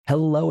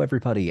Hello,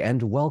 everybody,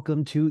 and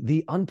welcome to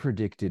the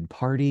Unpredicted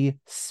Party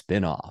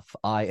spinoff.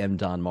 I am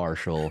Don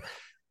Marshall,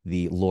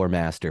 the lore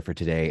master for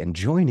today, and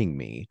joining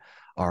me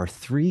are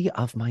three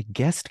of my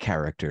guest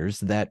characters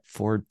that,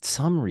 for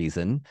some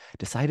reason,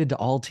 decided to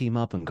all team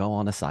up and go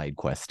on a side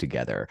quest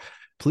together.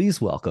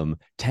 Please welcome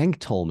Tank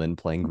Tolman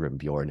playing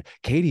Grimbjorn,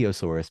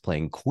 Kadiosaurus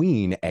playing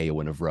Queen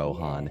Eowyn of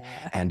Rohan,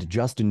 Yeah. and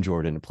Justin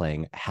Jordan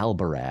playing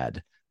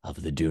Halbarad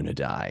of the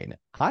Dunedain.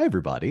 Hi,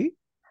 everybody.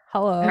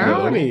 Hello.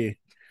 Howdy.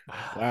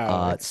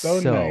 Wow, it's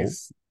so So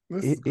nice.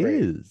 This is it great.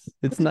 is.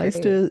 It's That's nice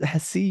great. to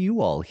see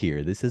you all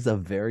here. This is a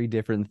very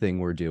different thing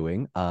we're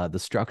doing. The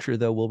structure,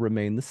 though, will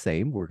remain the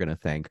same. We're going to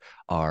thank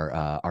our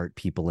art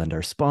people and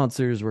our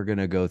sponsors. We're going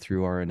to go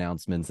through our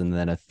announcements and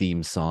then a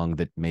theme song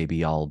that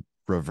maybe I'll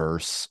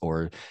reverse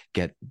or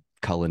get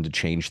Cullen to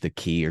change the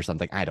key or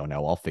something. I don't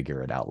know. I'll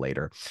figure it out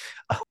later.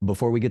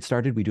 Before we get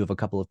started, we do have a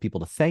couple of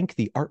people to thank.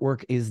 The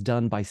artwork is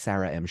done by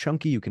Sarah M.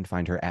 Shunky. You can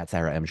find her at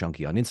Sarah M.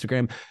 Shunky on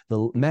Instagram.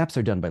 The maps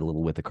are done by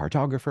Little With the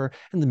Cartographer,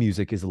 and the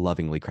music is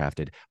lovingly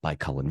crafted by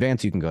Cullen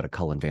Vance. You can go to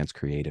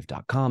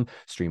cullenvancecreative.com,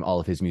 stream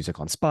all of his music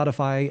on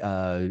Spotify,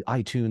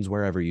 iTunes,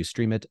 wherever you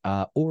stream it,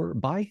 or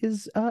buy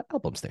his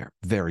albums there.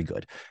 Very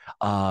good.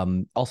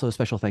 Also, a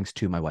special thanks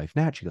to my wife,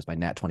 Nat. She goes by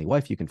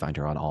Nat20Wife. You can find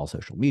her on all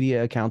social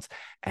media accounts.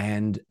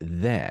 And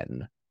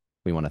then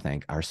we want to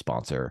thank our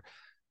sponsor,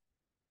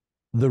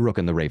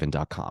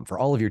 therookandtheraven.com. For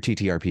all of your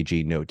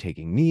TTRPG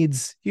note-taking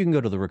needs, you can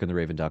go to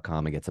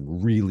therookandtheraven.com and get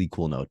some really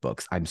cool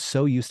notebooks. I'm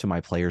so used to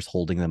my players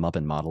holding them up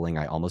and modeling,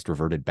 I almost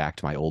reverted back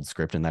to my old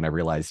script, and then I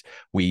realized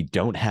we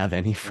don't have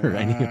any for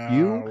any of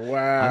you. I'm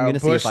Wow, going to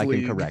see if Bush I can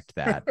League. correct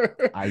that.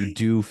 I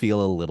do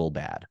feel a little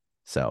bad,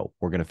 so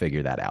we're going to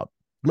figure that out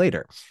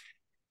later.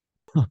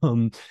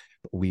 Um,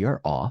 we are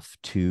off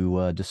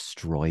to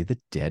destroy the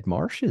Dead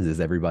Marshes.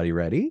 Is everybody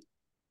ready?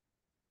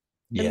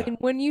 I Yeah. mean,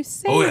 when you Oh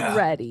say yeah.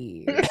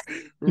 ready,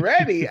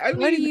 Ready? I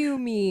what do mean, you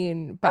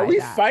mean are by we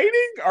that?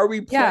 fighting? Are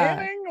we Yeah,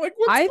 planning? Like,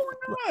 what's I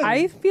going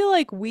I on? feel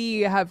like we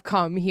have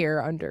come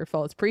here under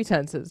false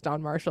pretenses,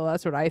 Don Marshall.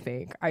 That's what I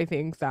think. I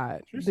think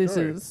that True this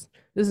story. is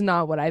this is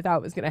not what I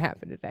thought was going to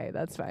happen today.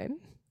 That's fine.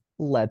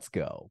 Let's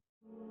go.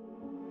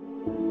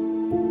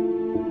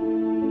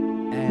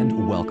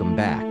 And welcome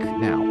back.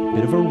 Now,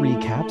 bit of a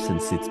recap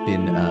since it's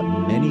been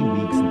many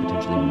weeks and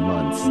potentially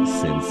months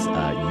since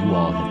you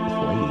all have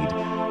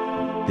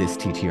played this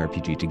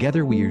TTRPG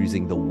together. We are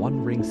using the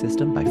One Ring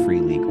system by Free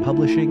League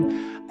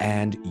Publishing,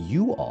 and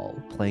you all,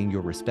 playing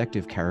your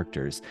respective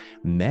characters,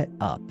 met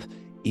up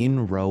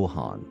in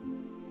Rohan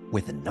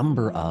with a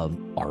number of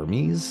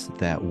armies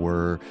that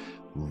were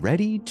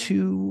ready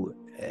to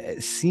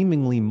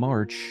seemingly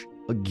march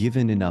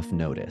given enough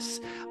notice.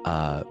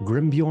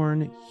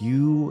 Grimbjorn,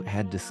 you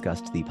had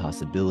discussed the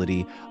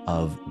possibility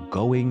of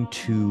going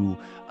to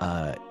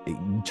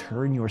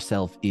turn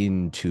yourself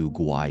into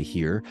Gwai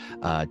here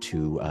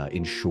to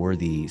ensure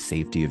the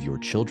safety of your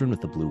children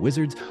with the Blue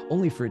Wizards,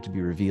 only for it to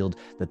be revealed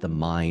that the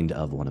mind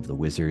of one of the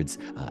wizards,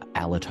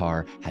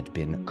 Alatar, had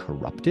been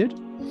corrupted.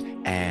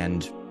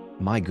 And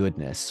my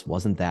goodness,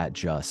 wasn't that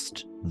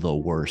just the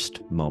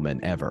worst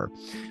moment ever?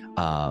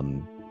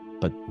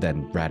 But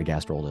then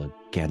Radagast rolled a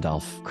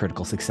Gandalf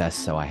critical success,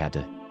 so I had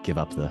to give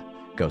up the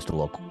ghost a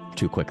little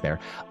too quick there.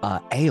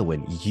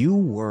 Eowyn, you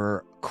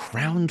were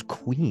crowned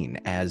queen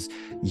as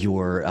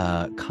your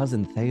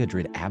cousin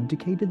Theodred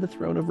abdicated the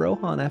throne of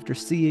Rohan after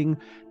seeing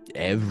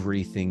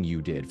everything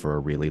you did for a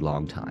really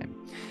long time.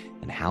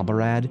 And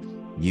Halbarad,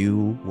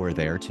 you were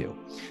there too.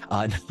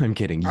 No, I'm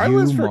kidding. I You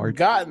was marched.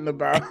 forgotten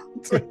about.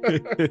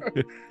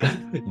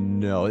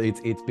 No,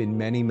 it's been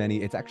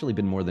many. It's actually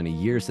been more than a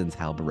year since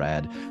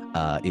Halbarad,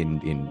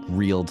 in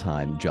real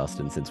time,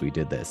 Justin, since we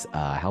did this.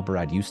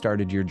 Halbarad, you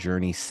started your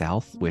journey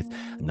south with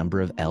a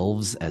number of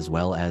elves, as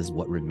well as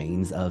what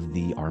remains of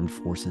the armed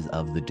forces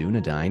of the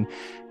Dunedain.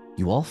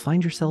 You all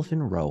find yourself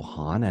in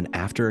Rohan, and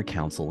after a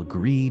council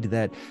agreed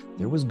that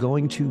there was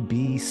going to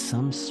be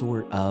some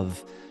sort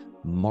of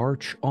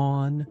march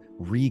on,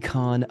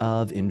 recon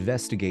of,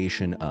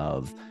 investigation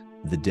of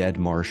the Dead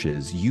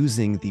Marshes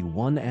using the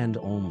one and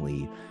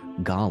only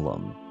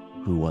Gollum,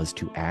 who was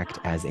to act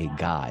as a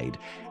guide.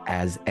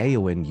 As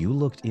Eowyn, you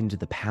looked into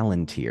the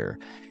Palantir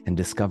and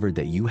discovered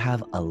that you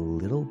have a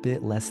little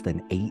bit less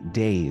than 8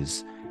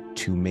 days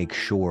to make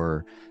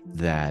sure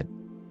that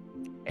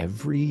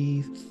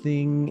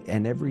everything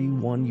and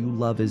everyone you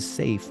love is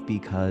safe,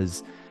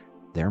 because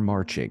they're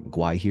marching.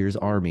 Gwaihir's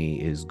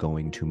army is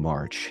going to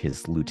march.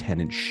 His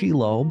lieutenant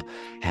Shelob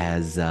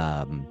has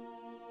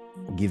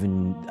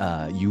given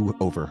you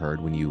overheard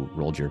when you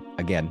rolled your,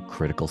 again,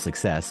 critical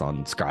success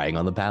on scrying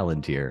on the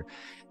Palantir,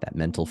 that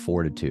mental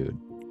fortitude.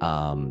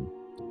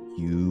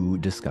 You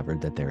discovered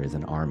that there is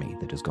an army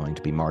that is going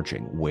to be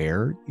marching.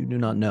 Where, you do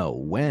not know.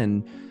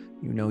 When,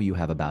 you know you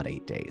have about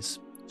 8 days.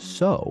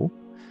 So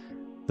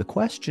the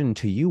question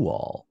to you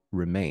all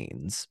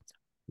remains,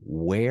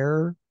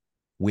 where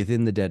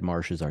within the Dead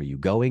Marshes are you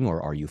going,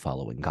 or are you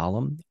following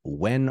Gollum?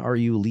 When are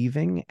you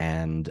leaving?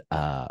 And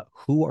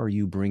who are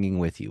you bringing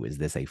with you? Is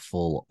this a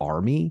full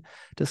army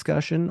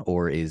discussion,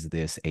 or is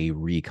this a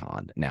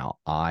recon? Now,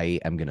 I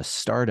am going to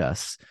start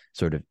us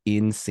sort of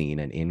in scene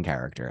and in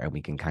character, and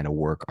we can kind of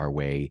work our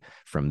way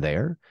from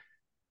there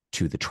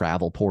to the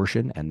travel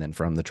portion, and then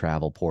from the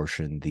travel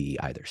portion, the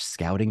either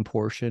scouting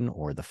portion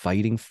or the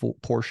fighting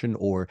portion,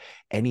 or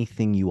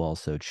anything you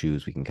also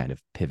choose. We can kind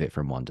of pivot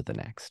from one to the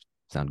next.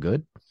 Sound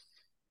good?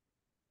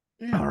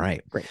 Yeah. All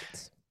right. Great.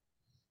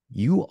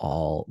 You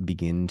all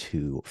begin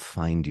to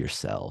find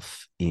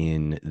yourself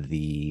in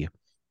the,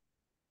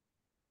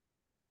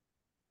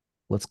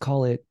 let's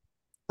call it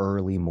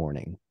early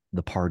morning.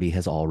 The party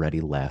has already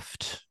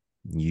left.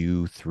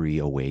 You three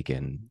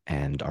awaken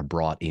and are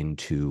brought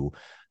into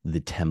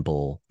the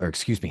temple, or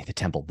excuse me, the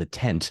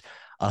tent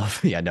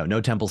of, yeah, no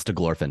temples to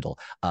Glorfindel,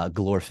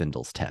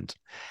 Glorfindel's tent.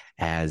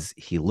 As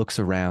he looks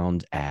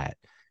around at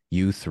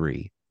you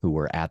three who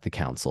were at the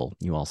council,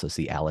 you also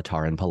see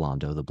Alatar and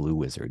Palando, the blue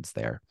wizards,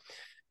 there.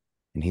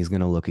 And he's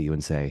going to look at you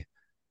and say,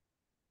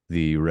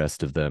 the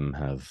rest of them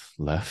have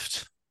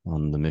left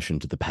on the mission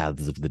to the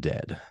paths of the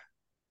dead.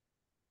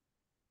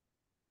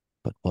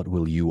 But what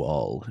will you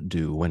all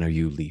do? When are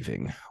you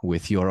leaving?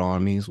 With your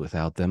armies?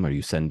 Without them? Are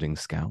you sending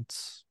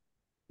scouts?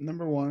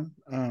 Number one,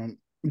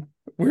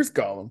 where's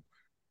Gollum?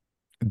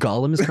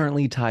 Gollum is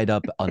currently tied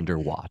up under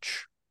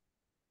watch.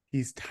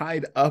 He's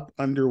tied up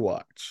under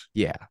watch.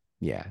 Yeah.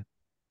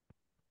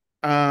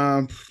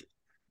 I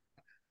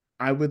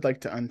would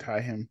like to untie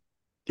him.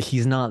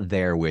 He's not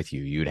there with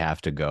you. You'd have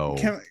to go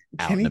Can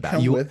out and he about.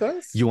 come with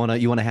us? You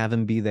wanna have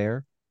him be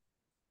there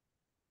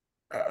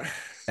Uh,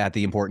 at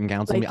the important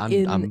council Like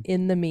meeting?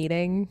 in the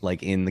meeting.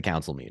 Like in the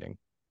council meeting.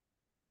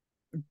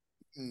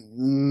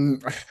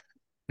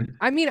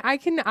 I mean,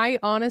 I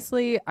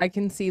honestly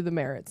can see the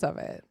merits of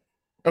it.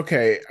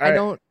 okay,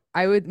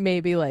 I would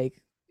maybe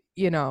like,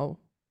 I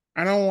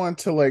don't want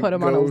to like put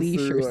him on a go leash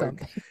through or like.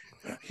 something.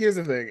 Here's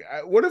the thing.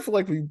 What if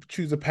like we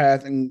choose a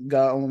path and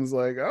Gollum's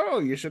like, oh,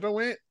 you should have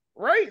went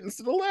right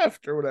instead of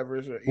left or whatever.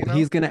 You know?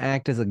 He's going to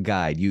act as a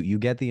guide. You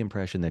get the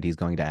impression that he's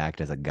going to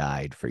act as a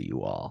guide for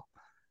you all.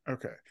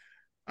 Okay.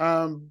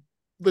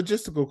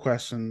 Logistical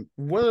question.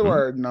 What do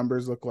our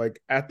numbers look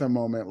like at the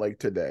moment, like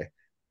today?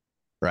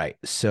 Right.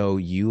 So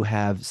you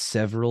have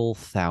several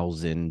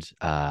thousand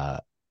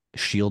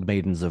shield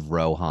maidens of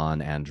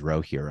Rohan and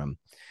Rohirrim.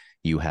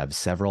 You have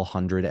several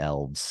hundred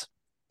elves,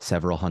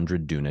 several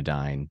hundred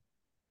Dunedain,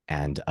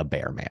 and a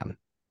bear man.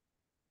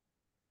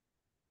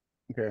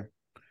 Okay.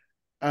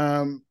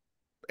 And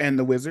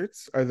the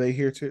wizards, are they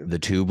here too? The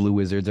two blue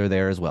wizards are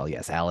there as well.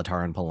 Yes,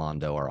 Alatar and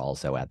Palando are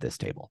also at this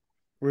table.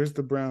 Where's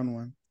the brown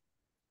one?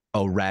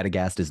 Oh,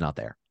 Radagast is not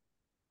there.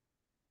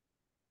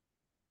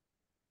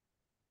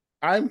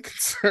 I'm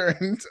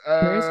concerned.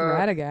 Where's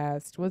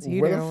Radagast? What's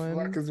he where doing?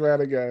 the fuck is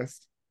Radagast?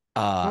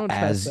 I don't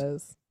trust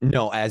this.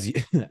 No, as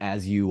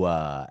you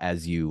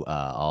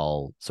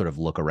all sort of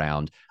look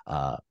around,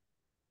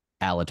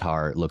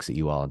 Alatar looks at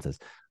you all and says,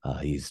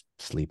 he's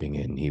sleeping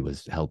in. He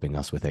was helping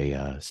us with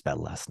a spell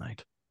last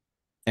night.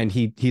 And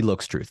he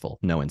looks truthful.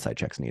 No insight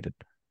checks needed.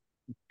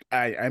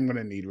 I'm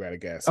gonna need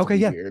Radagast. Okay,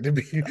 yeah. To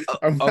be, you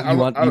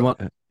want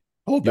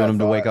him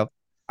to wake up?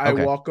 I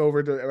walk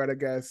over to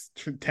Radagast's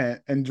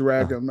tent and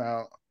drag him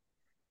out.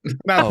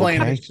 Not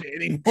playing this shit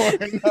anymore.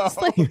 No.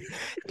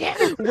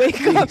 Like,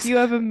 wake up! You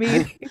have a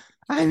meeting.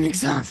 I'm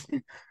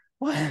exhausted.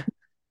 What?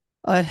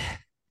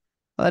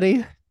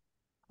 Buddy?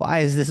 Why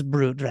is this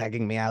brute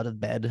dragging me out of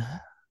bed?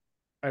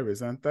 I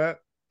resent that.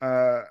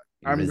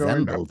 I'm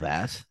resemble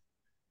that.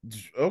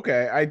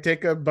 Okay, I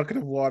take a bucket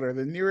of water,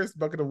 the nearest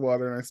bucket of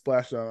water, and I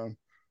splash on him.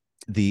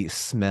 The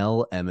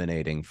smell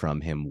emanating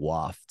from him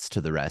wafts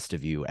to the rest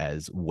of you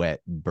as wet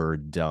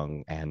bird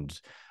dung and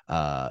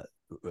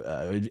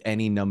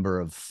any number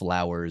of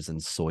flowers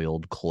and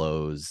soiled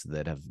clothes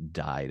that have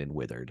died and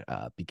withered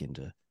begin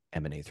to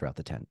emanate throughout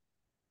the tent.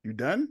 You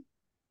done?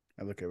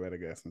 I look at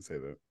Radagast and say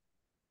that.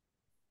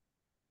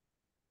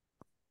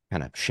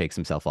 Kind of shakes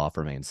himself off,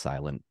 remains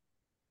silent.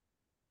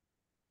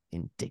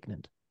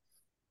 Indignant.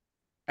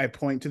 I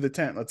point to the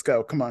tent. Let's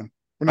go. Come on.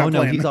 We're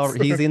not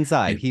he's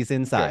inside. He's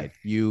inside. Okay.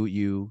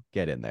 You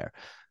get in there.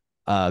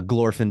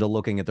 Glorfindel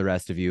looking at the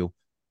rest of you.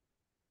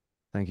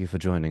 Thank you for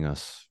joining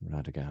us,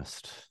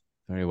 Radagast.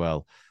 Very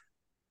well.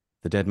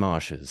 The Dead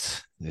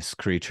Marshes. This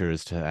creature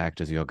is to act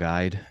as your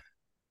guide.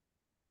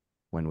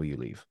 When will you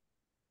leave?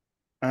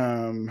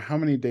 How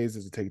many days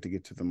does it take to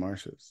get to the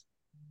marshes?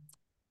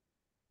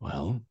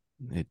 Well,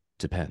 it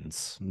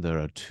depends. There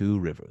are 2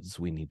 rivers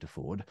we need to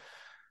ford.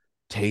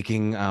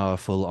 Taking our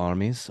full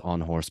armies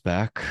on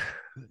horseback,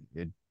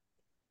 it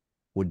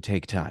would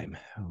take time.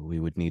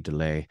 We would need to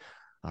lay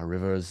our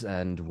rivers,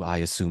 and I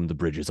assume the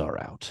bridges are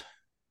out.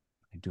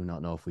 I do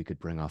not know if we could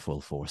bring our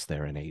full force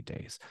there in 8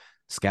 days.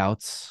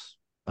 Scouts,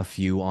 a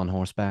few on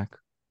horseback.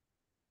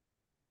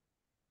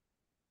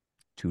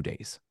 2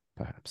 days,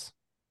 perhaps.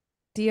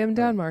 DM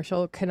Don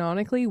Marshall,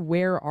 canonically,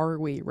 where are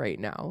we right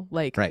now?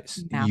 Like, right,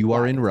 you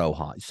are in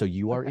Rohan. So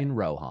you are in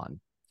Rohan.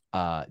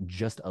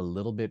 just a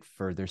little bit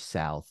further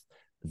south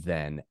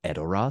than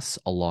Edoras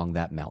along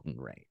that mountain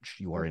range.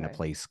 You are in a Okay.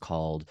 place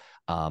called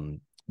the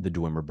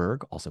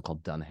Dwimmerberg, also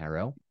called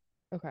Dunharrow.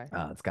 Okay.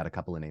 It's got a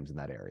couple of names in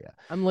that area.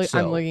 I'm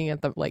So looking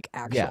at the like yeah.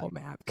 actual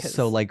map So,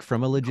 because like,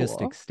 from a cool.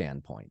 logistics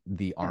standpoint,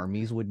 the Yeah.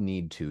 armies would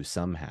need to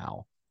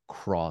somehow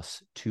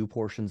cross two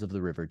portions of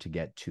the river to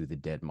get to the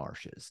Dead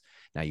Marshes.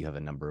 Now, you have a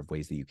number of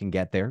ways that you can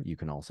get there. You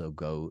can also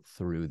go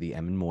through the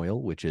Emyn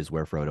Moil, which is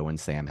where Frodo and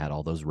Sam had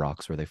all those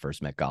rocks where they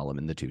first met Gollum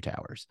in the Two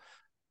Towers.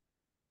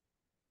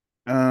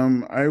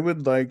 I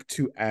would like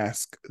to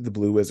ask the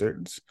Blue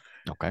Wizards,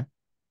 Okay.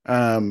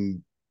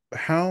 um,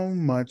 how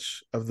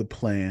much of the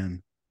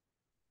plan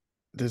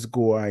does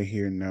Goai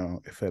here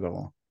know, if at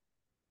all?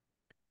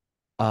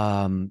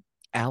 Um,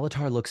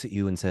 Alatar looks at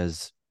you and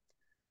says,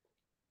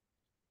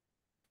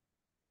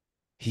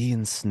 he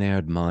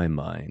ensnared my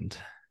mind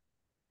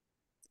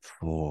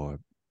for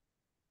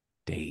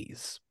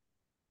days,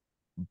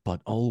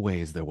 but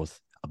always there was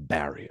a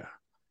barrier.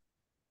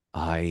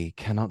 I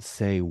cannot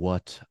say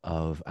what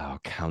of our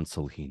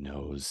council he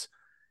knows,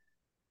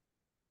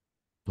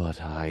 but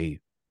I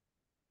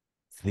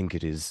think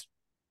it is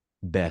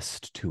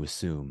best to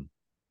assume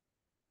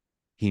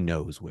he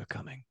knows we're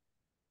coming.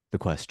 The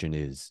question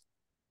is,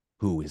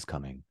 who is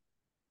coming,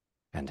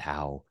 and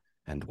how,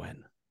 and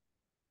when?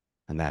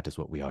 And that is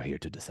what we are here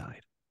to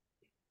decide.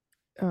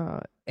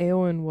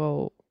 Eowyn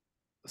will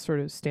sort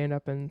of stand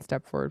up and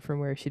step forward from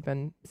where she'd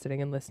been sitting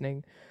and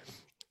listening.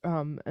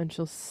 And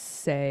she'll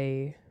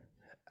say,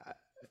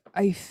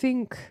 I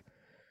think,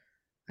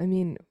 I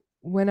mean,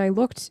 when I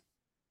looked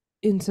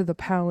into the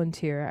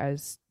Palantir,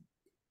 as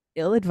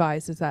ill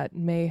advised as that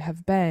may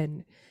have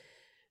been,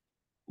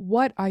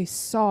 what I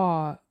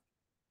saw,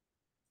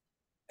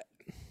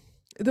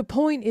 the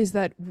point is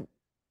that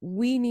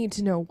we need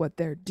to know what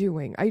they're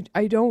doing.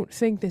 I don't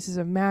think this is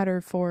a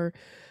matter for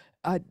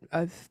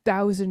a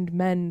thousand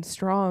men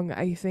strong.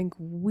 I think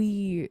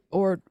we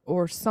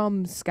or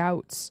some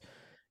scouts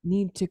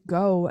need to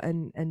go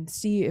and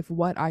see if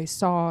what I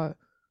saw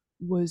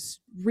was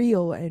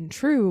real and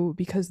true,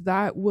 because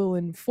that will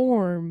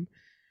inform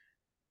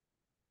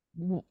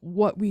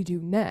what we do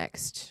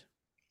next.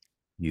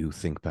 You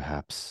think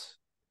perhaps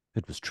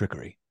it was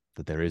trickery,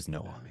 that there is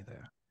no army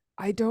there?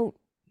 I don't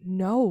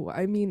know.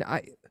 I mean,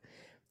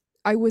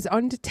 I was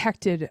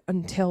undetected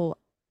until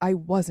I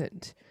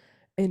wasn't.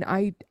 And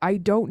I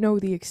don't know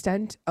the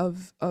extent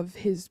of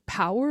his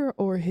power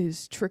or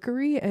his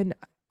trickery, and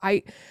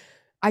I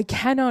I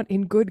cannot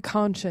in good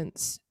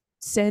conscience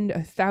send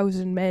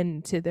 1,000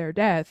 men to their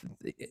death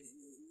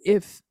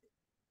if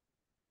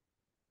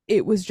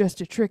it was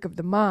just a trick of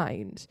the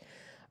mind.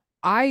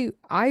 I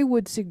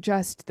would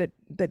suggest that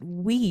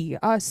we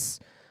us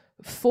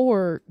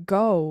four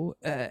go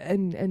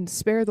and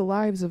spare the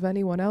lives of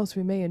anyone else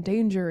we may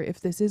endanger if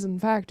this is in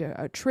fact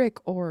a trick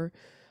or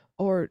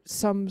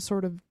some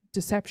sort of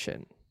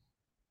deception.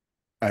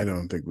 I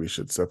don't think we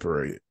should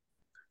separate.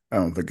 I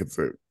don't think it's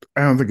a.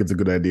 I don't think it's a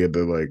good idea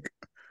to like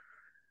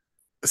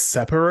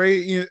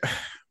separate. You.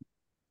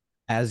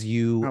 As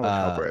you How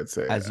would I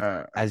say?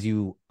 as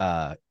you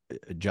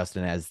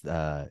Justin, as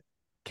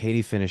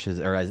Katie finishes,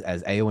 or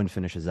as Eowyn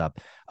finishes up,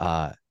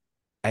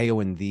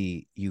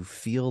 Eowyn, you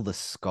feel the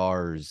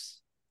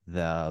scars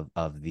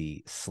of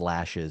the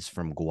slashes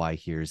from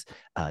Gwaihir's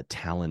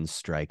talon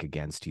strike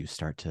against you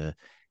start to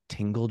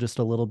tingle just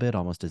a little bit,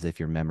 almost as if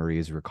your memory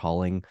is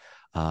recalling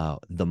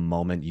the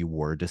moment you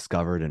were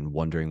discovered and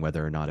wondering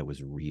whether or not it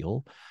was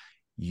real.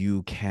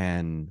 You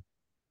can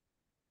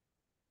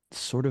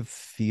sort of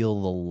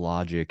feel the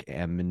logic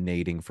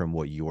emanating from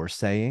what you're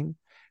saying,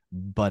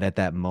 but at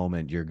that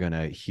moment you're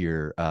gonna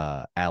hear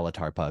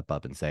Alatar pop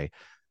up and say,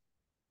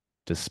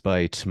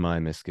 despite my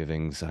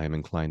misgivings, I am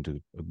inclined to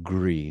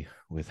agree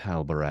with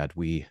Halbarad.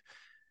 We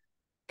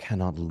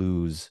cannot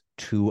lose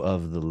two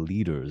of the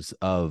leaders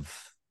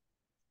of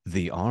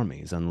the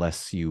armies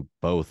unless you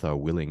both are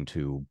willing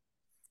to.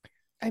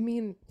 I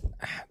mean,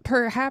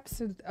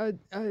 perhaps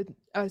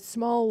a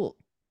small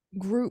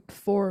group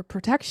for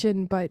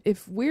protection, but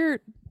if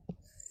we're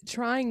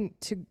trying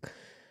to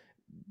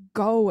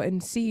go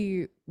and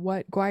see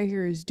what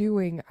Gwaihir is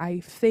doing,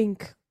 I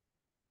think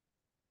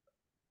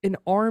an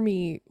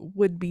army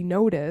would be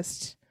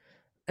noticed,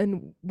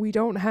 and we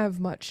don't have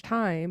much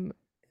time.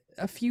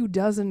 A few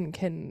dozen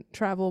can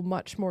travel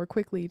much more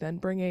quickly than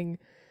bringing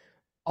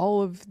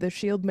all of the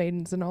shield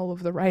maidens and all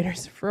of the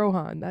riders of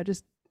Rohan. That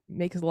just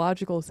makes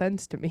logical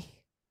sense to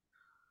me.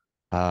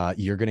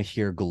 You're gonna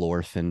hear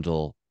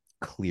Glorfindel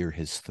clear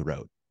his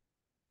throat.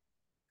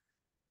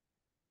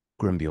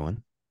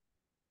 Grimbjorn,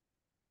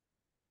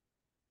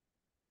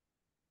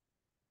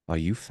 are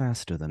you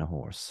faster than a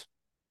horse?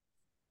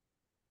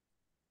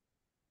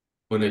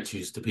 When I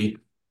choose to be.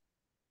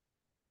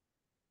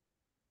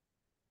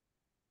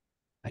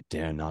 I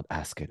dare not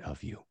ask it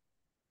of you.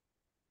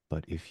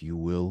 But if you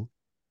will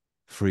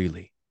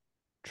freely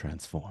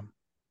transform,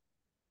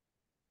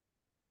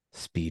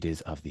 speed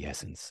is of the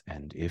essence.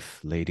 And if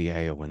Lady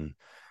Eowyn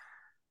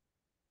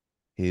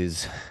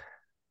is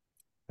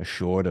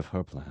assured of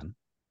her plan,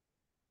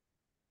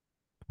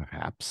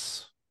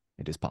 Perhaps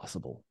it is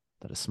possible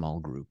that a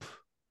small group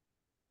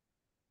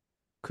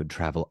could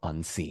travel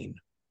unseen.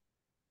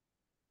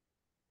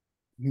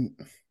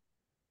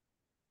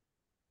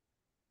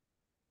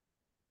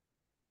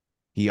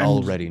 He And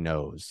already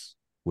knows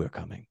we're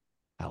coming,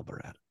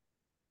 Albarad.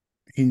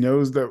 he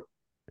knows that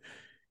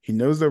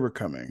we're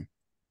coming.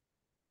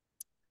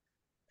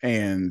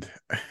 And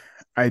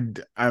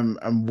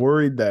I'm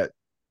worried that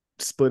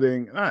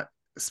not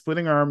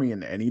splitting our army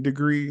in any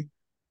degree,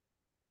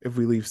 if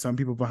we leave some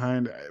people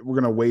behind, we're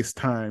gonna waste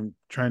time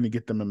trying to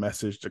get them a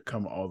message to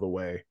come all the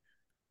way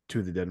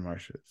to the Dead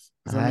Marshes.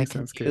 Does that I make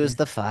can sense, use Katie?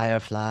 the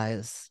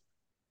fireflies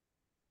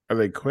Are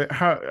they quick?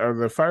 How are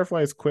the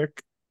fireflies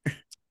quick?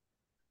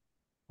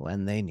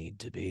 when they need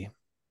to be.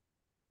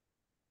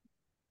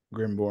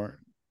 Grimborn,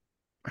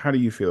 how do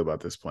you feel about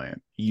this plan?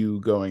 You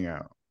going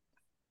out?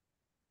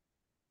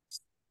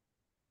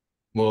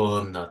 Well,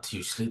 I'm not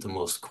usually the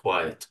most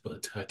quiet,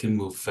 but I can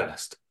move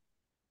fast.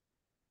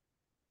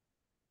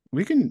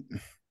 We can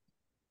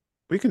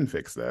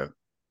fix that.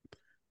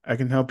 I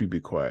can help you be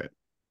quiet,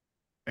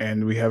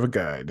 and we have a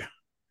guide.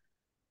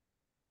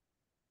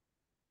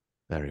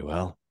 Very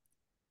well.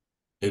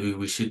 Maybe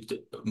we should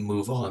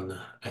move on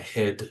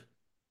ahead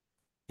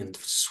and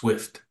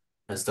swift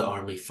as the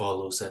army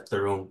follows at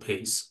their own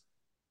pace.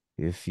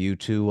 If you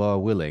two are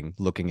willing,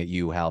 looking at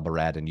you,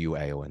 Halbarad, and you,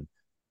 Eowyn,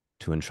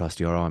 to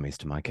entrust your armies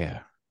to my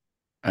care,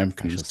 I'm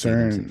I shall see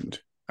them safely. concerned.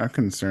 I'm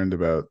concerned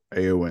about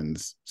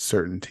Eowyn's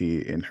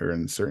certainty in her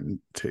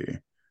uncertainty.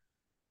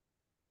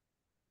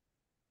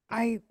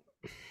 I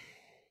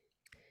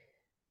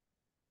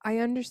I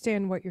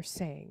understand what you're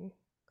saying.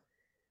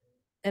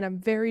 And I'm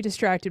very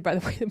distracted by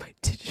the way that my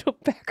digital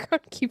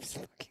background keeps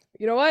fucking.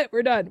 You know what?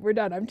 We're done. We're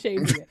done. I'm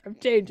changing it. I'm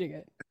changing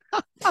it.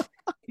 I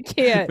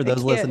can't. For I those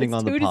can't. listening It's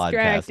on the too podcast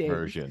distracting.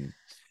 version,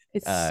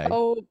 It's uh,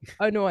 so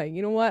annoying.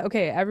 You know what?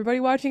 Okay, everybody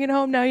watching at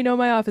home, now you know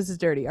my office is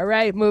dirty. All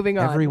right, moving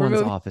on.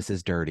 everyone's office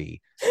is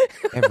dirty.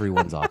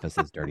 Everyone's office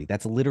is dirty.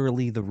 That's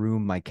literally the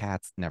room my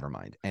cat's. Never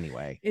mind.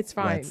 Anyway, It's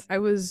fine.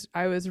 let's.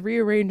 I was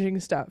rearranging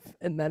stuff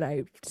and then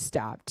I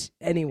stopped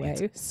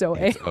anyway. So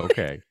It's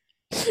okay.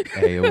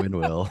 Eowyn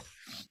will.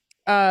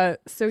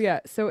 so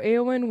yeah, so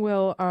Eowyn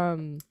will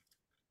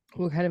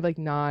kind of like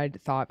nod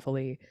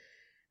thoughtfully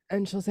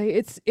and she'll say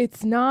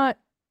it's not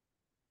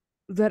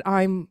that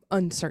I'm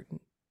uncertain.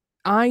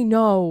 I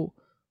know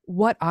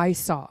what I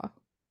saw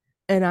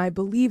and I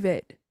believe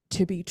it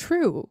to be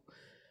true.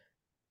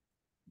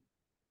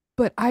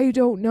 But I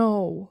don't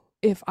know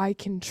if I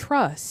can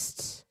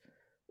trust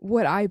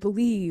what I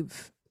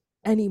believe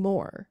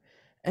anymore.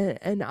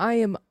 And I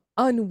am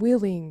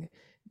unwilling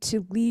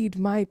to lead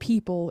my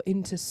people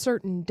into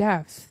certain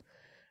death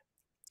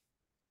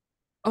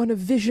on a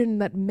vision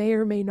that may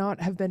or may not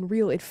have been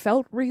real. It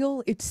felt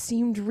real, it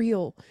seemed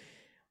real.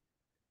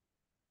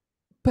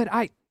 But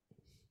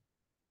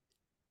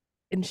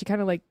and she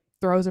kind of like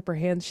throws up her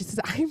hands. She says,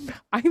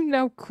 I'm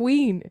now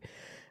queen.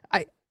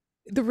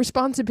 The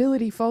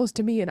responsibility falls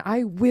to me and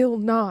I will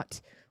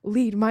not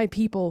lead my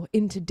people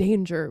into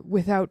danger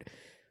without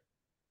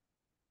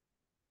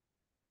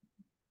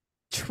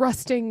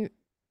trusting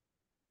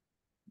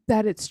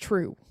that it's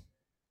true.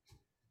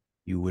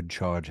 You would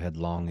charge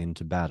headlong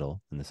into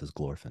battle, and this is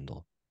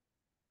Glorfindel,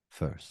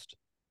 first.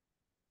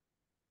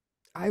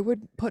 I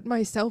would put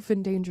myself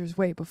in danger's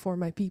way before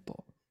my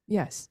people.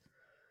 Yes.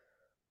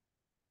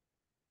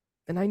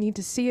 And I need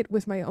to see it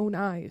with my own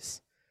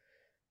eyes.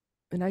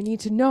 And I need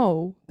to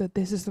know that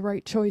this is the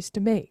right choice to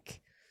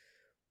make.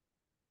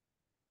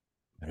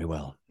 Very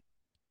well.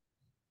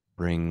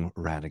 Bring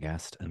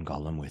Radagast and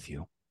Gollum with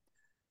you.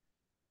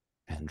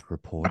 And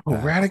report Oh,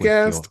 back with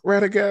your...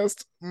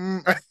 Radagast.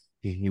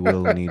 He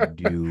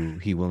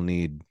will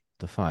need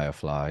the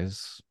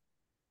fireflies.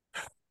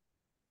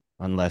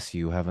 Unless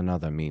you have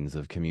another means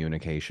of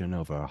communication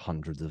over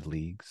hundreds of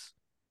leagues,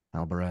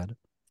 Albarad.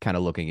 Kind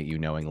of looking at you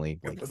knowingly,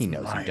 like he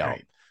knows you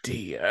don't.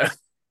 Idea.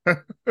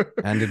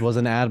 And it was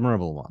an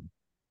admirable one.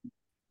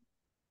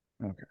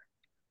 Okay.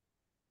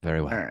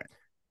 Very well. All right.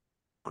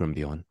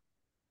 Grimbjorn,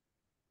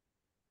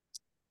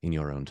 in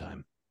your own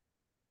time.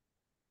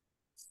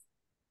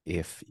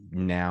 If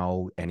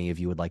now any of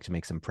you would like to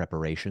make some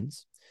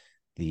preparations,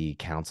 the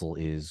council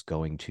is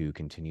going to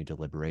continue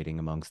deliberating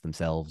amongst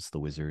themselves, the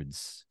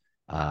wizards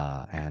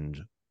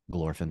and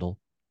Glorfindel.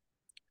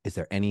 Is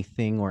there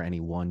anything or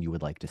anyone you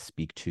would like to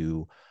speak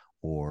to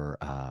or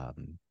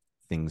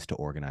things to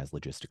organize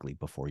logistically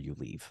before you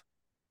leave?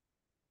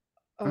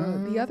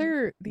 The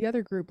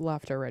other group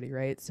left already,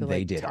 right? So They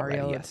like did already,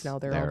 Tario, yes. now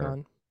they're all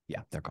gone.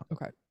 Yeah, they're gone.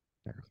 Okay.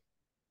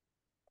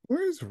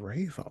 Where's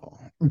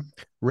Rayval?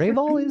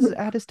 Rayval is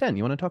at his tent.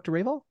 You want to talk to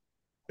Rayval?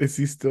 Is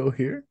he still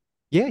here?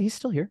 Yeah, he's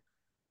still here.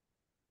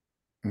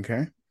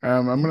 Okay.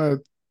 I'm gonna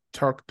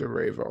talk to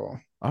Rayval.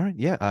 All right,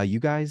 yeah. You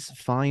guys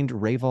find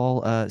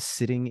Rayval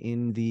sitting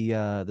in the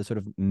sort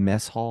of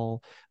mess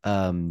hall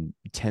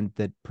tent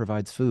that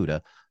provides food.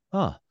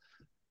 Lord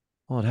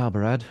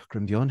Halbarad,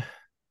 Grimbjorn,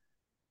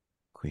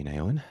 Queen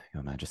Eowyn,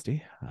 Your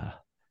Majesty.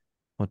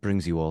 What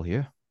brings you all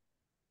here?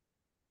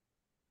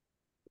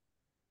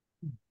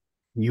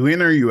 You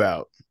in or you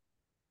out?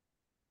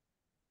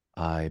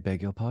 I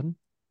beg your pardon?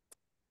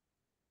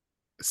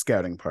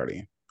 Scouting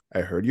party. I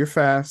heard you're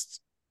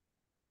fast.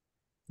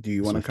 Do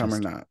you The want to come or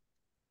swiftest? not?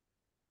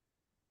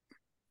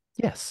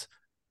 Yes.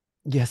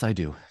 Yes, I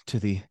do. To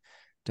the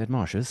Dead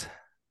Marshes.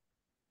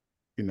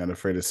 You're not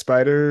afraid of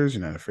spiders.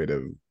 You're not afraid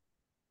of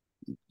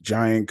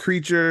giant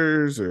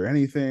creatures or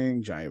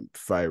anything, giant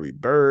fiery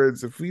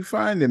birds. If we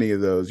find any of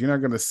those, you're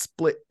not going to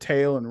split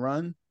tail and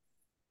run.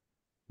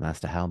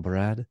 Master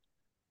Halberad,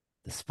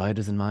 the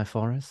spiders in my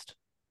forest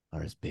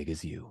are as big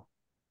as you.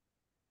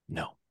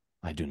 No,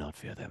 I do not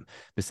fear them.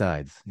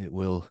 Besides, it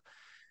will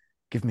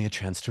give me a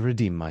chance to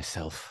redeem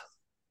myself.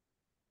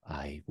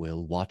 I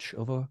will watch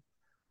over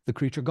the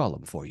creature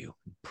golem for you,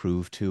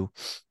 prove to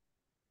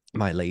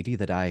my lady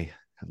that I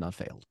have not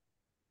failed.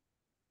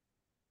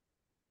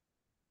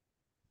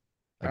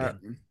 Uh,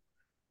 Again.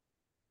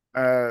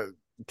 uh,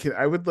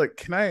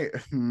 can I,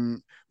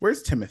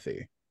 where's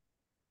Timothy?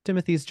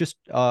 Timothy's just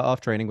off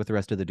training with the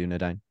rest of the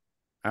Dunedain.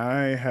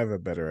 I have a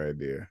better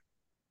idea.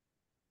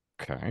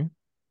 Okay.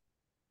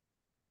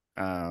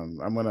 I'm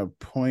going to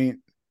point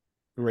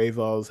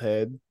Raval's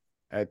head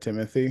at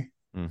Timothy.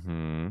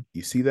 Mm-hmm.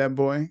 You see that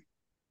boy?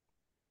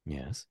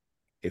 Yes.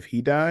 If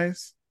he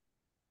dies,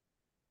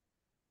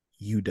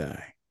 you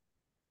die.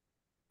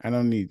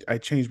 I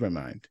changed my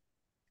mind.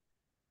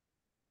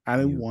 I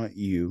You want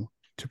you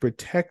to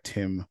protect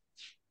him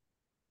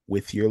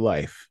with your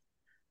life,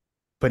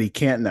 but he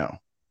can't know.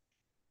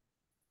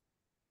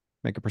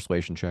 make a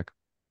persuasion check.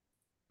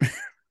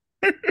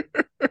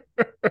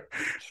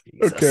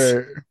 Jesus.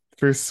 Okay.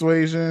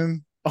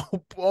 Persuasion.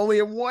 Oh, only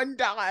a one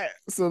die.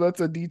 So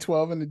that's a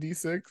D12 and a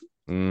D6.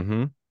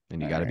 Mm-hmm.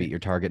 And you All got to beat right. your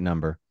target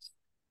number.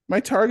 My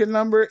target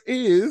number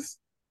is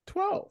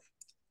 12.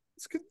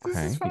 This is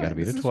Okay. You got to fine.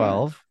 beat a This is fine.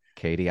 12.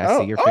 Katie, I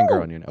see your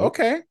finger on you. Oh,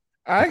 Okay.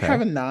 I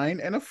have okay. a 9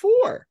 and a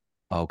 4.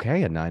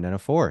 Okay. A 9 and a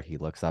 4. He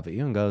looks up at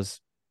you and goes,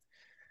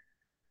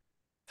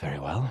 very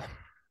well.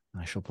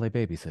 I shall play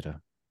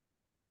babysitter.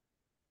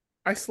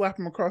 I slap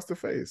him across the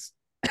face.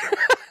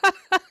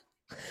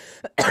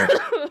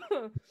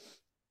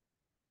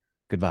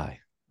 Goodbye,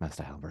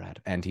 Master Halberad.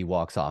 And he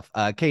walks off.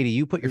 Katie,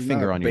 you put your He's not a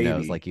finger on your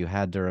nose baby. like you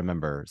had to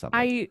remember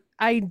something.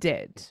 I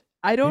did.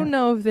 I don't Yeah.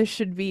 know if this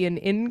should be an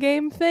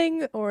in-game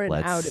thing or an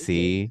Let's out of game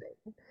see.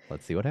 thing.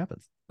 Let's see what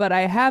happens. But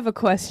I have a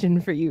question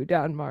for you,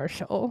 Don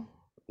Marshall,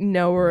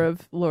 knower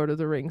of Lord of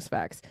the Rings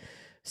facts.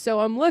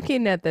 So I'm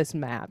looking at this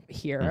map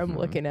here. I'm Mhm.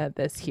 looking at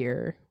this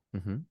here,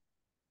 Mm-hmm.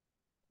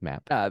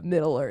 Map.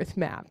 Middle Earth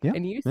map. Yeah,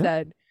 And you yeah.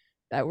 said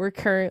that we're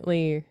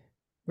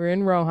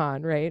in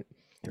Rohan, right?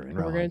 You're in And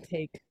we're Rohan. gonna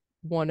take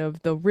one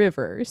of the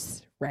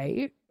rivers,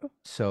 right?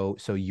 So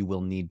you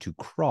will need to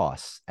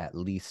cross at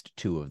least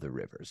two of the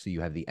rivers. So you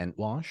have the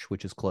Entwash,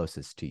 which is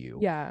closest to you.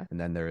 Yeah. And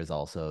then there is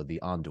also the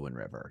Anduin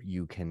River.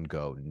 You can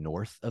go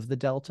north of the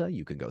delta,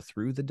 you can go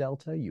through the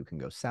delta, you can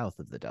go south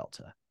of the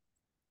delta.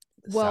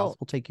 The Well, south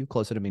will take you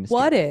closer to Minas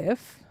what Tirith.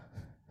 if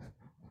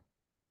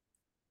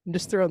I'm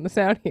just throwing this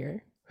out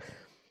here.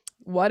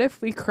 What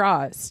if we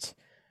crossed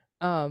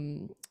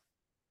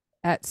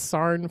at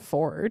Sarn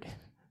Ford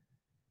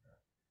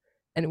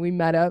and we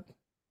met up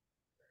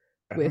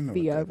I don't with know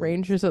the what that is.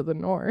 Rangers of the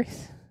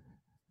North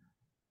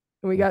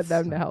and we got With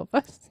them to help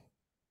us?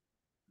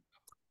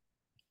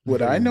 Would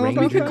the I know about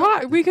Rangers-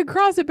 that? We could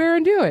cross at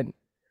Baranduin,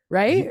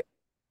 right?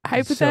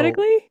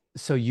 Hypothetically?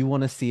 So you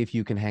want to see if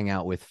you can hang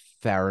out with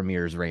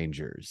Faramir's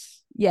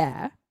Rangers.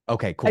 Yeah.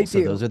 Okay, cool. I So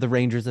do. those are the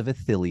Rangers of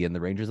Ithilien. The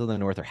Rangers of the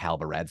North are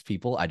Halberad's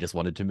people. I just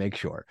wanted to make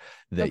sure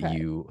that Okay.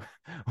 you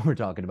were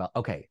talking about.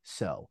 Okay,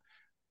 so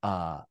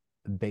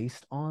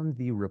based on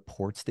the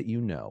reports that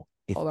you know,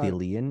 Hold on.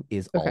 Ithilien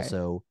is Okay.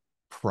 also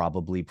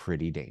probably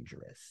pretty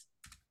dangerous.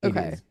 It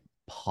Okay. is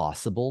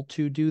possible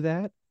to do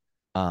that.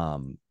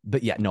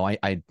 But yeah, no,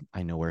 I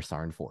know where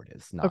Sarn Ford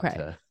is. Not Okay.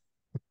 to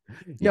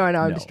No, yeah, I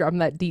know. I'm just dropping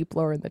that deep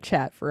lore in the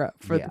chat for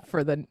Yeah.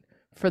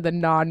 the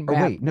non-map.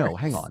 Or wait, no,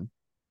 hang nerds. on.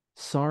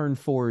 Sarn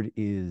Ford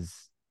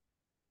is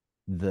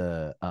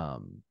the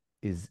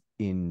is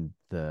in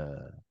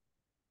the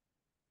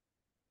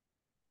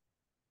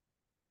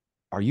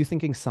Are you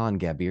thinking San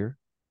Gabir?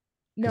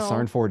 Because No,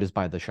 Sarn Ford is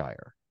by the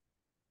Shire.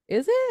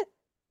 is it?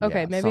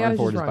 Okay, Yeah, maybe Sarn I was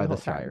Ford just is wrong by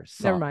the the whole time.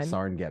 Shire. Never mind.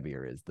 Sarn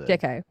Gabir is the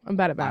JK, I'm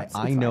bad at maps.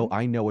 I It's know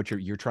fine. what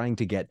you're trying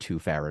to get to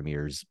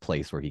Faramir's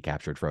place where he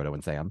captured Frodo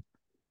and Sam.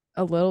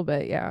 A little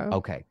bit, yeah.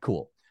 Okay,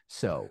 cool.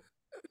 So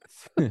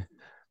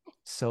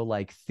so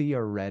like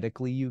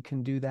theoretically you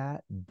can do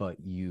that, but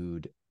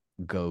you'd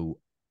go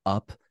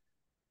up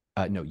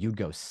no, you'd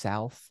go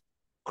south,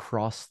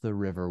 cross the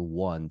river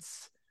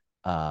once,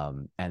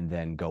 and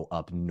then go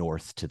up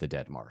north to the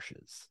Dead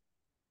Marshes.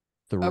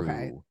 Through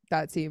Okay,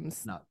 that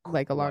seems not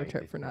like a long quite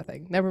trip for Ithilien.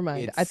 nothing. Never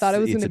mind. I thought it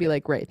was going to be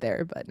like right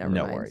there, but never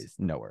no mind. worries,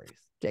 no worries.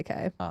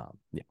 JK.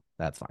 Yeah,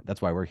 that's fine.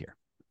 That's why we're here.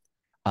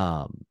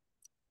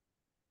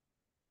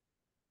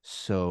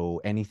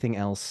 So anything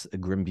else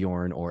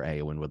Grimbjorn or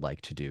Eowyn would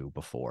like to do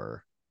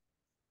before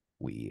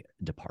we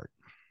depart?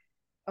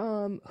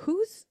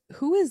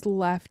 Who is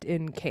left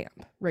in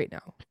camp right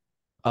now?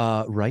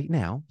 Right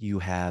now you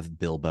have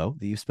Bilbo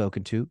that you've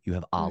spoken to. You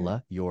have Okay.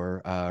 Allah,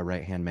 your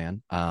right hand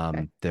man.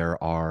 Okay.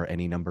 There are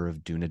any number of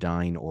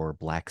Dunedain or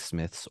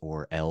blacksmiths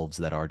or elves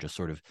that are just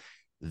sort of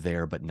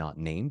there but not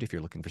named. If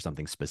you're looking for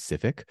something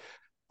specific,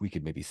 we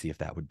could maybe see if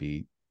that would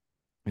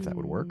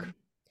work.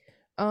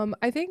 Mm.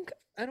 I think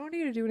I don't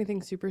need to do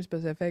anything super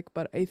specific,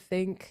 but I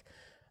think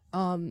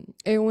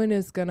Eowyn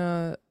is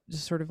gonna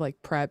just sort of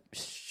like prep,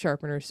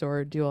 sharpen her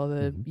sword, do all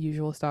the Mhm.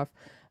 usual stuff.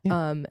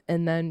 Yeah.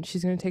 And then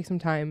she's gonna take some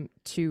time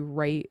to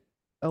write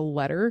a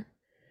letter,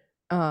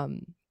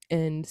 um,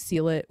 and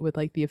seal it with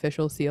like the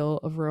official seal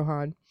of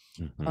Rohan.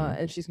 Hmm.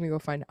 And she's gonna go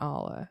find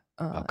Allah.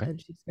 Okay.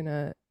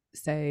 And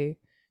say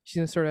she's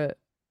gonna sort of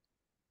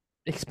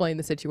explain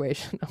the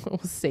situation. I'll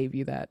save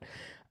you that.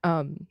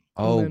 And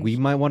Oh, then we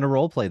might want to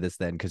role play this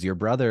then, because your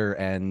brother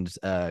and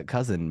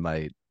cousin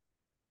might.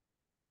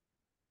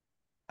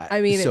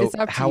 I mean, So, it's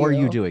up to how are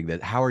you you. doing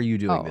this? How are you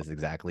doing Oh, this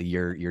exactly?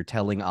 You're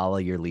telling Allah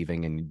you're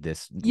leaving, and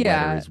this letter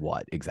yeah, is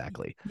what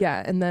exactly?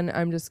 yeah. And then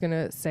I'm just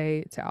gonna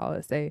say to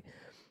Allah, say,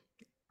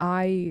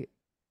 I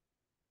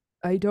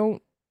I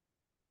don't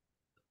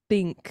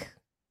think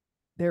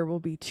there will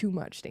be too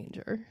much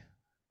danger,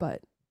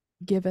 but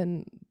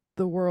given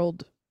the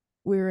world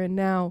we're in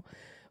now,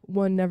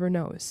 one never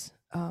knows.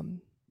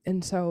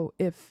 And so,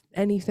 if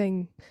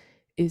anything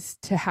is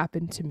to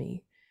happen to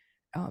me,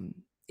 um,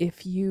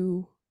 if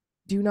you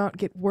do not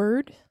get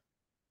word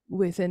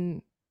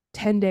within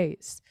 10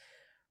 days,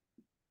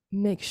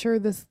 make sure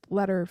this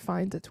letter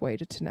finds its way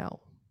to Tanel.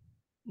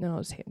 And I'll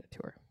just hand it to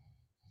her.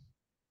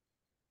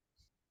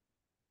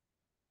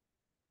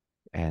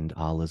 And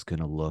Allah's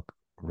gonna look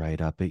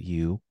right up at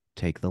you,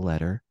 take the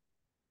letter.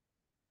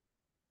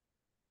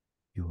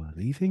 You are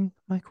leaving,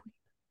 my queen?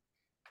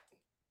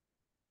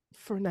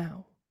 For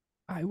now,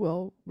 I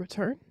will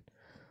return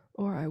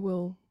or I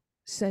will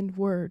send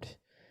word.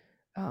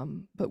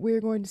 But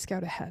we're going to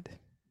scout ahead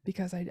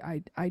because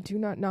I do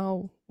not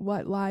know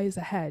what lies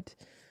ahead.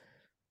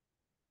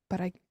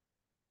 But I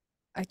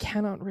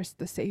cannot risk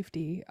the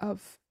safety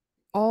of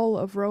all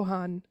of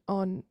Rohan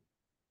on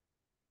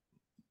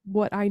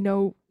what I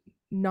know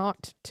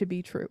not to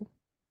be true.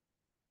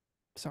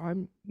 So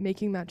I'm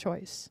making that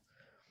choice.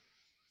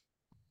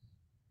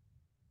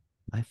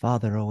 My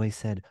father always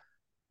said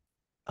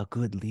a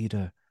good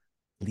leader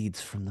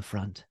leads from the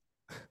front,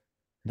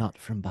 not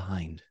from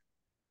behind,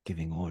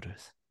 giving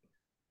orders,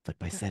 but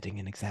by setting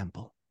an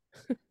example.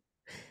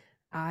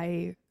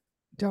 I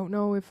don't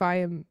know if I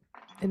am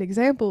an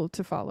example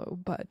to follow,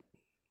 but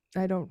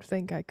I don't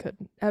think I could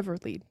ever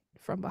lead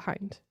from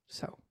behind.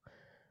 So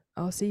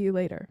I'll see you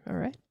later, all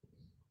right?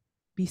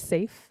 Be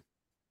safe.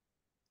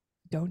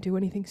 Don't do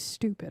anything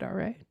stupid, all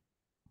right?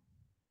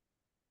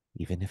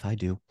 Even if I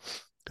do,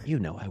 you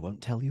know I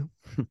won't tell you.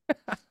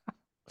 I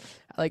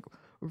like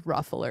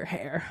ruffle her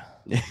hair.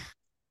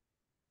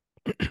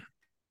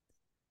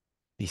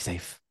 Be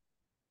safe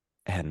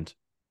and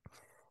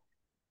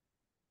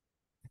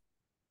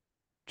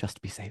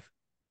just be safe.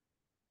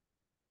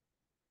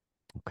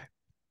 Okay.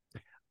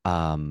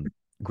 Um,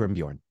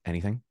 Grimbjorn,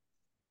 anything?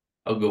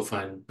 I'll go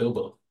find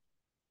Bilbo.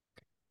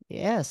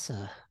 Yes,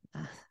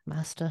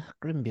 Master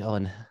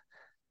Grimbjorn.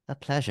 A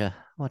pleasure.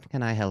 What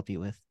can I help you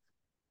with?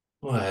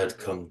 Well, I had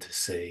come to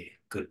say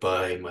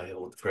goodbye, my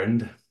old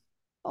friend.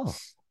 Oh,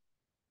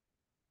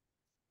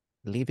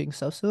 leaving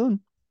so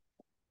soon?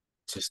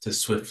 Just as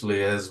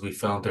swiftly as we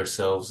found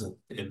ourselves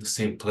in the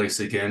same place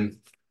again,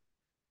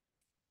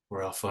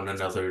 we're off on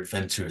another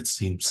adventure, it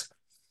seems.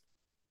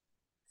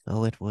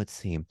 So it would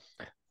seem.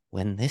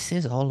 When this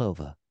is all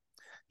over,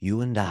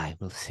 you and I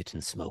will sit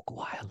and smoke a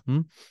while.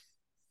 Hmm?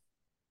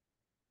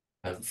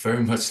 I'm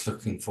very much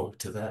looking forward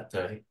to that.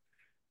 I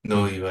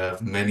know Hmm. you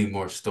have many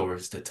more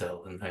stories to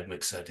tell, and I'm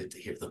excited to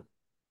hear them.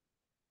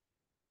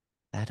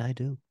 That I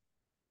do.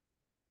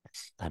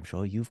 I'm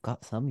sure you've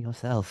got some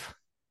yourself.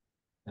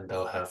 And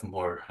I'll have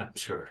more, I'm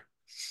sure.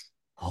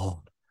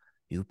 Oh,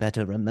 you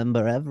better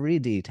remember every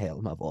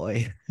detail, my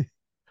boy.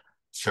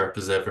 Sharp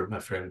as ever, my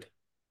friend.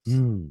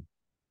 Hmm.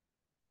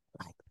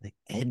 Like the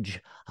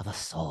edge of a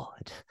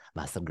sword,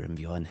 Master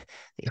Grimbjorn.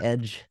 The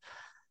edge,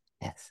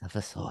 yes, of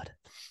a sword.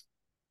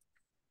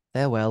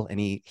 Farewell. And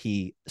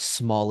he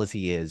small as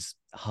he is,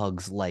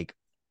 hugs like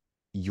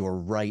your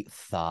right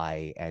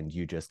thigh, and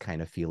you just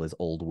kind of feel his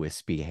old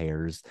wispy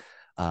hairs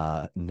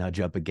nudge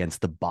up against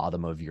the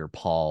bottom of your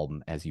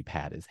palm as you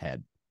pat his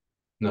head.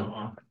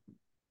 No,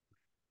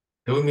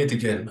 till we meet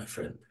again, my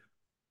friend.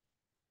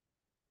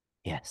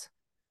 Yes,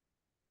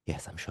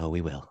 yes, I'm sure we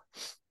will.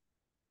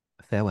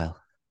 Farewell.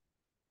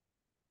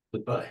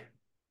 Goodbye.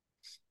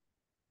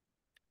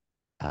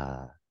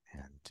 Uh,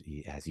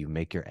 and as you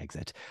make your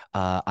exit,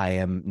 I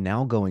am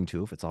now going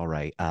to, if it's all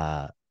right,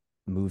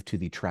 move to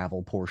the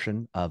travel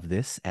portion of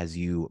this as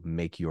you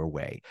make your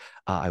way.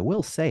 I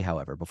will say,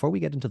 however, before we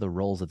get into the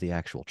roles of the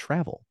actual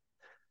travel,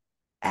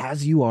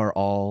 as you are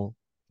all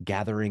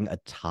gathering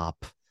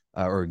atop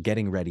or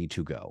getting ready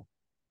to go,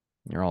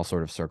 you're all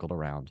sort of circled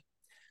around.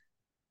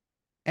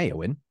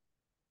 Eowyn,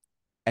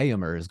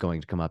 Eomer is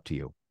going to come up to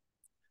you.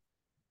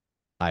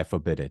 I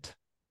forbid it.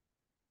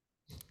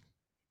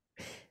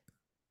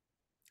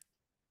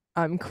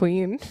 I'm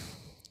queen.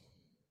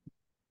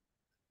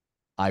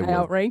 I I will.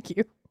 outrank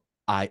you.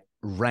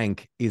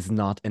 Rank is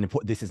not an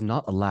important. This is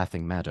not a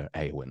laughing matter,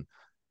 Eowyn.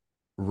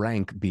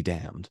 Rank be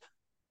damned.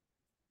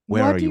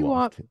 Where What are do you you off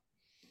want? to?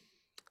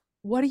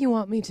 What do you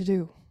want me to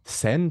do?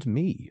 Send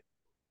me.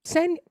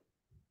 Send.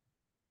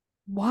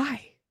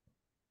 Why?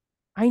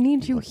 I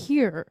need you What?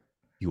 here.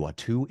 You are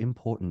too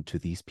important to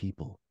these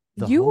people.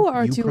 You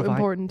are too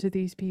important to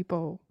these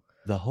people.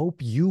 The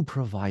hope you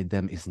provide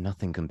them is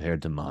nothing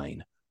compared to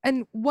mine.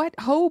 And what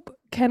hope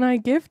can I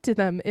give to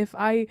them if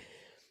I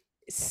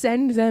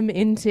send them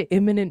into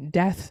imminent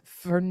death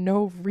for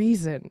no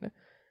reason?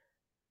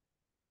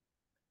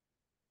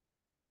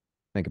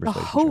 Make a The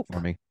persuasion check hope. for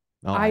me.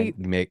 Oh, I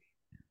make.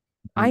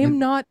 am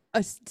not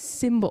a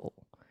symbol.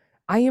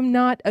 I am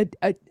not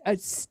a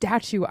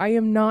statue. I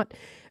am not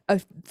a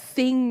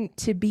thing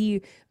to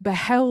be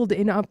beheld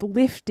and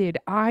uplifted.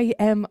 I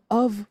am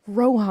of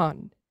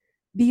Rohan.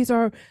 These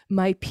are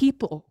my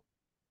people,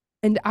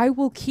 and I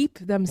will keep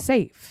them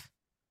safe.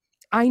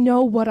 I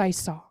know what I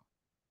saw.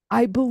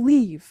 I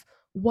believe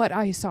what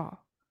I saw.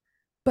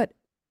 But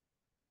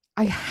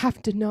I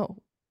have to know.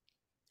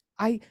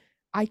 I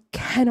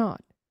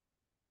cannot.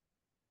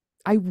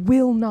 I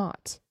will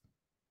not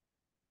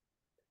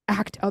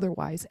act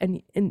otherwise.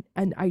 And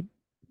I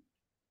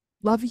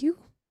love you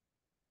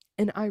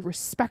and I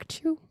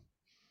respect you,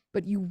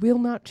 but you will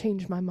not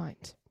change my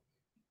mind.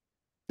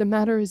 The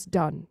matter is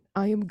done.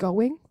 I am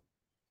going,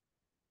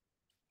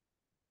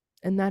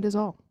 and that is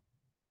all.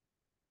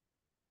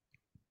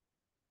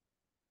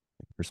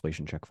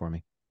 Persuasion check for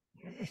me.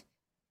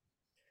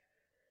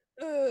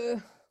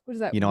 What is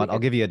that? You know what? I'll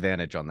Wicked? give you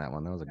advantage on that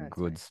one. That was a That's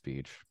good right.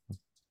 speech.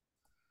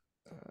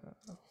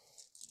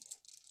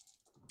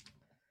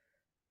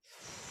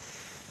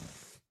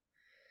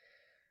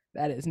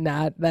 That is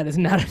not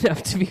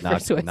enough to be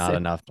persuasive. Not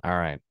enough. All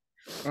right.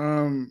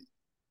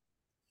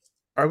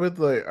 I would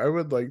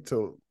like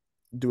to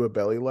do a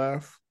belly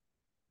laugh,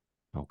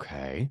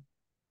 Okay.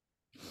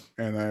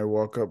 and I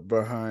walk up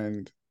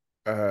behind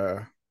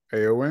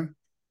Eowyn.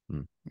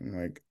 Hmm. I'm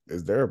like,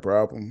 is there a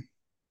problem?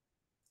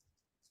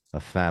 A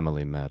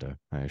family matter,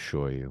 I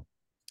assure you,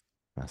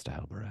 Master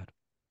Halberad.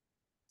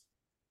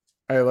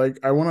 I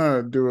want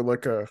to do it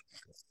like a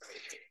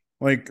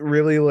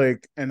really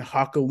like an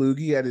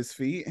hockaloogie at his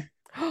feet.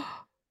 Rude.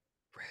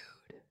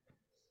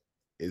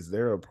 Is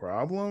there a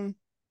problem?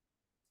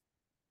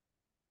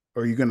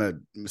 Or are you gonna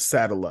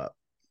saddle up?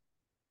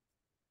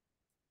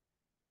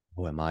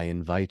 Oh, am I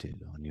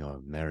invited on your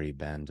merry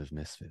band of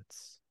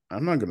misfits?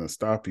 I'm not gonna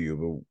stop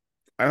you,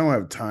 but I don't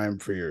have time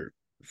for your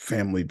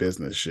family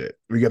business shit.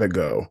 We gotta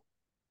go.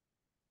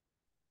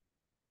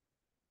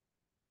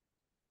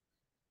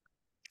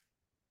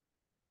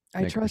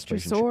 I Make a trust your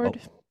persuasion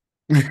check. sword.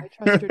 I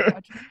trust your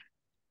judgment.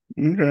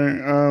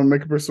 Okay.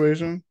 Make a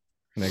persuasion.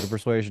 Make a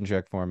persuasion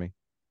check for me.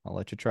 I'll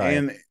let you try it.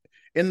 And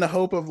in the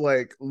hope of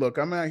like, look,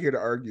 I'm not here to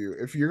argue.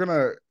 If you're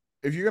gonna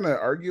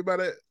argue about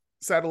it,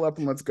 saddle up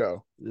and let's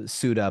go.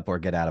 Suit up or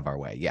get out of our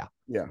way. Yeah.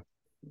 Yeah.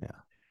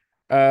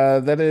 Yeah.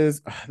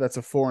 That's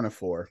a 4 and a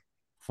 4.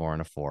 4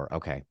 and a 4.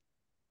 Okay.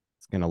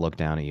 It's gonna look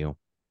down at you.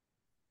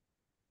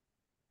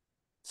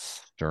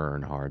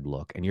 Stern, hard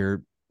look.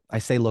 And I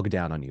say look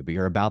down on you, but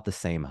you're about the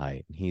same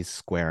height. He's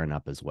squaring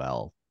up as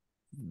well.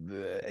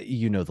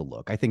 You know the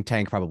look. I think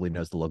Tank probably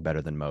knows the look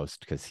better than most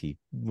because he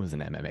was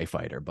an MMA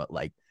fighter, but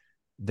like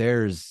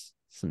there's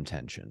some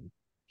tension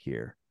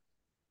here.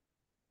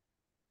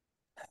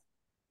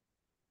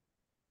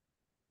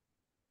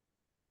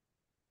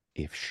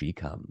 If she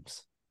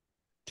comes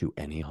to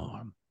any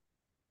harm,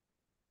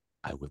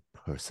 I will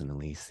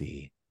personally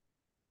see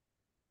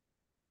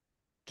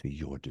to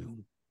your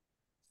doom.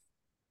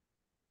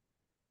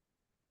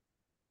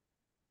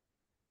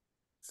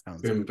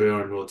 Sounds good.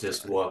 Bjorn will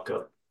just walk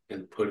up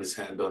and put his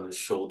hand on his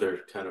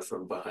shoulder, kind of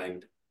from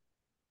behind.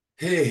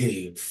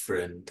 Hey,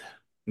 friend,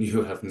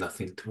 you have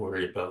nothing to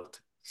worry about.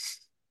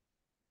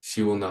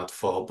 She will not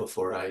fall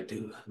before I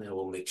do, and I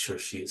will make sure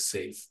she is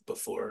safe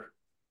before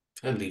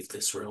I leave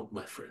this realm,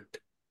 my friend.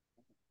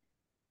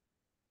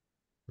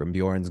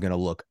 Bjorn's gonna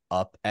look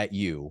up at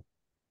you,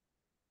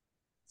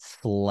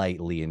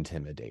 slightly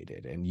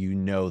intimidated, and you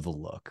know the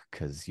look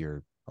because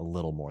you're a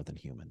little more than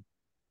human.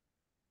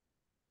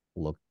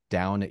 Look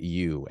down at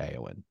you,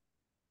 Eowyn.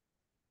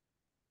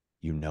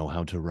 You know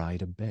how to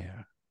ride a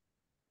bear.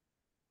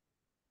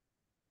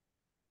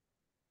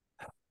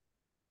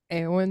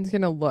 Eowyn's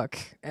gonna look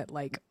at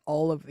like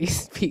all of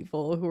these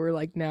people who are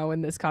like now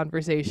in this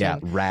conversation. Yeah,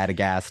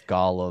 Radagast,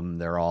 Gollum,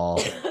 they're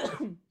all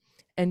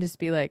and just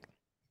be like,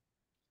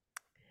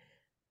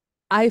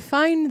 I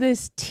find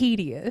this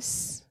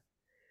tedious.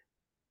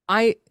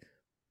 I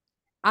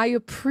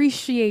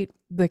appreciate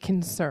the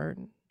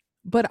concern,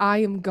 but I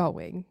am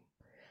going.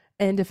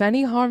 And if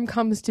any harm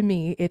comes to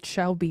me, it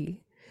shall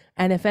be.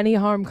 And if any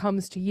harm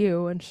comes to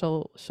you, and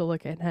she'll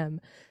look at him,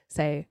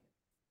 say,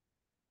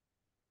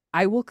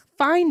 I will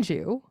find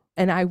you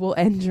and I will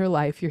end your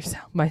life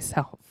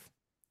myself.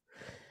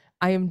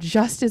 I am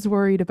just as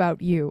worried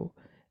about you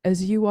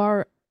as you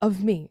are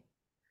of me.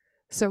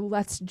 So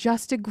let's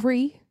just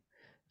agree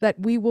that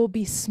we will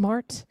be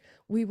smart,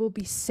 we will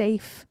be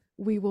safe,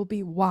 we will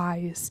be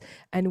wise,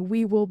 and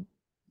we will,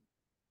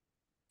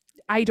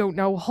 I don't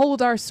know,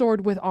 hold our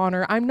sword with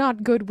honor. I'm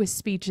not good with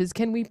speeches.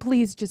 Can we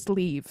please just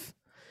leave?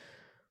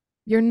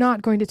 You're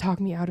not going to talk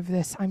me out of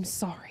this. I'm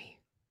sorry.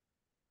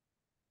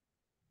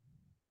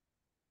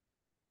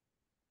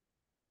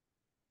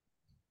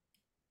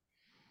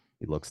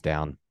 He looks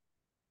down,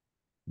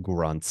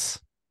 grunts,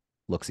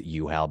 looks at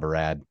you,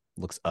 Halberad,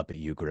 looks up at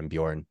you,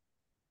 Grimbjorn.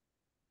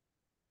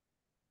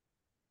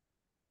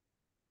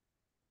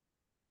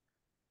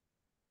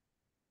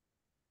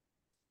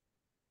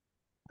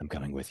 I'm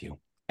coming with you.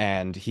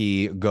 And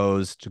he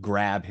goes to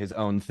grab his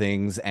own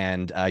things,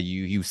 and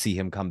you see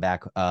him come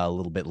back a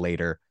little bit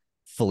later,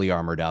 fully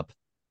armored up.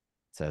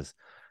 Says,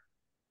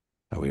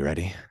 "Are we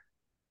ready?"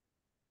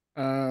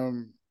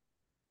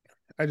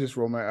 I just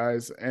roll my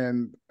eyes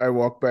and I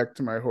walk back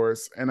to my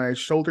horse and I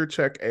shoulder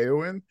check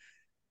Eowyn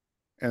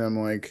and I'm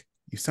like,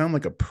 "You sound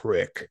like a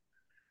prick."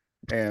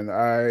 And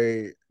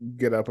I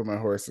get up on my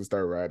horse and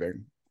start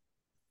riding.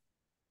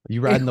 Are you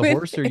riding the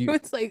horse, or you?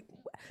 It's like,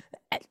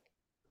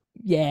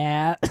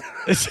 yeah.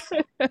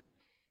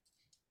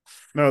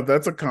 No,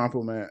 that's a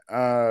compliment.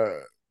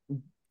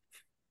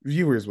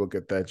 Viewers will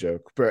get that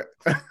joke, but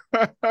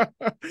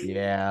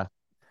Yeah,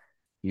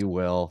 you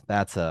will.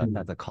 That's a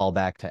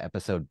callback to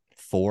episode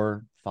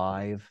 4,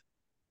 5.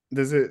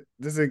 does it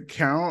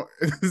count?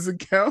 Does it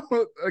count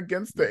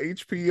against the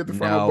HP of the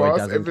final No, it boss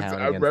doesn't if it's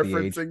count against the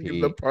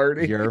referencing the HP.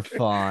 party? You're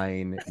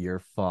fine. You're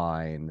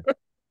fine.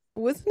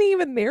 Wasn't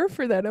even there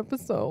for that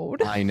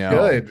episode. I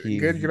know. Good.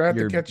 You're gonna have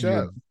to catch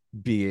you're up.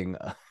 being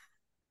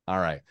all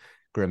right.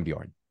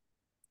 Grimbjorn.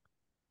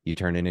 You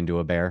turning into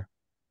a bear?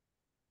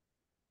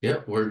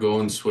 Yep, we're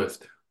going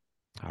swift.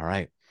 All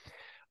right.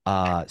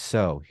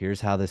 So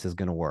here's how this is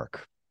going to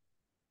work.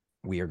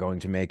 We are going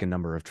to make a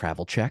number of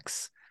travel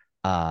checks.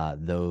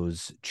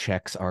 Those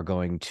checks are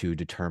going to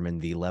determine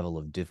the level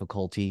of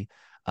difficulty,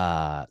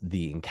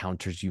 the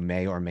encounters you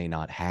may or may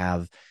not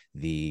have,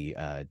 the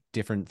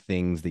different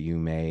things that you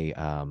may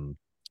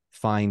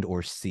find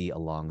or see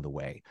along the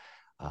way.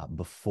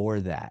 Before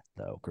that,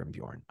 though,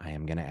 Grimbjorn, I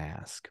am going to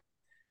ask,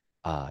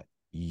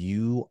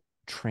 you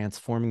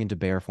transforming into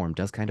bear form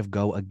does kind of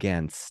go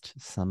against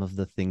some of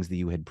the things that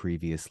you had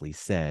previously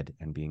said,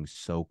 and being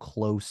so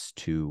close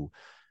to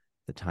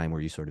the time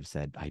where you sort of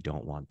said, I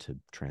don't want to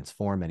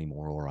transform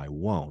anymore, or I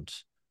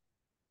won't.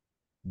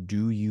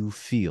 Do you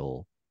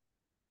feel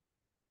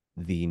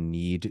the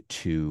need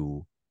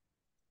to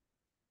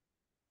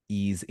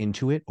ease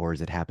into it, or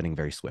is it happening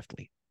very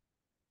swiftly?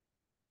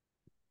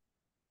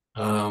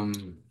 I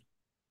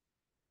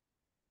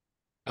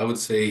would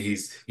say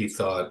he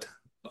thought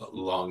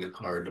long and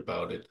hard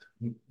about it,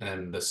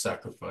 and the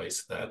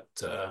sacrifice that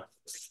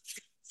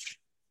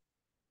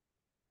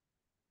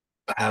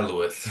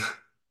Aluith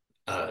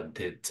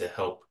did to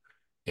help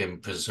him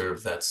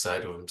preserve that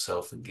side of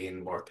himself and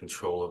gain more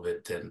control of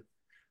it. And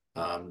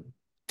um,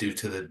 due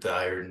to the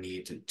dire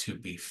need to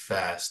be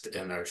fast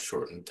in our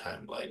shortened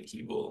timeline,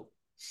 he will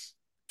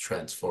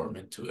transform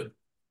into it.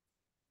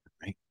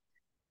 Right.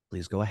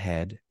 Please go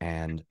ahead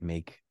and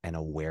make an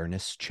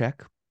awareness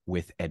check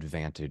with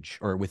advantage,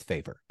 or with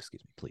favor,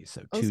 excuse me, please.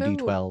 So two Also,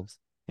 D12s.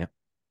 Yep.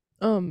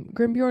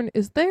 Grimbjorn,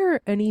 is there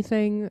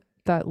anything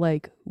that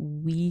like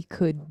we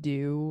could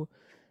do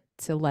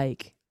to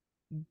like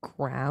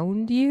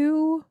ground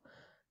you?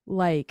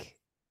 Like,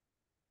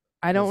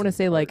 I don't Does want to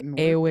say like Barton work?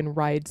 Eowyn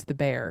rides the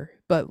bear,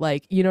 but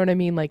like, you know what I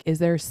mean? Like, is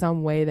there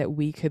some way that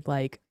we could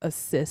like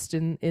assist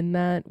in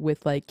that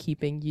with like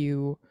keeping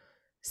you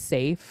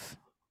safe?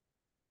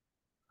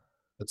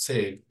 Let's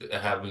say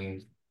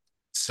having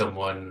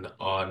someone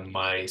on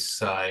my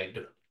side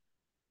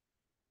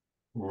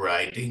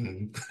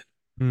riding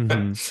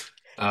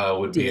Mm-hmm.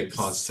 would be a Dibs.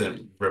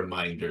 constant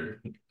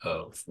reminder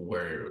of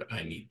where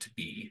I need to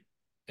be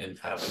and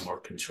have more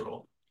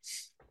control.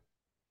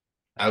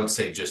 I would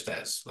say just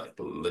as like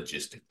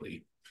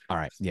logistically. All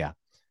right. Yeah.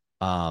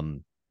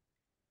 Um,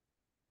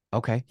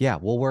 okay. Yeah,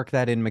 we'll work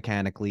that in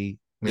mechanically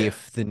Yeah.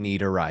 if the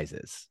need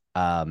arises.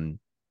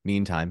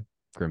 Meantime,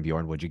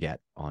 Grimbjorn, what'd you get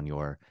on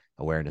your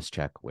awareness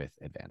check with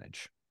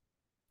advantage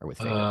or with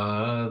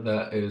favor?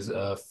 That is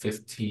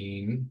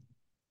 15.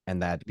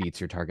 And that beats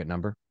your target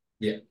number?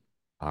 Yeah.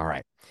 All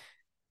right.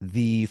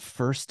 The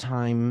first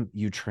time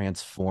you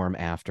transform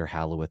after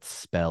Hallowith's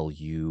spell,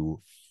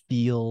 you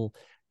feel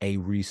a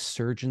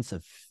resurgence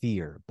of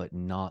fear, but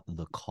not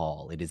the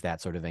call. It is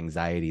that sort of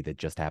anxiety that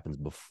just happens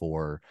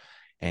before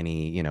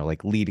any,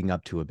 like leading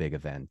up to a big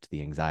event.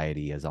 The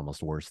anxiety is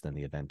almost worse than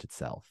the event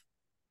itself.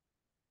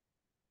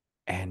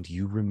 And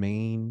you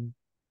remain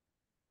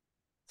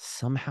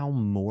somehow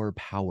more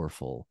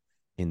powerful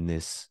in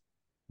this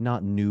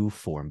not new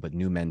form, but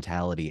new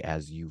mentality,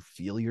 as you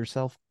feel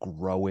yourself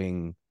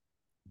growing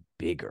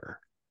bigger.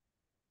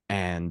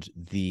 And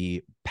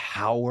the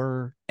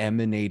power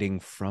emanating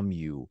from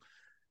you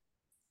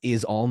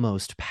is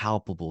almost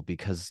palpable,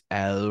 because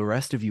the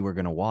rest of you are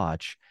going to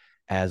watch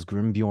as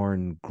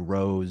Grimbjorn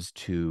grows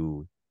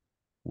to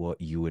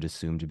what you would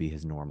assume to be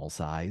his normal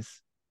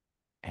size,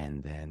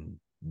 and then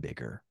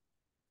bigger,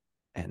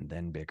 and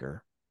then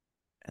bigger,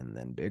 and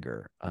then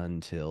bigger,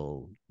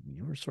 until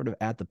you were sort of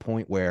at the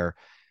point where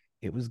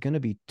it was going to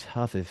be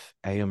tough if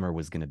Aomer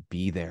was going to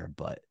be there,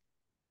 but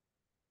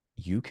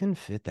you can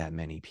fit that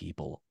many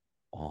people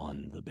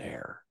on the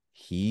bear.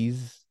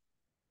 He's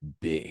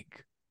big.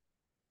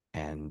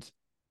 And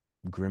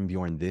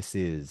Grimbjorn, this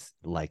is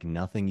like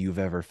nothing you've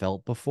ever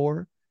felt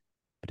before,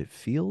 but it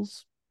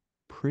feels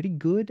pretty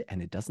good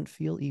and it doesn't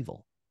feel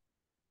evil.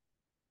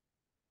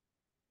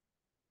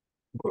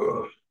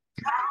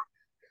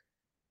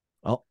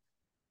 Oh,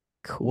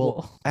 Cool.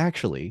 well,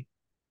 actually,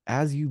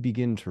 as you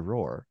begin to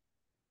roar,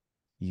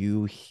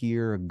 you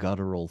hear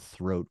guttural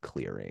throat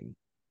clearing,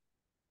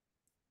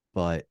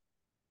 but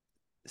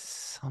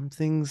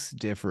something's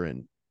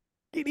different.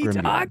 Can he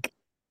Grimbjorn, talk?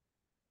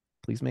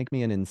 please make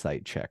me an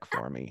insight check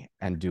for me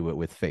and do it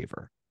with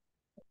favor.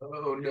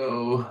 Oh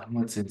no,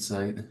 what's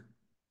inside?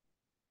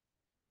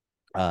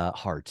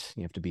 Heart.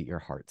 You have to beat your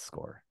heart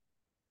score.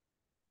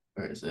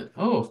 Where is it?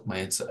 Oh,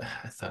 my insight.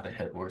 I thought I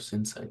had worse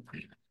insight.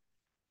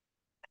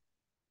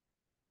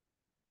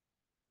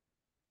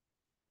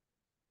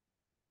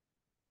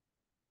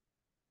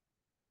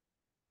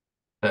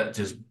 That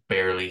just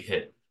barely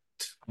hit.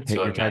 Hit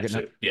So I your target matched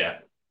number. it. Yeah.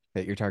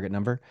 Hit your target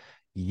number.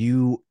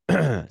 You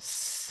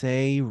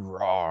say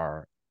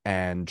roar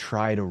and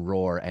try to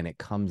roar, and it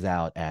comes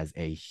out as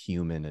a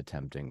human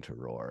attempting to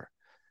roar.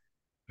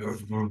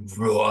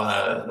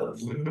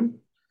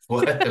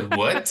 What?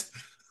 What?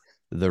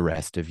 The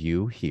rest of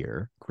you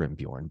hear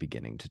Grimbjorn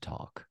beginning to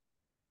talk.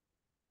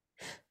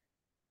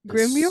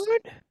 This,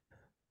 Grimbjorn?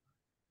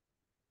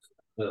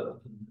 uh,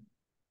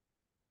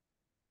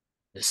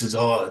 this is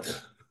odd.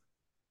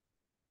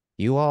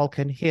 You all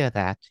can hear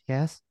that,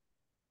 yes?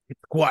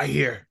 Quiet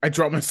here. I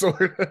draw my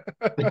sword.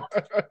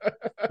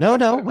 No,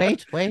 no,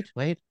 wait, wait,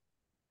 wait.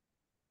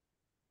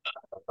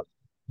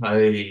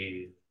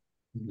 I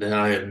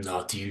I am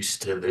not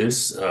used to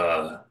this. This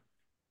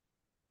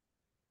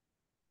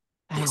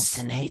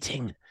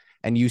Fascinating.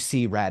 And you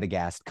see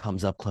Radagast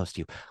comes up close to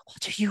you.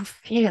 What are you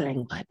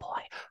feeling, my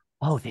boy?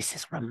 Oh, this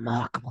is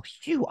remarkable.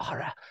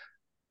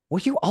 Were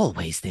you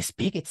always this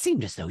big? It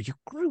seemed as though you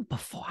grew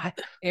before.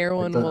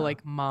 Erwin will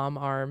like mom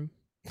arm.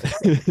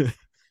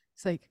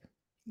 It's like,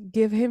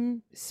 give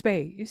him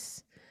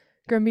space.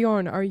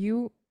 Grimbjorn, are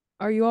you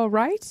all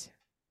right?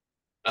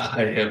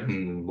 I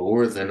am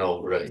more than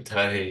all right.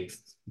 I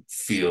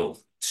feel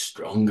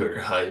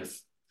stronger. I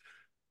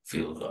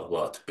feel a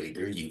lot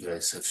bigger. You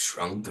guys have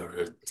shrunk,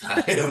 or I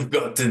have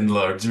gotten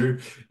larger.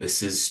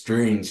 This is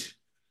strange,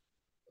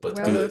 but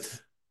Well, good.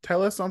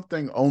 Tell us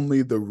something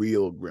only the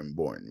real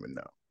Grimborn would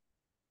know.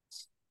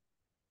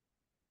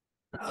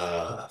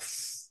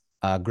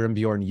 Uh,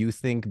 Grimbjorn, you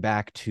think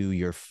back to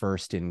your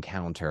first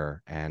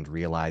encounter and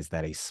realize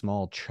that a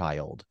small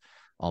child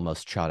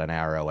almost shot an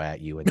arrow at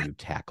you and you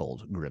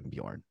tackled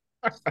Grimbjorn.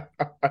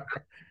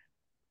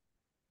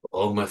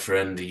 oh, my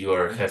friend, you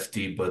are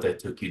hefty, but I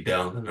took you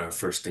down in our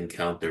first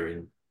encounter,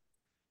 and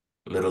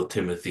little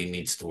Timothy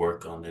needs to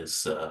work on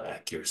his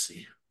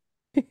accuracy.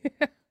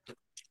 I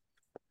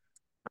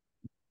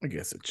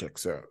guess it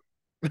checks out.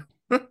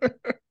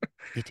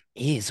 It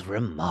is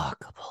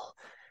remarkable.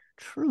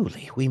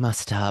 Truly, we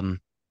must talk,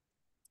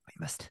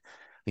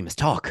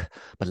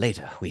 but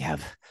later we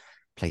have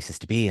places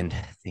to be and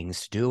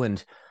things to do,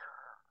 and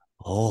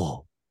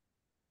oh,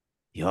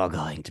 you're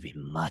going to be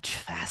much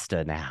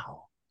faster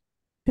now.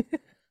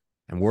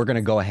 And we're going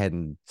to go ahead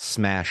and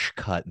smash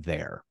cut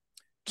there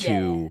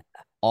to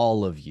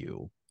all of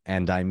you.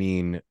 And I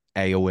mean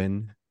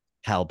Eowyn,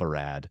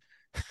 Halbarad,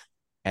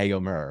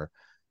 Eomer,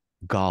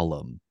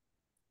 Gollum,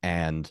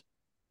 and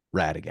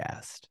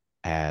Radagast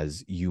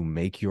as you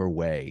make your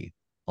way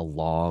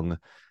along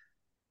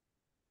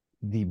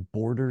the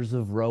borders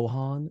of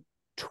Rohan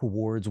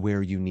towards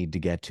where you need to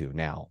get to.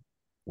 Now,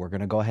 we're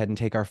going to go ahead and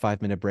take our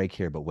 5-minute break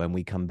here, but when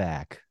we come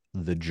back,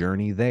 the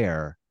journey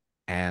there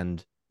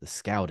and the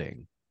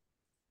scouting,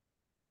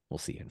 we'll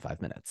see you in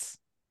 5 minutes.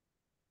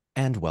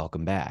 And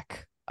welcome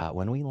back.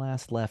 When we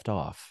last left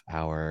off,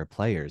 our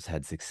players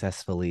had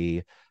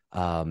successfully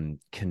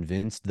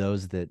convinced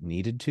those that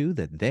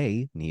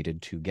they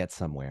needed to get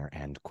somewhere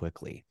and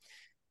quickly.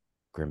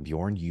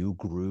 Grimbjorn, you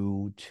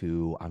grew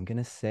to, I'm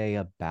gonna say,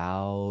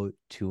 about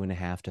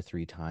 2.5 to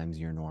 3 times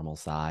your normal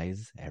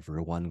size.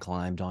 Everyone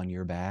climbed on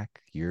your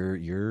back.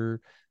 You're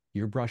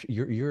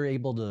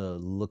able to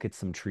look at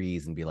some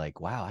trees and be like,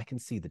 wow, I can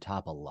see the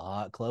top a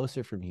lot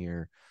closer from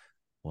here.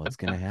 What's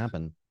gonna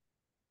happen?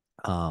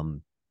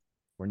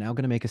 We're now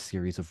going to make a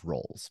series of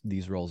rolls.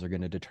 These rolls are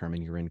going to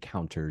determine your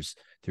encounters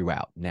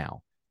throughout.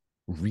 Now,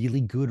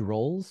 really good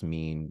rolls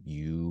mean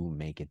you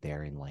make it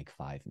there in like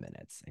 5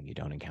 minutes and you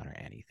don't encounter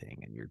anything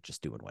and you're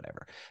just doing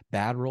whatever.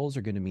 Bad rolls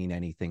are going to mean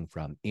anything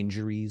from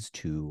injuries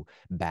to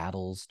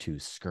battles to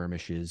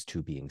skirmishes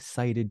to being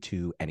sighted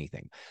to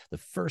anything. The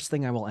first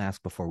thing I will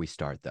ask before we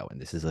start, though, and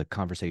this is a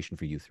conversation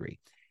for you three,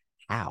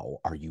 how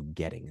are you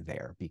getting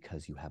there?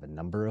 Because you have a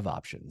number of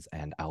options,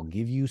 and I'll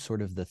give you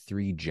sort of the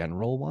 3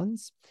 general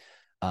ones.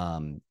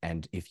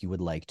 And if you would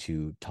like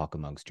to talk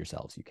amongst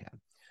yourselves, you can.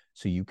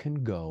 So you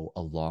can go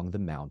along the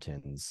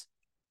mountains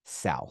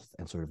south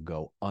and sort of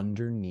go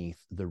underneath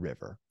the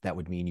river. That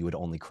would mean you would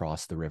only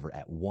cross the river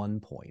at one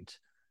point,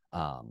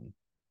 um,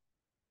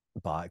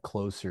 but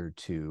closer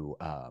to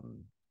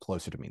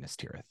Minas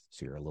Tirith.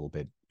 So you're a little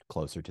bit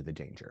closer to the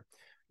danger.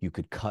 You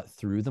could cut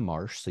through the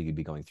marsh, so you'd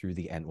be going through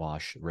the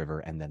Entwash River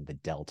and then the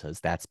deltas.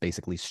 That's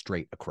basically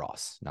straight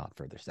across, not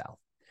further south.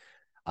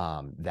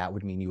 That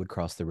would mean you would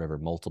cross the river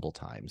multiple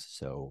times,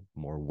 so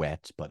more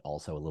wet, but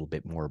also a little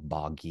bit more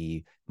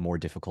boggy, more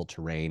difficult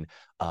terrain,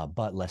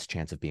 but less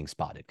chance of being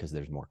spotted because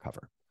there's more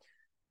cover.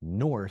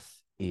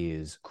 North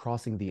is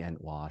crossing the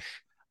Entwash,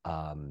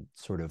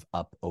 sort of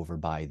up over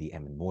by the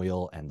Emyn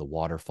Moil and the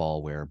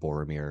waterfall where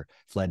Boromir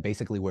fled,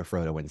 basically where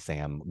Frodo and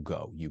Sam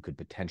go. You could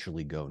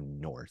potentially go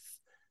north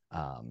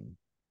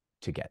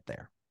to get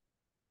there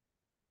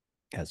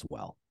as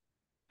well.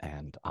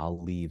 And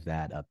I'll leave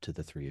that up to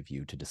the three of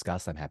you to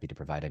discuss. I'm happy to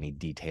provide any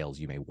details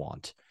you may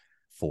want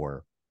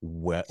for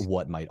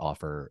what might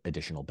offer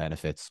additional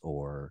benefits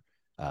or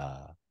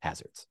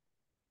hazards.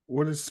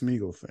 What does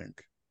Smeagol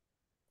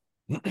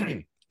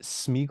think?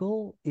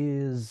 Smeagol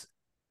is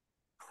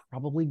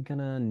probably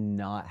gonna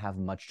not have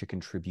much to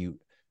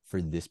contribute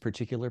for this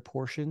particular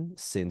portion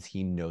since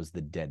he knows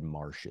the Dead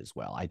Marshes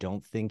well. I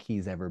don't think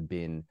he's ever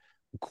been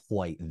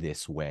quite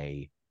this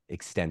way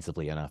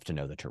extensively enough to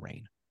know the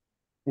terrain.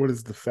 What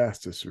is the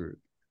fastest route?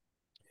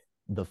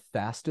 The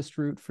fastest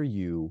route for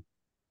you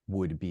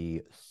would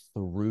be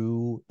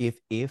through, if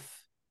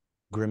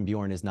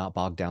Grimbjorn is not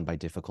bogged down by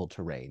difficult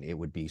terrain, it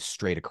would be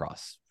straight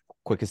across.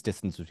 Quickest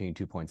distance between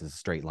 2 points is a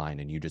straight line,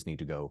 and you just need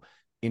to go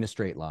in a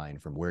straight line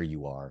from where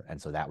you are.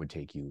 And so that would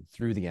take you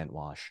through the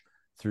Entwash,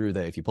 through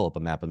the, if you pull up a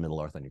map of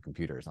Middle Earth on your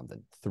computer or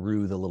something,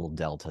 through the little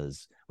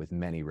deltas with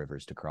many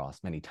rivers to cross,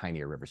 many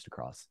tinier rivers to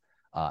cross,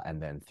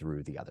 and then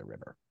through the other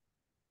river,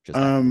 just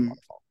after the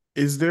waterfall.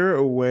 Is there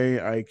a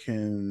way I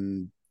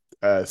can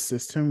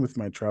assist him with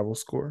my travel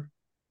score?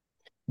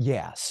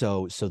 Yeah,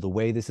 so the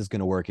way this is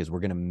going to work is we're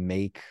going to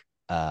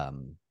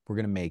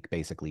make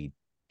basically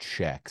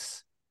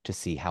checks to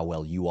see how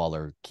well you all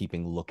are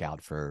keeping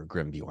lookout for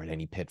Grimbjorn,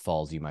 any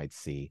pitfalls you might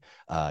see,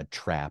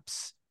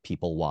 traps,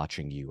 people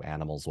watching you,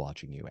 animals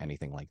watching you,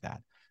 anything like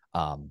that.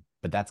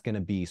 But that's going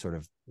to be sort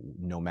of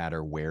no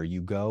matter where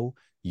you go,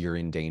 you're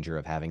in danger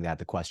of having that.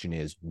 The question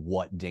is,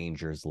 what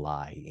dangers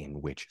lie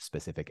in which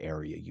specific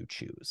area you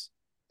choose?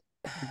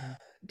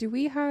 Do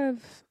we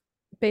have,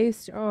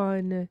 based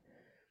on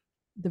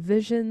the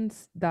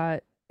visions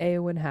that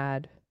Eowyn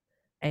had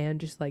and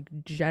just like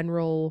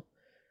general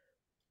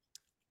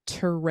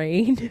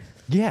terrain?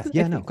 Yeah, I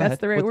no, think go that's ahead.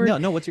 the right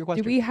word. No, what's your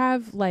question? Do we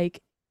have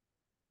like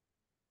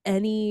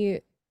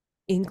any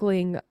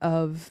inkling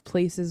of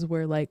places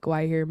where like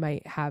Gwaihir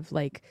might have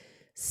like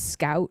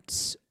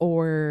scouts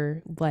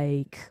or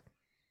like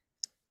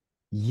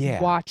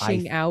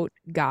watching out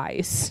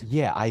guys?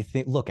 Yeah, I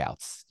think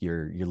lookouts. The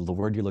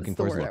word you're looking That's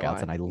the for is word I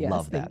lookouts, want. and I Yes,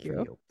 love that thank for you.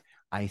 you.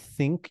 I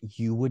think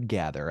you would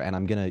gather, and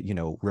I'm gonna,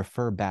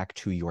 refer back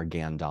to your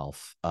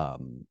Gandalf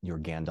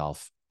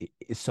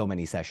so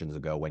many sessions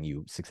ago when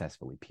you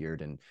successfully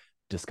peered and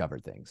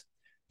discovered things.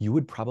 You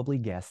would probably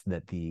guess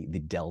that the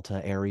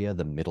Delta area,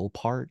 the middle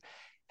part,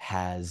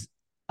 has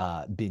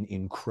been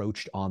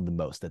encroached on the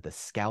most, that the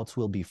scouts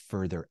will be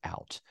further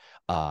out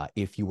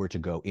if you were to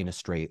go in a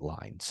straight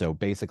line. So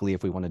basically,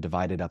 if we want to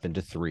divide it up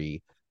into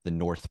three, the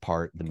north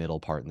part, the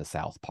middle part, and the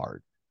south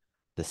part.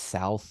 The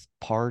south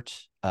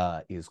part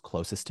is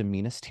closest to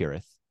Minas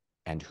Tirith,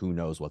 and who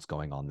knows what's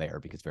going on there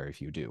because very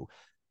few do.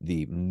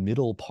 The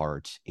middle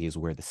part is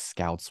where the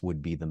scouts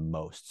would be the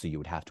most, so you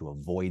would have to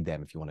avoid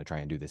them if you want to try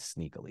and do this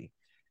sneakily.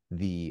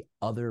 The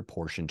other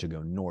portion to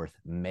go north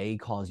may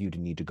cause you to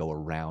need to go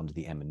around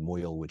the Emyn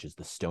Moil, which is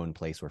the stone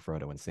place where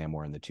Frodo and Sam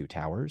were in the Two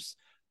Towers.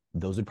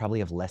 Those would probably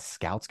have less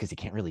scouts because you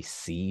can't really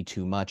see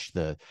too much.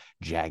 The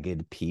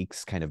jagged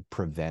peaks kind of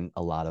prevent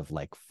a lot of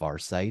like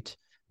farsight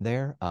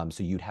there.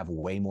 So you'd have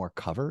way more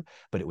cover,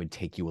 but it would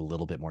take you a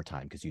little bit more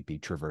time because you'd be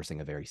traversing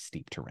a very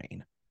steep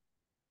terrain.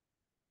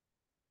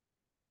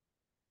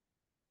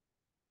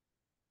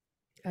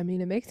 I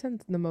mean, it makes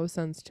the most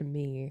sense to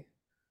me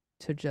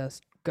to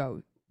just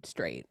go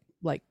straight,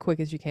 like quick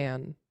as you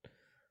can.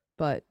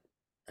 But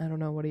I don't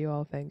know. What do you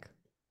all think?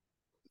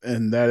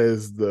 And that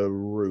is the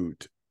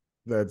route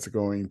that's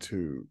going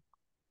to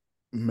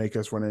make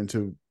us run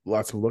into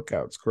lots of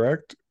lookouts,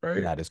 correct?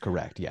 Right? That is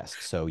correct, yes.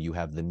 So you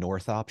have the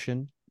north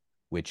option,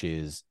 which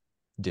is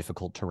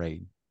difficult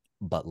terrain,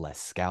 but less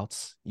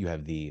scouts. You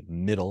have the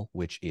middle,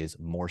 which is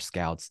more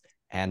scouts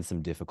and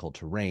some difficult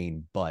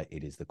terrain, but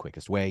it is the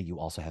quickest way. You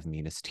also have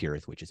Minas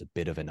Tirith, which is a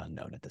bit of an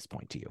unknown at this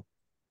point to you.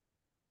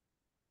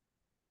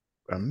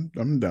 I'm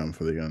down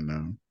for the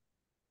unknown.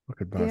 What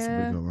could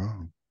possibly Yeah. go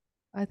wrong?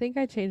 I think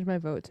I changed my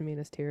vote to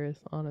Minas Tirith,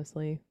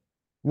 honestly.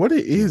 What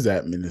is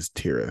at Minas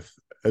Tirith?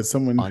 As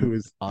someone who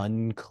is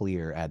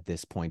unclear at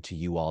this point to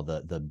you all,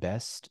 the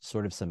best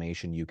sort of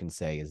summation you can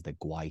say is that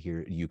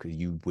Gwaihir,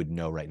 you would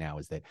know right now,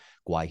 is that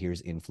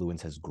Gwaihir's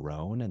influence has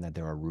grown and that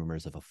there are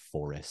rumors of a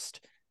forest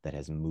that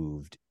has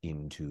moved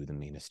into the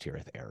Minas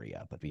Tirith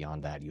area. But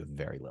beyond that, you have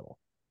very little.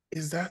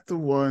 Is that the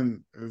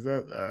one? Is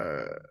that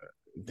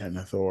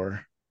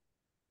Denethor?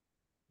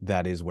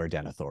 That is where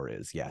Denethor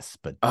is, yes.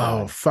 But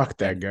Oh, fuck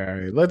that Den-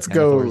 guy. Let's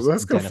go. Denethor's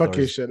Let's go fuck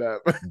his Denethor's shit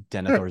up.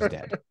 Denethor's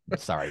dead.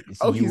 Sorry.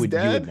 So Oh, he's you would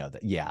dead? know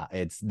that. Yeah,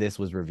 it's this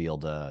was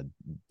revealed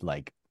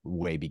like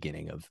way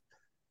beginning of.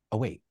 Oh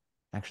wait.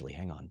 Actually,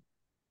 hang on.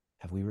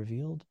 Have we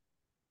revealed?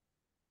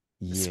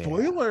 Yeah.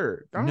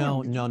 Spoiler.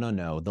 No, Dog. no, no,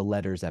 no. The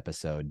letters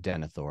episode,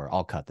 Denethor.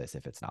 I'll cut this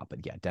if it's not,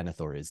 but yeah,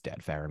 Denethor is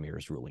dead. Faramir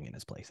is ruling in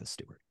his place as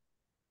steward.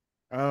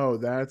 Oh,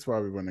 that's why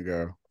we want to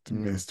go to Mm.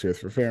 Minas Tirith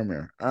for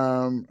Faramir.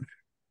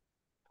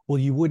 Well,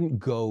 you wouldn't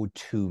go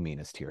to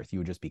Minas Tirith. You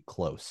would just be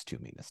close to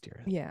Minas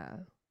Tirith. Yeah.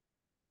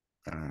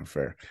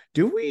 Fair.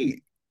 Do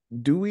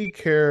we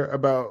care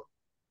about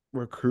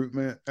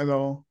recruitment at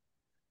all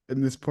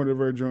in this point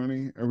of our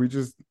journey? Are we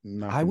just I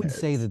knocking would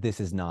say heads? that this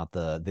is not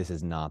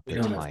We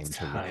the don't have time to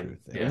time. recruit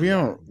there. Yeah. We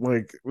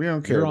Yeah.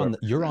 don't care about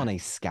You're on recruitment. a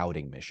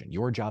scouting mission.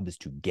 Your job is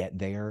to get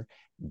there,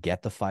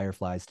 get the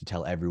fireflies to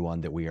tell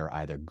everyone that we are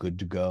either good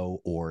to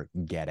go or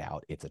get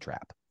out. It's a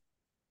trap.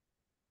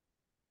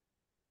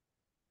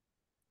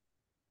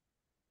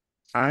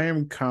 I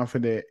am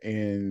confident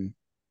in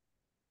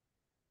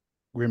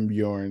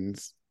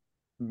Grimbjorn's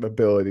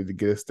ability to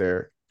get us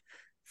there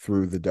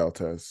through the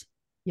deltas.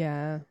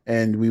 Yeah.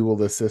 And we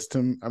will assist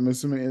him. I'm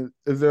assuming,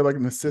 is there like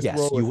an assist Yes,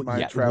 role with you my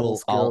yeah, travel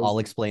I'll skills?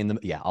 explain them.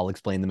 Yeah, I'll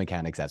explain the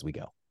mechanics as we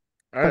go.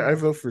 I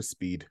vote for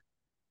speed.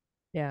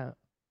 Yeah.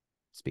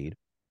 Speed.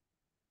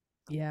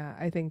 Yeah.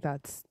 I think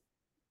that's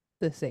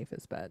the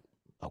safest bet.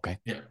 Okay.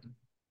 Yeah.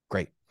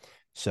 Great.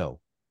 So,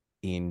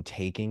 in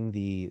taking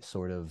the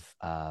sort of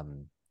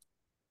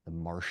the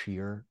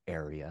marshier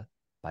area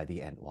by the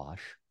Entwash,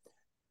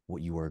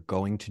 what you are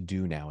going to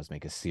do now is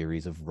make a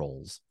series of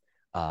rolls.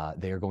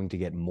 They are going to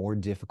get more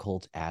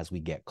difficult as we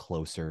get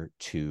closer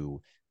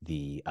to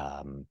the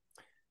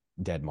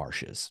Dead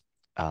Marshes.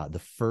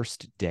 The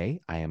first day,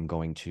 I am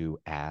going to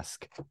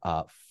ask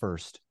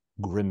first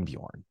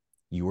Grimbjorn.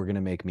 You are going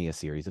to make me a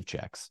series of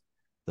checks.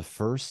 The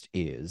first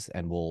is,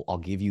 and I'll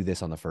give you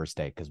this on the first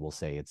day because we'll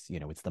say it's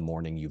the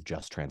morning you've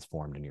just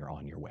transformed and you're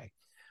on your way.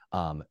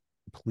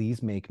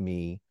 Please make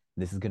me.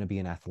 This is going to be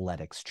an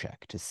athletics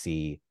check to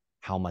see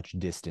how much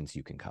distance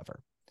you can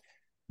cover.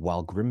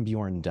 While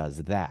Grimbjorn does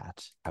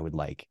that, I would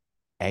like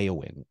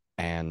Eowyn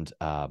and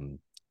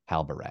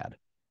Halbarad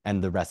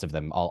and the rest of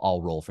them.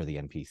 I'll roll for the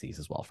NPCs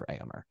as well for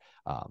Aomer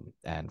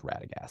and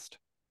Radagast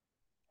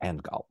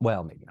and Gall.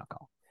 Well, maybe not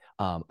Gall.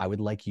 I would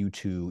like you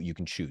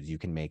can choose. You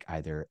can make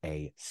either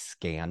a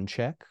scan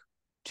check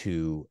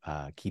to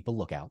keep a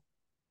lookout.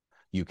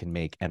 You can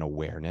make an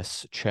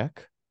awareness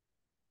check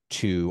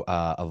to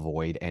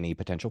avoid any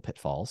potential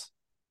pitfalls.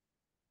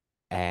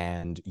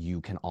 And you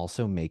can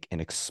also make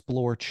an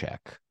explore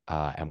check.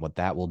 And what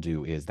that will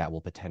do is that will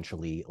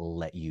potentially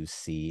let you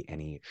see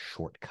any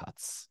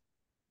shortcuts.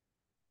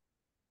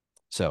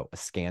 So a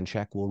scan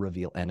check will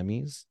reveal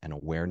enemies, an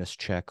awareness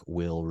check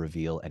will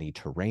reveal any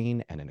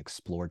terrain, and an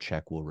explore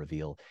check will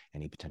reveal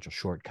any potential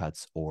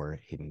shortcuts or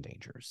hidden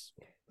dangers.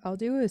 I'll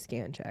do a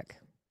scan check.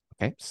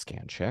 Okay,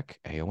 scan check,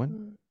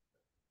 Eowyn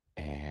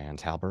and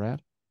Halbarad.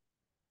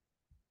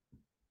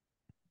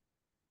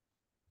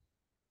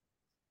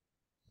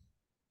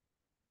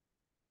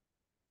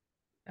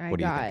 I What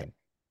are you got thinking?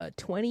 a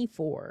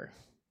 24.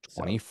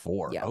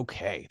 24. So, yeah.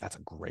 Okay, that's a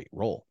great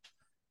roll.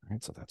 All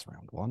right, so that's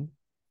round one.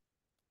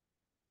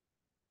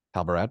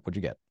 Halbarad, what'd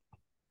you get?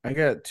 I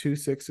got 2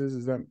 6s.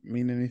 Does that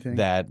mean anything?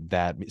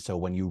 So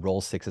when you roll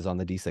sixes on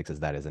the d6s,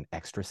 that is an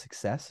extra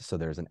success. So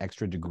there's an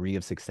extra degree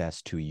of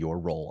success to your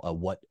roll.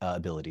 What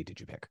ability did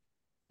you pick?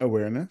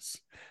 Awareness.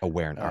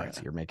 Awareness. All right,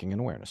 so you're making an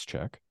awareness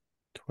check.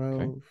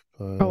 12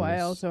 plus. Oh, I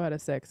also had a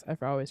 6. I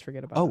always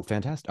forget about Oh, that.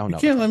 fantastic. Oh, You no.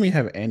 can't let me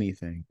have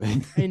anything.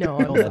 I know,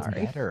 I'm No, that's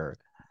sorry. better.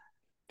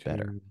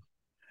 Better.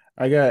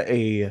 I got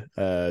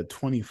a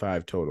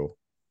 25 total.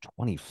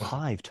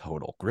 25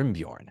 total.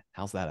 Grimbjorn.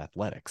 How's that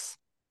athletics?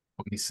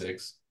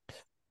 26.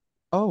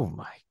 Oh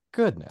my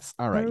goodness.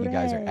 All right, you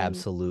guys are Hooray.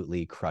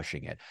 absolutely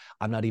crushing it.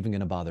 I'm not even going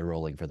to bother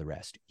rolling for the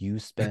rest. You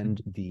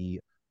spend the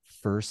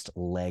first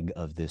leg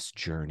of this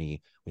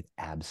journey with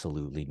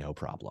absolutely no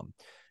problem.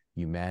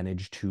 You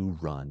manage to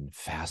run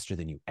faster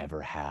than you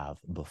ever have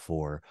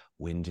before.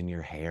 Wind in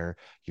your hair.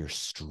 You're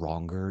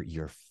stronger.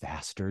 You're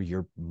faster.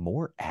 You're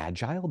more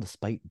agile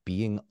despite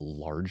being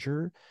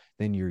larger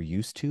than you're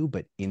used to,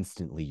 but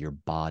instantly your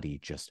body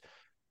just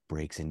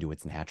breaks into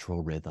its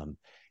natural rhythm.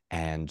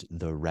 And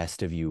the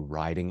rest of you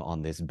riding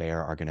on this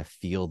bear are going to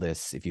feel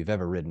this. If you've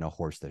ever ridden a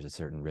horse, there's a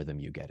certain rhythm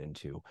you get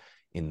into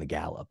in the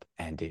gallop,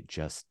 and it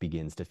just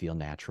begins to feel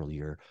natural.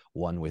 You're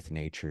one with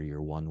nature.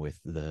 You're one with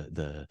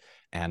the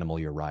animal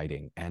you're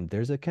riding. And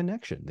there's a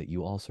connection that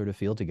you all sort of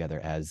feel together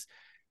as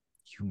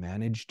you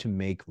manage to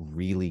make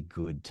really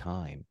good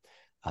time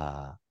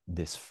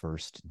this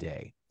first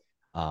day.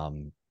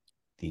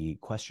 The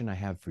question I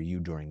have for you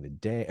during the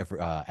day,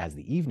 as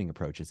the evening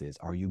approaches, is: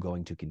 are you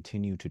going to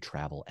continue to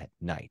travel at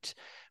night?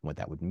 And what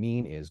that would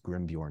mean is,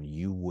 Grimbjorn,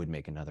 you would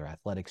make another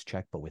athletics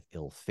check, but with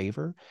ill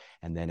favor,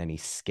 and then any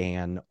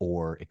scan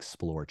or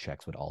explore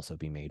checks would also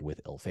be made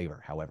with ill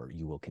favor. However,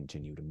 you will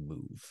continue to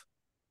move.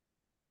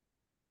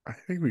 I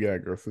think we gotta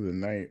go through the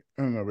night.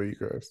 I don't know about you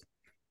guys.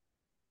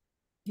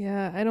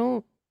 Yeah, I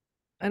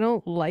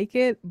don't like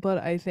it, but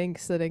I think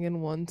sitting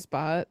in one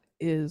spot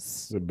is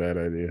It's a bad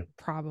idea.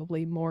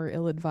 probably more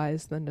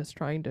ill-advised than just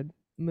trying to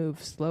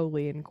move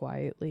slowly and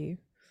quietly.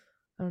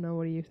 I don't know,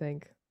 what do you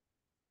think?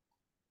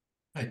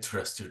 I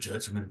trust your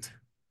judgment.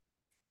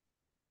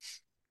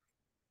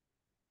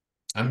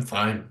 I'm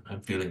fine. I'm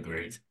feeling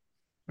great.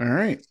 All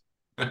right.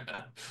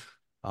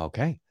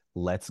 Okay,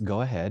 let's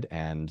go ahead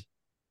and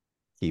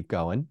keep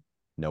going.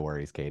 No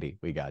worries, Katie.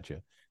 We got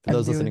you. For I'm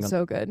those doing listening on,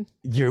 so good.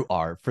 you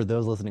are. For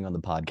those listening on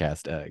the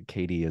podcast,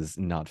 Katie is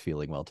not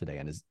feeling well today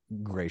and is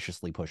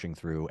graciously pushing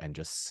through and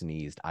just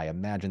sneezed. I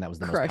imagine that was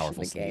the most Crushing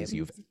powerful the sneeze game.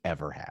 you've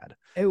ever had.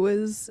 It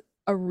was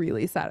a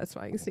really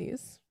satisfying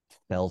sneeze.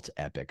 Felt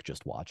epic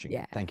just watching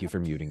Yeah. it. Thank you for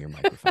muting your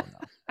microphone,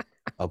 though.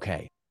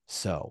 Okay,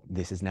 so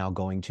this is now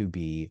going to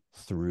be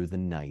through the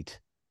night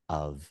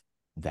of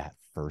that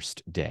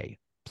first day.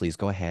 Please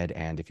go ahead,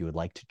 and if you would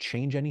like to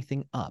change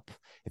anything up,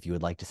 if you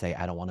would like to say,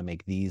 I don't want to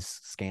make these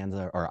scans,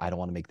 or I don't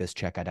want to make this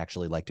check, I'd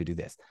actually like to do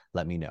this,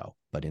 let me know.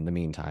 But in the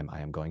meantime, I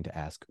am going to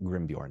ask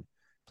Grimbjorn,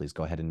 please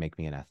go ahead and make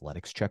me an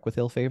athletics check with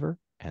ill favor,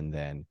 and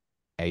then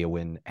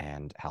Eowyn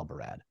and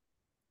Halbarad.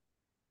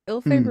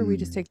 Ill favor, we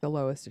just take the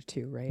lowest of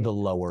two, right? The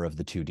lower of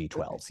the two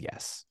d12s,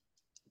 yes.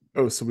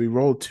 Oh, so we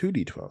rolled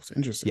 2d12s.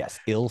 Interesting. Yes,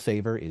 ill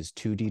favor is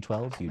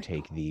 2d12s. You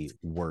take the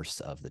worse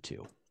of the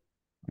two.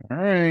 All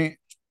right.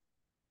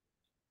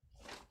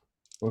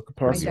 What could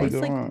My possibly dice go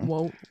like on?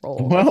 won't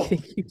roll. Well, Like, they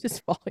keep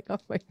just falling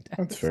off my desk.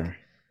 That's fair.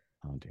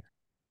 Oh dear.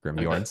 I got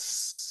Grimbjorn,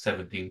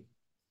 17.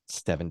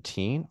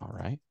 17. All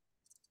right.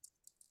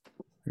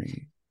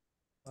 3.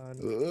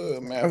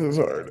 One, Math is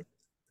hard.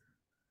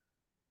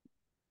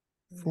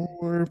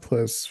 4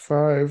 plus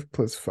 5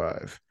 plus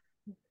 5.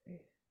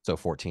 So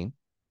 14.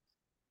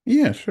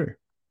 Yeah, sure.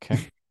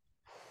 Okay.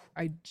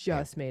 I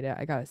just made it.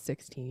 I got a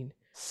 16.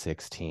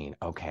 16.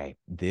 Okay.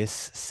 This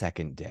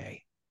second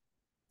day,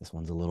 this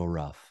one's a little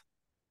rough.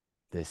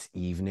 This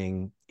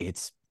evening,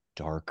 it's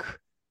dark.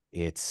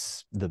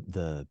 It's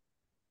the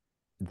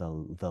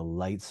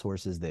light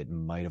sources that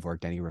might have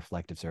worked, any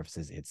reflective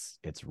surfaces,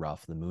 it's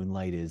rough. The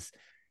moonlight is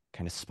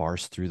kind of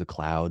sparse through the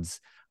clouds.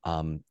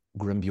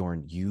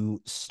 Grimbjorn,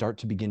 you start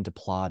to begin to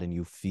plot, and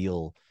you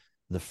feel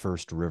the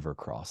first river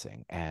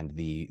crossing, and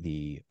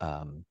the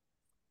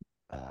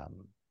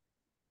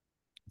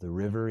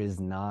river is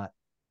not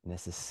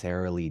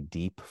necessarily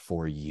deep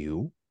for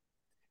you,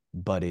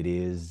 but it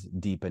is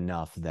deep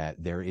enough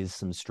that there is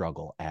some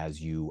struggle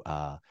as you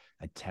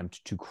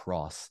attempt to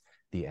cross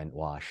the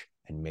Entwash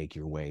and make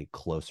your way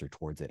closer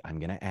towards it. I'm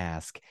going to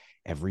ask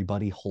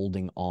everybody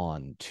holding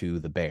on to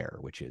the bear,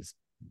 which is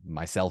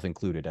myself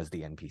included as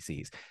the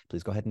NPCs,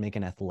 please go ahead and make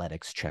an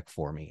athletics check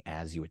for me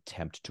as you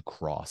attempt to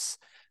cross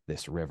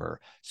this river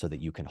so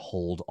that you can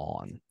hold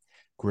on.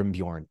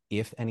 Grimbjorn,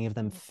 if any of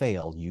them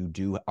fail,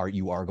 you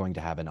are going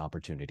to have an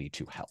opportunity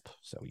to help.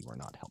 So you are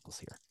not helpless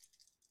here.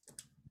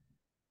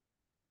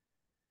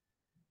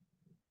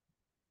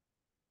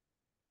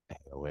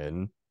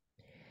 Eowyn.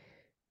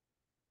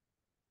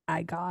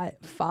 I got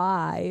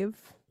 5.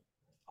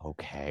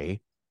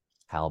 Okay.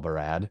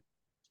 Halbarad,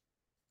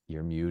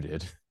 you're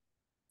muted.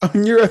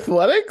 On your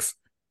athletics?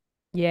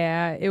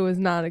 Yeah, it was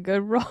not a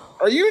good roll.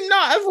 Are you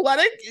not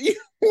athletic?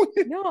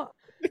 No,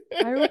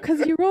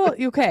 because you roll.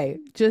 Okay,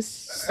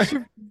 just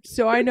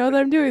so I know that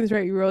I'm doing this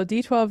right. You roll a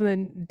d12 and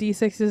then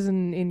d6s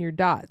in your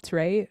dots,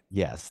 right?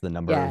 Yes, the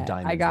number Yeah, of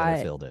diamonds that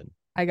are filled in.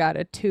 I got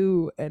a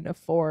 2 and a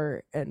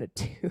 4 and a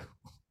 2.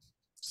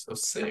 So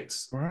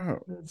 6. Wow.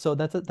 So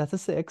that's a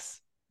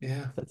 6.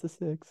 Yeah. That's a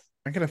 6.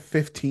 I got a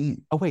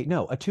 15. Oh wait,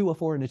 no, a 2, a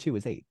 4, and a 2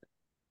 is 8.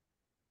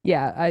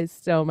 Yeah,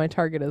 my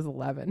target is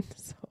 11.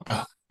 So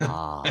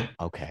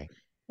Okay.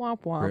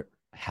 womp womp.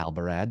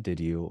 Halbarad, did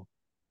you?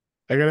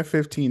 I got a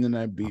 15 and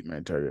I beat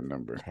my target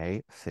number.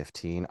 Okay,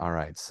 15. All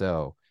right,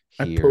 so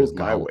I here's pulled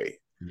my weight.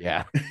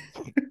 Yeah.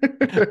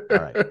 All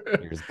right,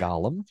 here's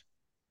Gollum.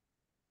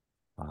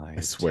 5,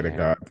 I swear 10. to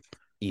God.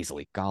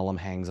 Easily. Gollum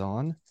hangs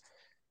on.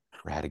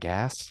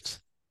 Radagast.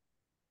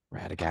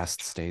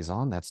 Radagast stays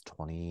on. That's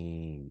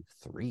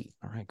 23.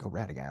 All right, go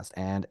Radagast.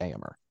 And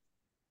Eomer.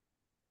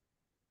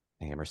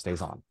 Eomer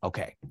stays on.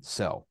 Okay,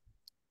 so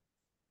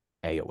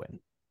Eowyn.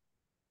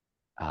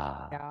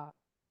 Yeah,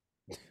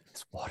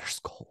 This water's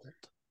cold.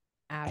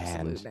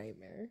 absolute And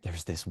nightmare.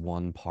 there's this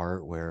one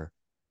part where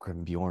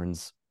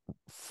Grimbjorn's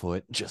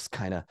foot just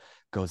kind of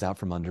goes out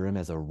from under him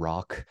as a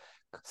rock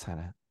kind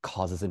of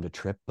causes him to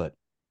trip, but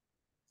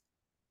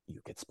you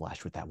get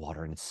splashed with that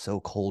water and it's so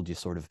cold you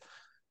sort of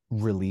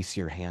release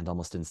your hand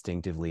almost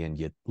instinctively and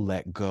you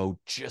let go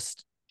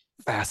just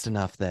fast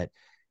enough that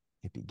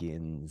it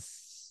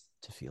begins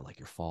to feel like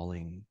you're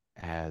falling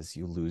as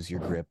you lose your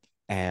grip.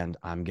 And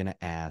I'm going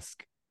to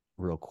ask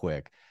real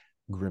quick,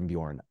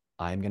 Grimbjorn,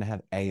 I'm going to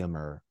have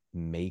Aomer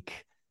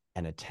make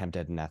an attempt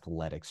at an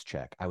athletics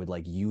check. I would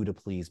like you to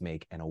please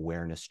make an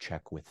awareness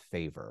check with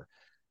favor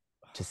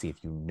to see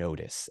if you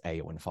notice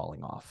Eowyn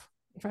falling off.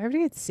 If I have to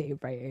get saved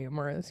by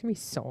Amor, that's gonna be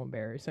so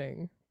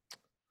embarrassing.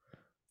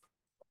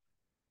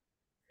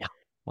 Yeah.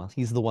 Well,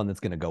 he's the one that's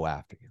going to go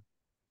after you.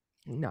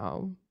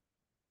 No.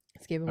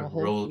 Let's give him I a whole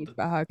speech rolled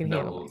about how I can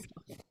handle no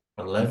myself.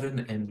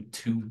 11 and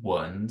 2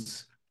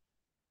 1s.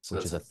 So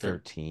Which that's is a a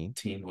 13.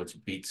 13, which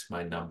beats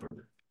my number.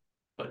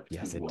 But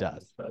Yes, two it ones.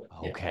 does. But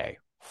yeah. Okay.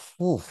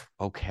 Oof.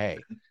 Okay.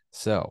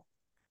 So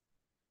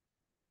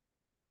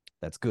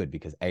that's good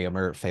because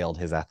Aomer failed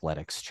his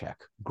athletics check.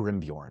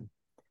 Grimbjorn,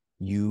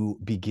 you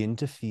begin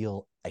to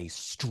feel a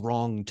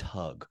strong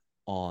tug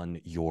on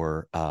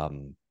your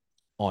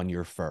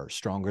fur,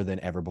 stronger than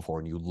ever before.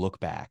 And you look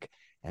back,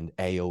 and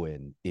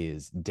Eowyn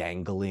is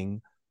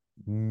dangling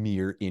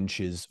mere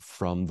inches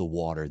from the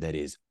water that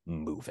is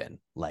moving.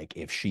 Like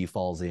if she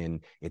falls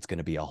in, it's going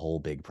to be a whole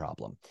big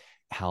problem.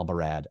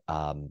 Halbarad,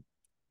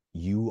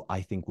 you,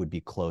 I think, would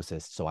be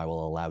closest. So I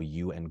will allow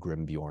you and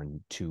Grimbjorn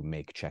to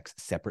make checks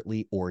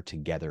separately or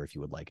together if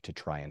you would like to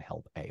try and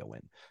help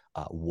Eowyn.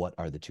 What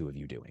are the two of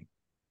you doing?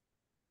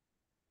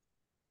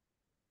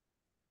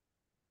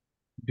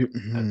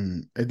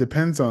 It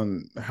depends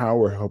on how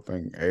we're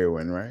helping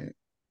Eowyn, right?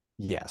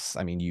 Yes,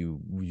 I mean you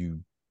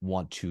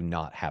want to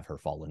not have her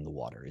fall in the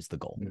water is the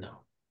goal.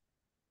 No.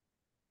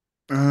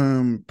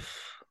 Um,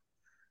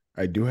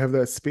 I do have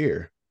that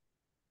spear.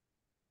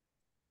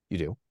 You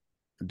do.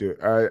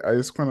 I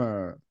just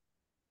wanna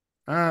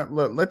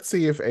let's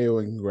see if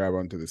Eowyn can grab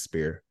onto the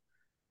spear.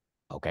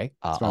 Okay.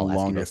 It's my I'll ask you both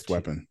longest to.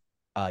 weapon.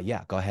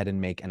 Yeah, go ahead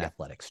and make an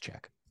athletics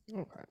check.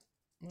 Okay.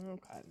 Okay.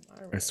 All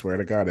I right. swear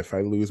to God, if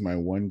I lose my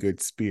one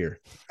good spear,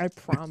 I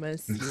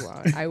promise you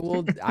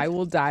won't. I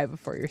will die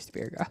before your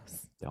spear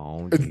goes.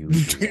 Don't you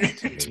do that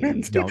to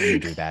me. Don't you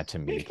do that to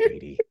me,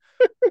 Katie.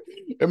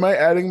 Am I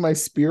adding my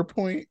spear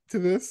point to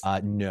this?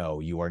 No,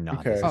 you are not.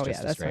 Okay. This is Oh yeah, just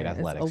a that's straight fine. It's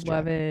athletics check.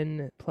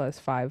 11 plus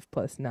 5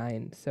 plus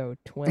 9, so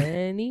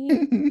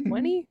 20.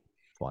 20?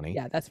 20.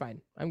 Yeah, that's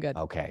fine. I'm good.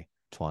 Okay.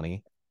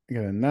 20. I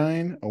got a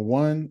 9, a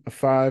 1, a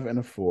 5, and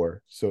a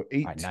 4. So All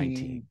right,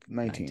 18,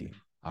 19.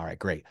 All right,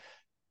 great.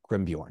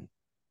 Grimbjorn,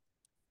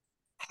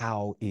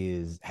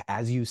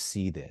 as you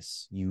see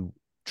this, you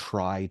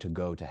try to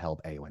go to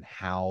help Eowyn.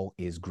 How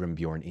is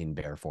Grimbjorn in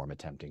bear form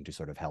attempting to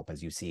sort of help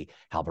as you see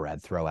Halbarad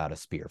throw out a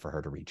spear for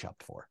her to reach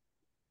up for?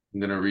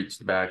 I'm gonna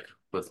reach back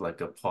with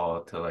like a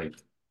paw to like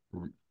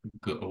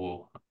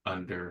go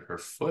under her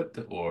foot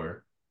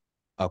or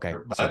Okay,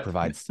 her so butt.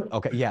 provides,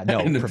 okay, yeah, no,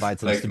 And provide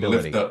some like lift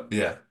stability. up.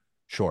 Yeah.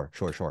 Sure.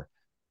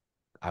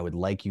 I would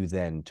like you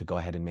then to go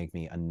ahead and make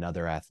me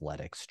another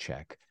athletics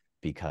check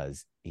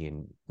because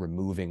in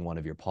removing one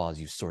of your paws,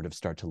 you sort of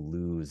start to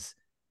lose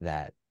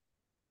that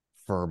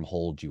firm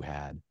hold you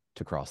had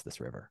to cross this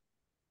river.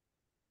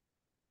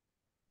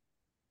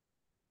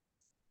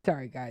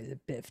 Sorry guys, it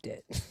biffed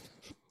it.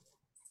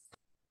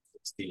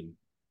 16.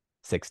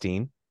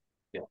 16?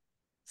 Yeah.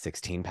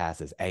 16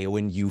 passes.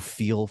 Eowyn, you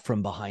feel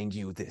from behind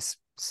you this,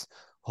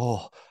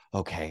 oh,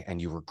 okay.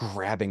 And you were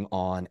grabbing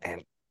on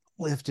and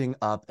lifting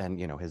up, and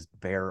his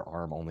bare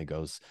arm only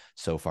goes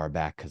so far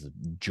back because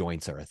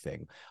joints are a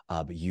thing.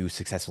 But you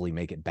successfully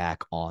make it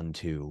back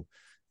onto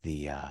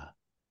the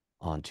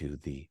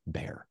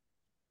bear,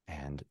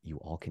 and you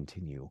all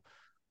continue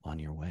on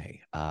your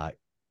way.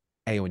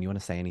 Eowyn, you want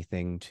to say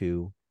anything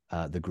to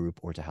the group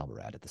or to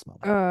Halbarad at this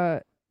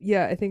moment?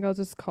 Yeah, I think I'll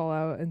just call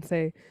out and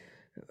say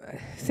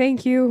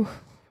thank you.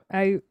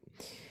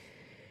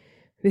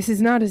 This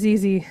is not as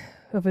easy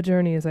of a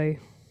journey as I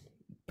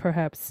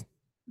perhaps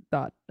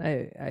thought.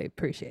 I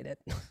appreciate it.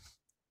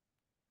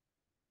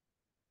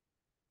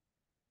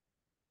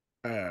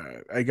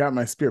 I got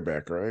my spear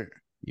back, right?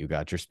 You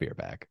got your spear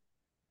back.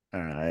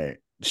 I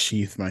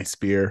sheath my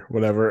spear,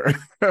 whatever.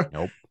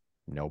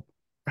 Nope.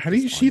 How do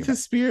you It's on your sheath a back.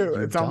 spear?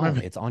 You It's on my don't.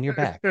 back. It's on your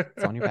back.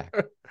 It's on your back.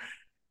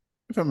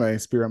 I put my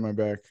spear on my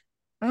back.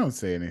 I don't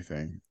say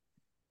anything.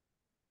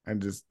 I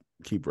just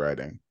keep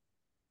riding.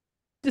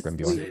 Just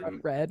Grimbjorn. leave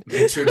it red.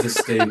 Make sure to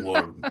stay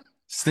warm.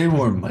 Stay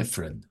warm, my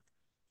friend.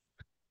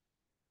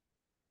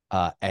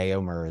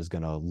 Eomer is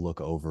gonna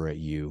look over at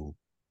you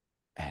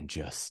and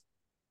just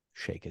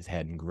shake his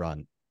head and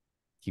grunt.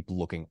 Keep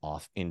looking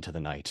off into the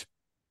night.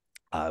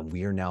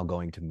 We are now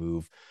going to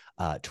move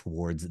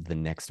towards the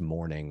next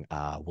morning.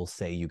 We'll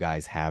say you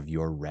guys have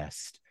your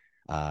rest.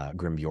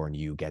 Grimbjorn,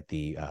 you get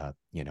the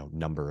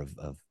number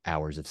of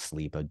hours of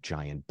sleep a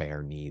giant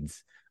bear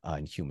needs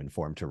in human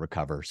form to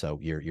recover. So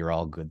you're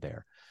all good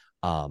there.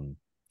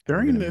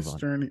 During this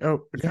journey, can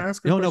I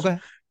ask a question? No, go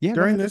ahead. Yeah,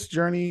 during this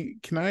journey,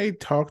 can I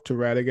talk to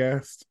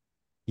Radagast?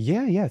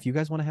 Yeah. If you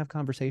guys want to have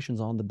conversations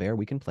on the bear,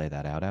 we can play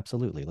that out.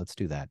 Absolutely, let's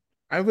do that.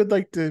 I would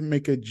like to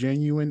make a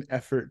genuine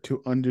effort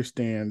to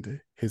understand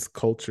his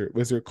culture,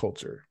 wizard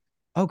culture.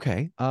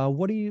 Okay.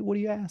 What are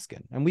you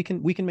asking? And we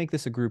can make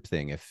this a group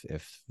thing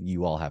if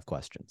you all have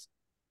questions.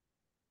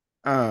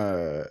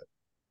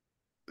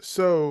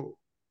 So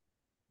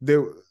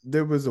there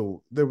was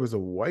a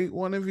white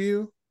one of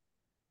you.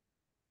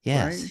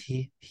 Yes,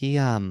 right?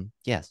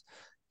 yes.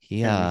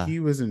 He And he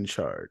was in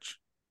charge.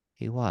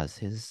 he was.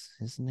 His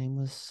name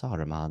was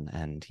Saruman,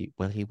 and he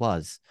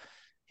was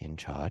in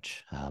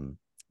charge.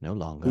 No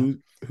longer.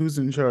 Who's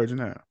in charge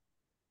now?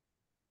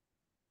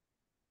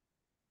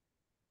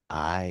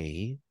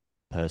 I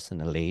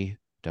personally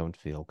don't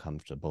feel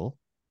comfortable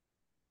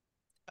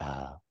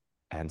uh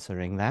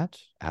answering that.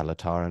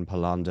 Alatar and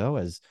Palando,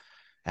 as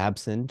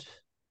absent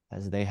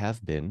as they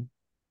have been,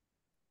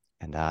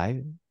 and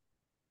I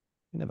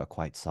never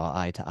quite saw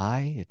eye to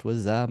eye. It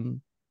was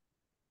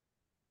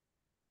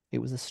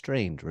a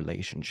strained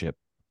relationship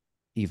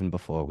even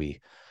before we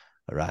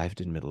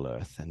arrived in Middle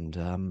Earth, and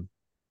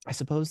I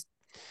suppose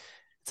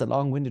it's a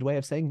long-winded way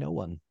of saying no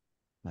one,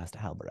 Master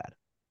Halbarad.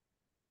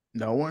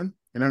 No one?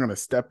 You're not gonna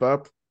step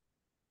up?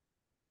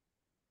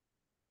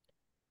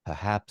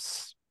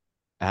 Perhaps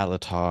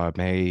Alatar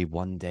may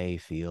one day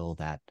feel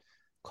that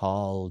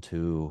call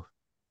to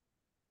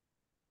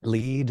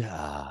lead,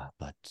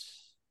 but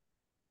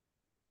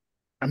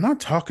I'm not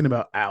talking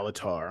about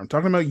Alatar. I'm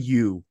talking about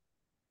you.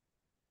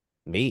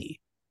 me?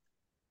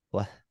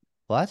 What?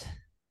 What?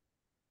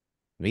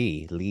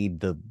 Me lead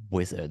the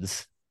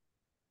wizards?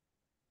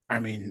 I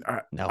mean,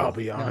 I'll No,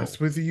 be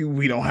honest no, with you.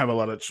 We don't have a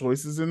lot of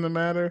choices in the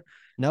matter.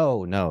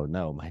 no, no,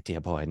 no, my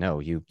dear boy. No,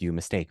 you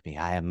mistake me.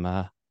 I am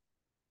a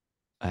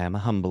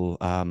humble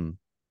I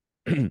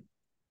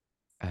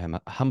am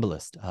a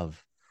humblest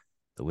of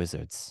the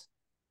wizards.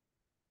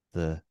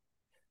 The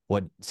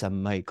what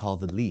some might call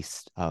the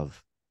least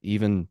of.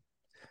 Even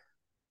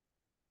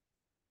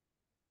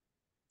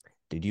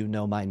did you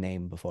know my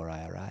name before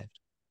I arrived?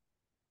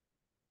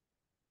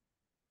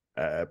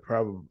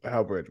 Probably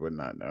Halbert would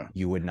not know.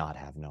 You would not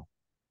have no.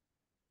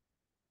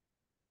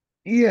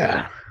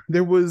 Yeah,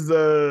 there was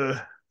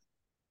I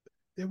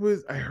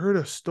heard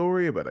a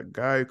story about a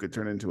guy who could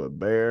turn into a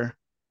bear.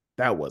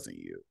 That wasn't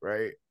you,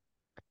 right?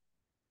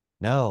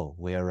 No,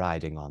 we're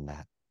riding on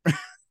that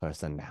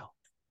person now.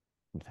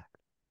 In fact,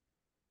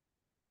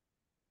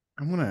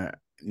 I'm gonna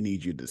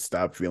need you to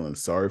stop feeling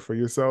sorry for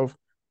yourself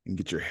and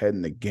get your head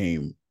in the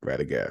game,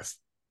 Radagast.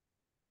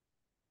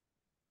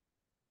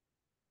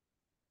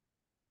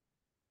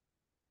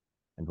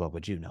 and what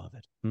would you know of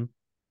it? Hmm?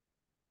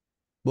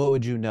 What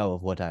would you know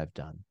of what I've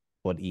done?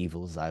 What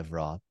evils I've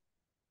wrought,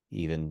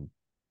 even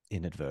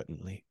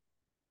inadvertently?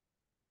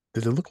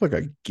 Does it look like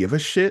I give a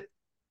shit?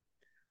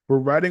 We're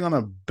riding on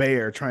a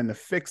bear trying to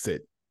fix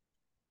it.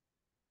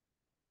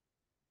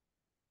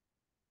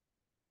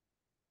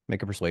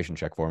 Make a persuasion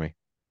check for me.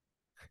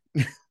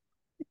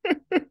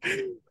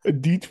 A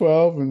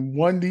D12 and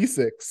one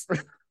D6.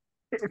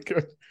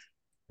 Okay.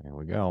 There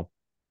we go.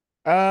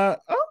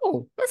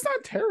 Oh, that's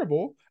not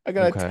terrible. I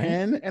got a Okay.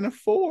 10 and a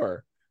 4.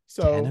 10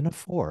 So and a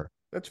 4.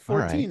 that's All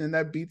right. 14, and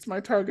that beats my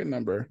target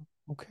number.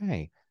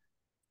 Okay.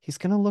 He's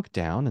going to look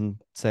down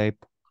and say,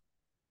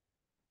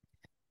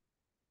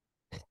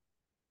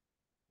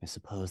 I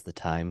suppose the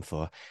time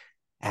for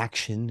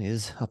action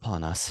is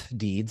upon us.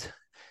 Deeds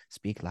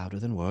speak louder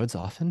than words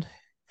often.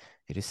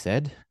 It is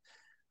said.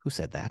 Who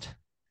said that?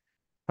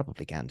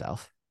 Probably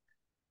Gandalf.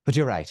 But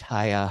you're right.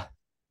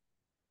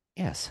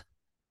 Yes.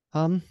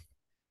 Um,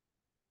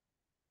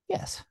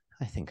 yes.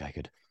 I think I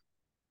could.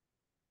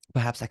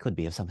 Perhaps I could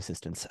be of some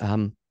assistance.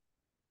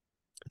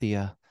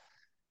 The,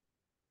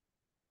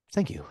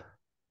 thank you.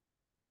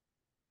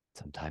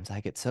 Sometimes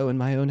I get so in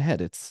my own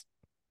head, it's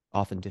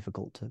often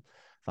difficult to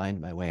find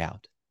my way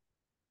out.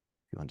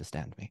 If you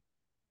understand me.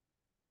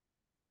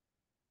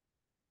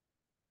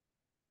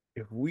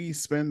 If we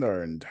spend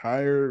our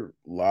entire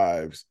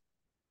lives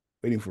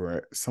waiting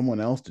for someone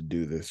else to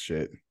do this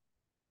shit,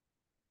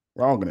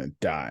 we're all gonna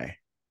die.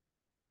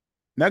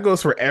 And that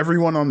goes for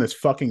everyone on this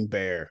fucking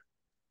bear.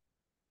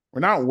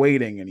 We're not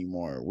waiting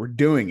anymore. We're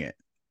doing it.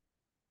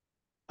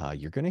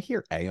 You're going to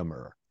hear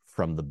Aomer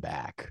from the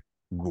back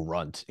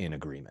grunt in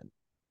agreement.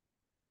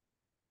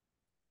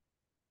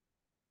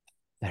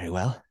 Very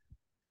well.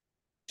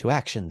 To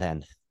action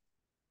then.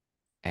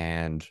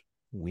 And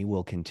we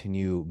will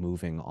continue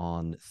moving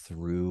on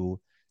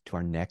through to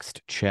our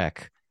next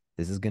check.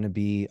 This is going to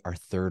be our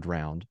third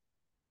round.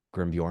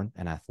 Grimbjorn,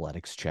 an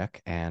athletics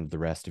check, and the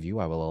rest of you,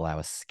 I will allow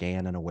a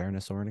scan, an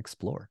awareness, or an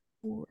explore.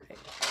 Right.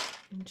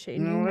 And You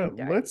know changing my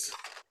what? dice.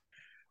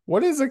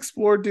 What does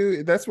explore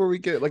do? That's where we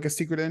get like a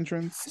secret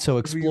entrance. So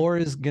explore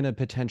is going to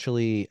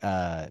potentially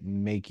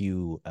make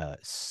you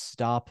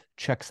stop,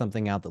 check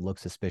something out that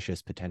looks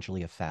suspicious,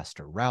 potentially a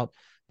faster route,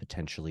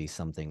 potentially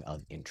something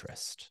of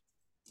interest.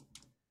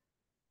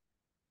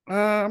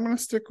 I'm gonna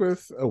stick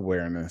with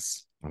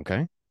awareness.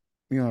 Okay.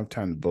 We don't have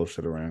time to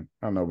bullshit around.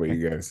 I don't know about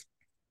you guys.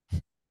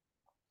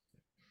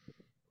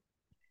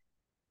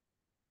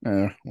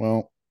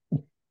 Well,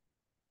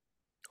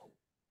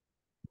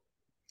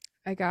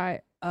 I got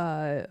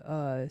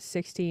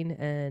 16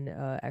 and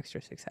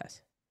extra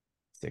success.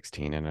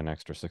 16 and an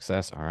extra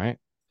success. All right.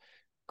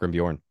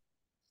 Grimbjorn.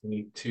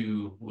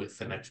 22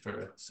 with an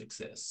extra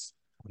success.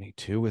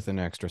 22 with an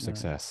extra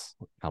success.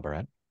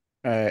 Halbarad.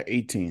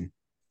 18.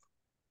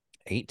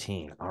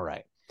 18. All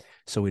right.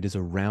 So it is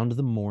around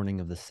the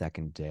morning of the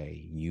second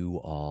day. You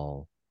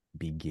all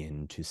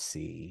begin to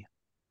see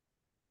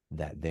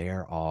that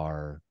there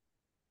are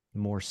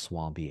more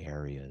swampy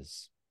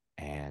areas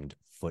and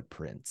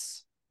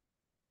footprints.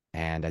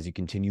 And as you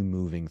continue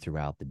moving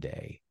throughout the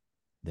day,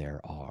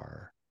 there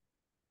are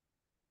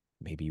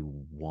maybe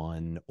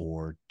one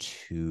or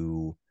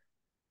two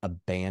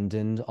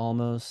abandoned,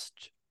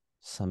 almost,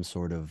 some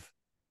sort of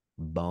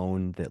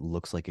bone that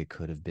looks like it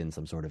could have been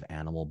some sort of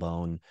animal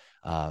bone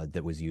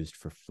that was used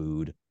for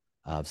food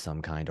of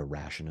some kind, a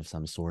ration of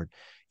some sort.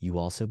 You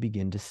also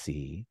begin to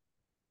see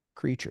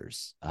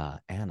creatures,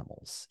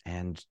 animals,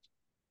 and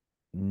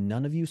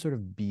none of you sort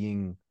of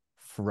being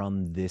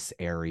from this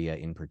area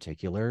in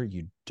particular,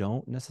 you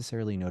don't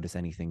necessarily notice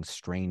anything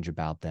strange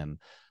about them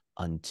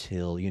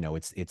until,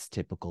 it's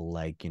typical,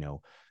 like,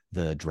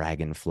 the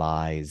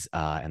dragonflies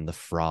and the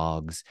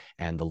frogs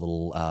and the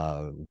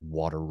little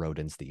water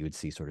rodents that you would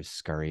see sort of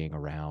scurrying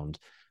around.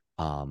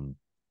 And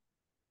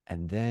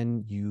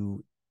then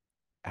you,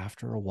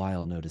 after a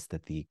while, notice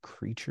that the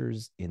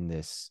creatures in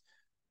this,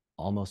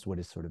 almost what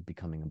is sort of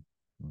becoming a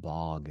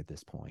bog at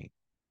this point,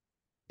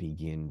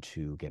 begin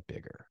to get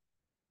bigger.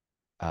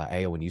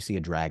 Ao, when you see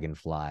a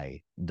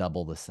dragonfly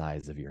double the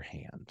size of your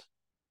hand,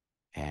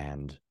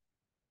 and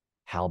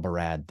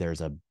Halbarad,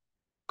 there's a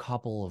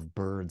couple of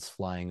birds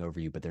flying over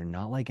you, but they're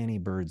not like any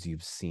birds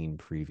you've seen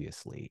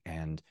previously.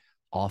 And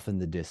off in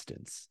the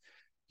distance,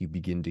 you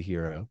begin to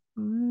hear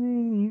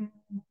an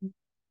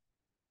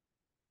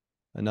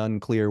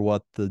unclear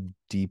what the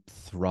deep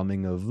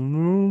thrumming of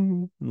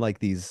like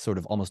these sort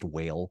of almost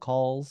whale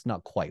calls,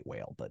 not quite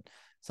whale, but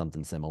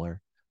something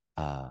similar,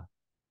 sort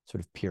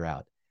of peer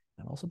out.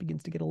 And it also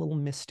begins to get a little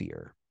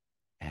mistier.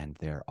 And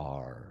there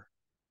are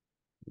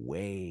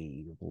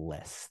way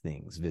less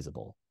things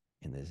visible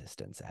in the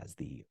distance as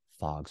the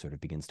fog sort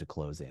of begins to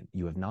close in.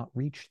 You have not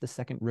reached the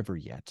second river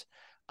yet,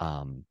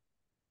 but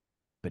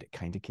it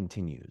kind of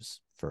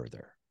continues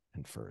further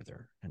and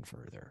further and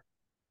further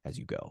as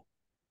you go.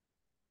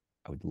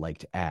 I would like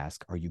to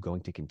ask, are you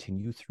going to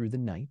continue through the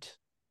night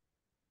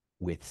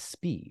with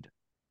speed?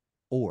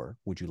 Or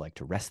would you like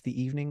to rest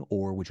the evening?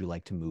 Or would you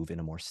like to move in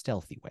a more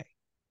stealthy way?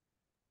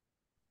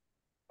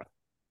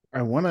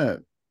 I want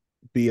to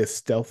be as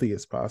stealthy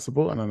as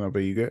possible. I don't know about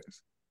you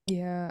guys.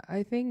 Yeah,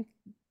 I think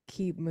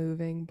keep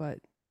moving, but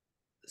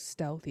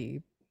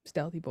stealthy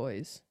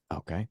boys.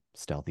 Okay,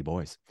 stealthy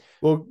boys.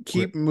 We'll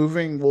keep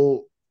moving.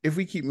 If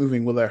we keep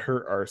moving, will that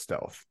hurt our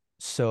stealth?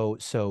 So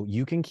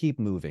you can keep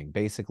moving.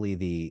 Basically,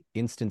 the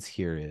instance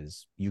here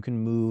is you can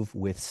move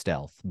with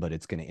stealth, but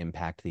it's going to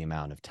impact the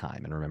amount of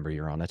time. And remember,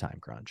 you're on a time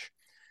crunch.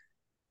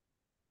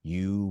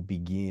 You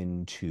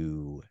begin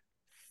to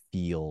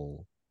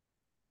feel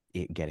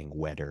it getting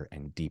wetter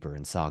and deeper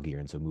and soggier.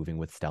 And so moving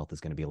with stealth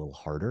is going to be a little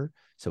harder.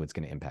 So it's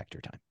going to impact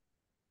your time.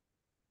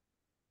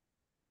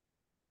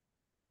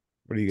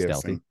 What do you guys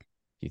Stealthy? think?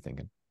 You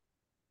thinking?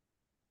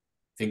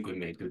 I think we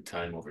made good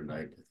time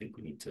overnight. I think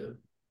we need to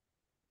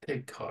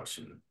take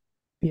caution.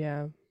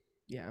 Yeah.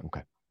 Yeah.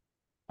 Okay.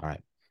 All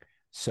right.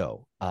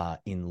 So,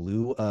 in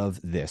lieu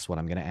of this, what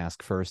I'm going to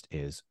ask first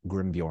is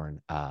Grimbjorn.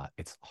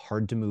 It's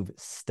hard to move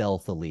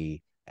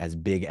stealthily as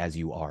big as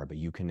you are, but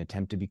you can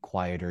attempt to be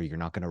quieter. You're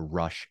not going to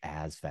rush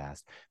as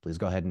fast. Please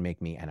go ahead and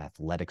make me an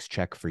athletics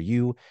check for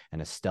you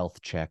and a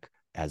stealth check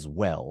as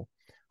well.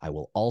 I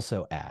will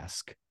also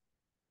ask,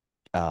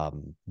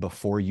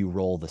 before you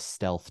roll the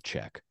stealth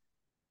check,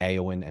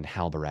 Eowyn and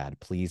Halbarad,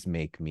 please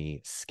make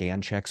me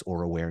scan checks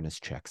or awareness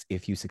checks.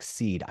 If you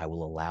succeed, I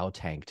will allow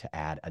Tank to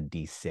add a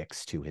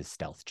d6 to his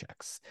stealth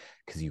checks,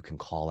 because you can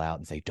call out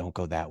and say, don't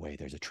go that way,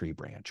 there's a tree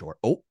branch, or,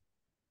 oh,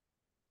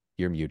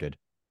 you're muted.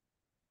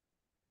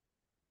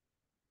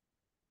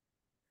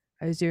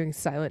 I was doing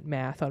silent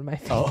math on my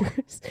Oh,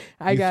 fingers.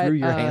 You threw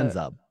your hands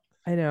up.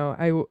 I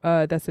know.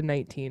 That's a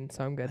 19,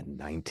 so I'm A good.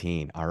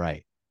 19. All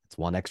right. It's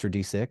one extra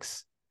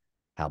d6.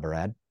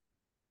 Halbarad.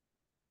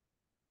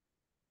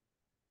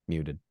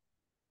 Muted.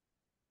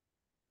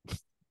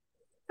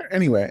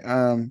 Anyway,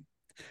 I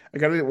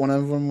got it. One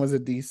of them was a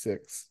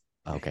D6.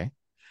 Okay.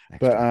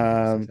 But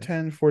Extra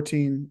 10,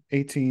 14,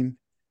 18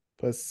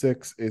 plus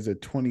 6 is a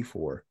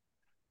 24.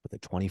 With a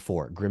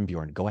 24.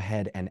 Grimbjorn, go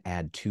ahead and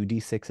add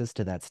 2d6s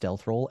to that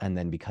stealth roll, and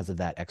then because of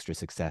that extra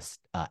success,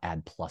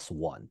 add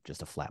 +1,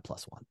 just a flat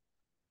 +1.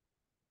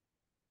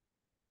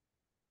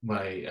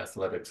 My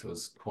athletics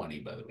was 20,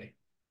 by the way.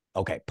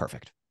 Okay,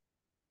 perfect.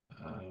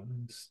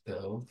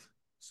 Stealth,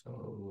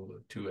 so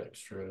 2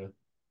 extra.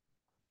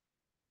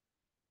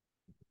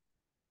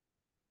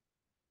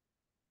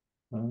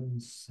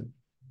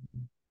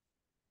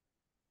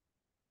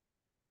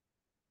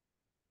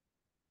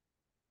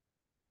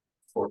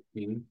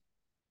 14.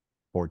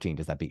 14.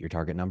 Does that beat your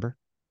target number?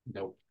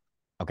 Nope.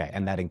 Okay,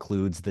 and that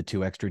includes the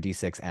 2 extra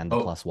d6 and the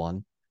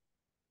 +1?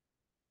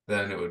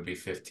 Then it would be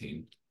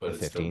 15, but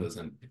The it still 15?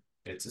 doesn't.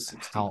 It's a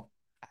 16.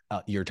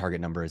 Your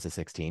target number is a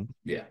 16?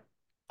 Yeah.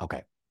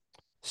 Okay.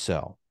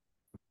 So,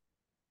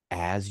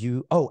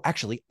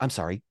 actually, I'm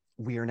sorry.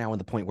 We are now at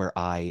the point where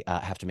I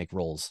have to make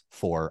rolls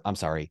for, I'm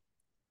sorry.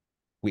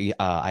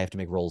 I have to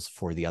make rolls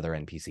for the other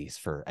NPCs,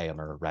 for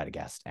Aomer,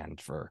 Radagast, and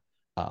for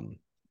Gollum.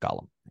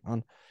 Hang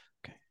on.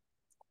 Okay.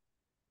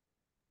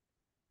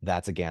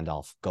 That's a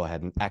Gandalf. Go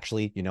ahead and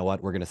actually, you know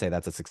what? We're gonna say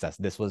that's a success.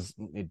 This was.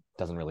 It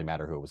doesn't really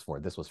matter who it was for.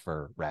 This was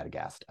for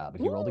Radagast, but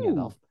he rolled a Ooh.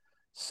 Gandalf.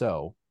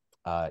 So,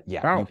 yeah, you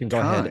About can go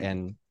ahead time.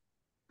 and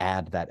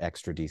add that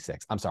extra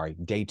d6. I'm sorry,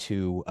 day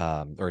two,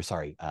 or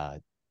sorry,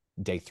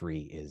 day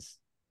three is,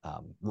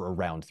 or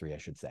round three, I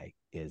should say,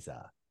 is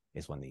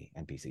when the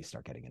NPCs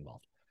start getting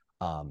involved.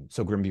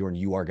 So Grimbjorn,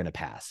 you are going to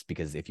pass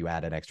because if you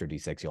add an extra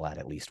d6, you'll add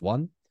at least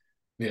one.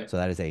 Yeah. So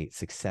that is a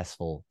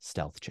successful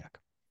stealth check.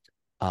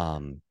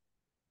 Um,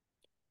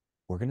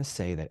 we're going to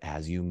say that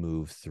as you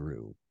move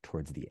through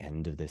towards the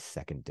end of this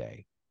second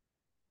day,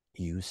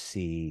 you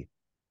see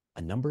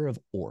a number of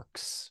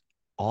orcs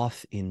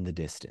off in the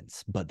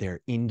distance, but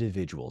they're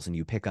individuals, and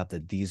you pick up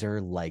that these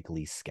are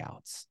likely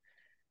scouts.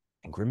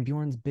 And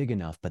Grimbjorn's big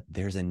enough, but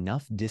there's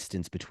enough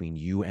distance between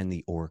you and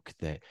the orc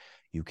that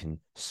you can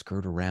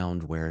skirt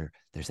around where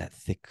there's that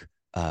thick,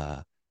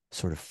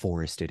 sort of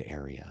forested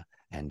area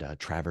and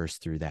traverse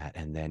through that.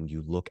 And then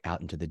you look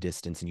out into the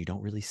distance and you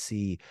don't really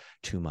see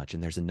too much.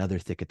 And there's another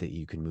thicket that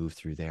you can move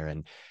through there.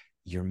 And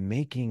you're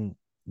making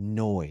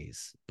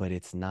noise, but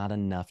it's not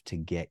enough to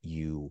get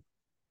you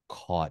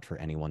caught for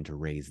anyone to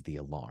raise the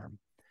alarm.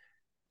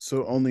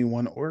 So only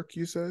one orc,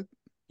 you said?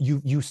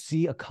 You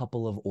see a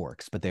couple of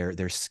orcs, but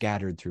they're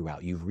scattered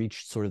throughout. You've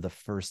reached sort of the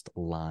first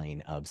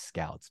line of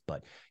scouts,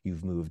 but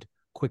you've moved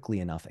quickly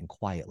enough and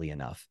quietly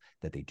enough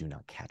that they do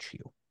not catch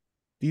you.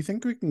 Do you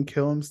think we can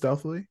kill him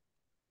stealthily?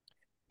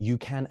 You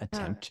can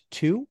attempt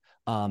to.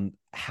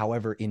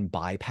 However, in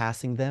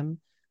bypassing them,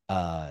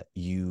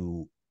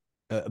 you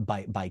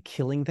by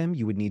killing them,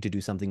 you would need to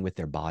do something with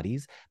their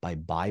bodies. By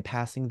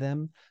bypassing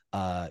them,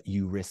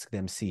 you risk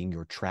them seeing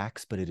your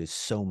tracks, but it is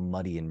so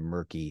muddy and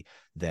murky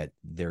that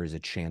there is a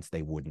chance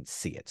they wouldn't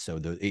see it. So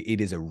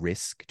it is a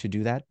risk to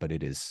do that, but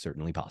it is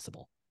certainly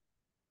possible.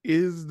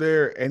 Is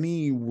there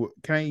any?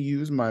 Can I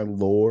use my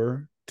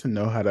lore to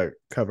know how to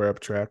cover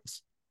up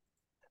tracks?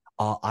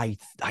 I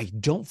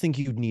don't think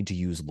you'd need to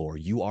use lore.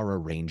 You are a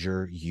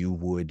ranger. You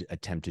would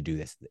attempt to do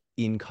this.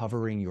 In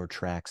covering your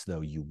tracks,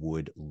 though, you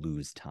would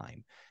lose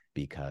time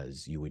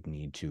because you would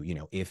need to,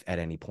 if at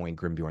any point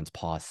Grimbjorn's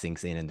paw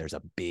sinks in and there's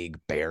a big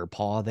bear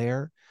paw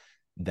there,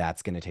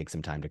 that's going to take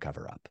some time to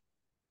cover up.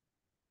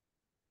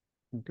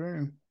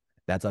 Okay.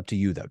 That's up to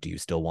you, though. Do you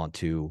still want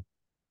to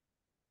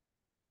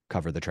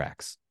cover the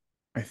tracks?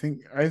 I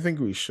think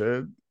we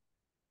should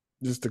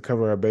just to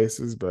cover our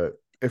bases, but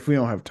if we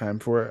don't have time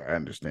for it, I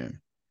understand.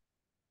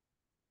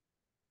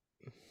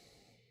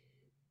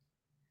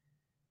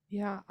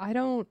 Yeah, I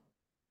don't.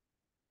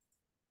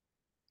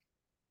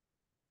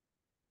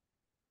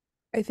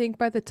 I think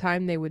by the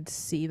time they would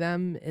see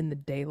them in the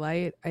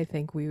daylight, I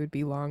think we would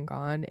be long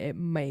gone. It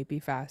might be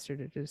faster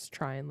to just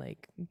try and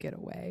like get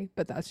away,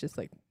 but that's just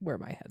like where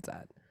my head's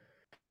at.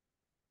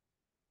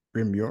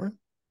 Grimbjorn?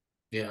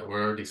 Yeah,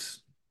 we're already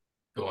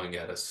going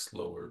at a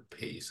slower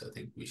pace. I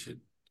think we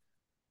should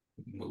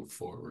move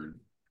forward.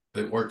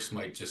 The orcs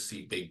might just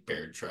see big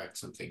bear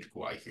tracks and think,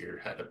 why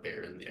here had a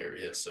bear in the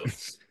area. So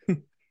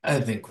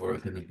I think we're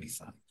going to be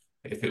fine.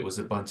 If it was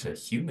a bunch of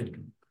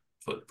human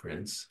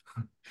footprints,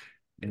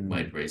 it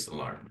might raise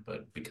alarm,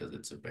 but because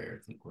it's a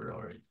bear, I think we're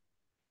all right.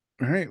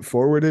 All right,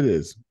 forward it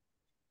is.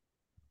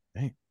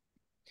 Right.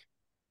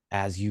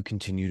 As you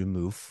continue to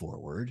move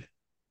forward,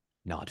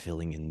 not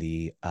filling in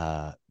the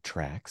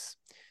tracks,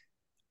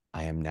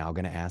 I am now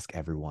going to ask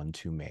everyone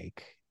to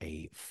make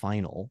a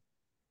final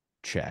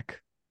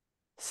check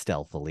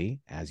stealthily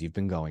as you've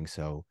been going.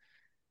 So,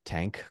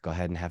 Tank, go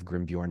ahead and have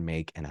Grimbjorn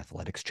make an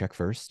athletics check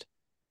first,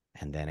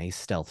 and then a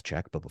stealth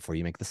check. But before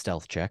you make the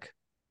stealth check,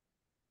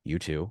 you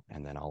two,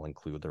 and then I'll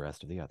include the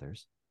rest of the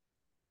others.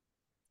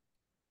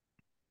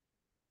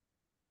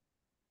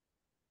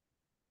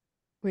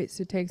 Wait,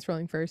 so Tank's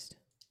rolling first.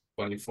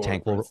 24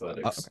 Tank for will.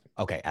 athletics.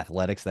 Okay,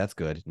 athletics. That's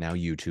good. Now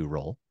you two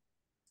roll.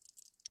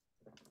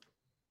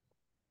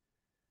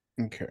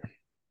 Okay.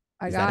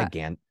 I Is that got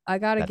again? I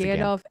got a That's a Gan-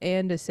 Gandalf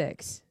and a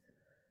 6.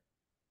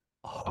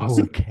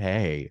 Awesome.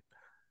 Okay,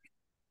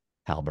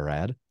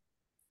 Halbarad.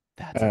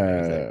 That's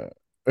amazing.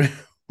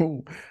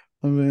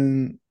 I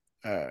mean,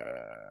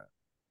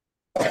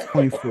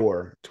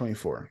 24.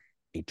 24.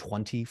 A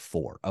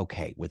 24.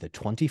 Okay, with a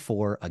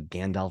 24, a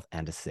Gandalf,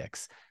 and a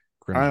 6.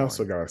 I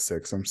also Grimbjorn. got a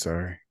 6. I'm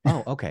sorry.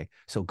 Oh, okay.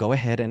 So go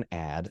ahead and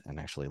add,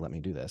 and actually let me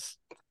do this.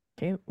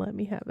 Can't let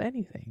me have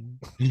anything.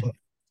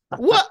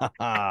 What? Okay.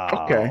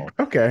 Oh,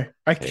 Okay.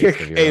 I taste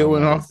kick of your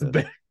own Awen off the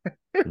medicine.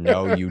 bed.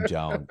 No, you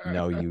don't.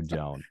 No, you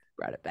don't.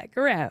 Brought it back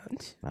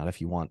around. Not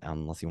if you want,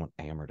 unless you want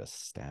Amber to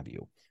stab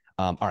you.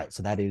 All right,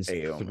 so that is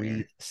Aomer.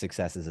 3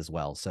 successes as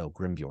well. So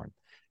Grimbjorn,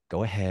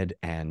 go ahead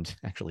and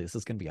actually, this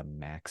is going to be a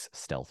max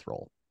stealth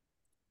roll.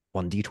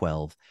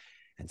 1d12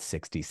 and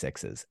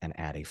 66s, and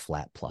add a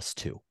flat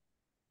 +2.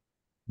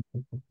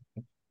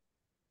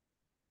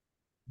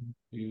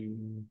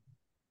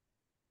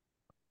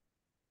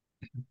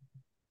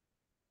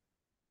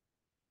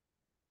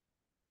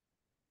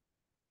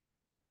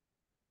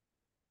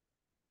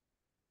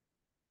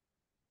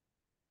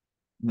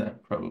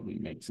 That probably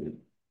makes it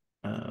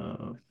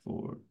 4,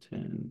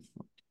 10, 14.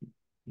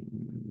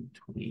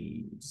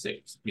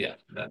 26. Yeah,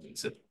 that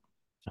makes it.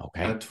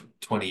 Okay.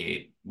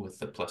 28 with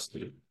the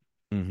 +2.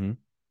 Mm-hmm.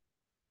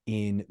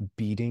 In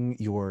beating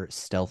your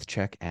stealth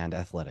check and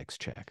athletics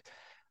check,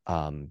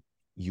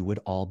 you would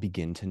all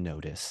begin to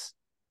notice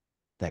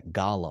that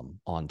Gollum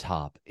on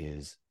top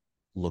is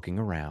looking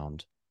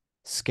around,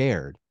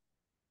 scared,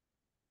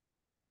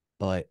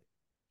 but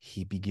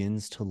he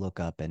begins to look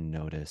up and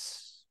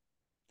notice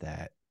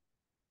that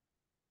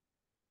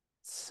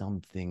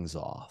something's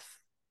off.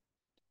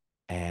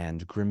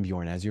 And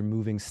Grimbjorn, as you're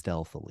moving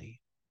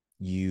stealthily,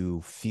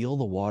 you feel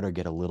the water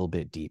get a little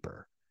bit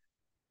deeper.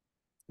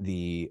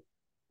 The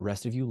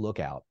rest of you look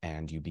out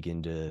and you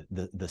begin to,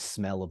 the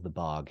smell of the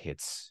bog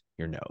hits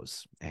your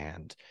nose,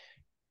 and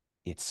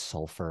it's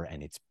sulfur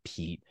and it's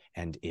peat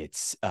and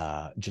it's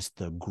just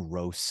the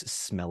gross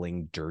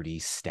smelling, dirty,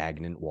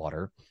 stagnant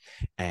water.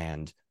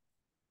 And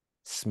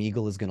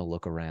Smeagol is going to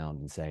look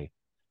around and say,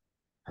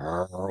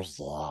 "Oh,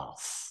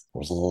 yes, he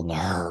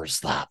knows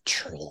that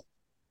tree,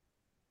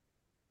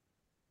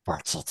 but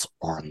it's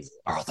on the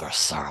other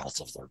side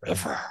of the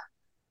river,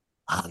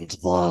 and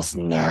there's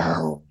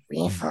no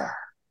river."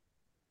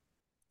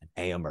 And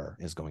Aomer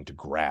is going to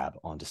grab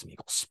onto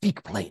Smeagol.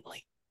 "Speak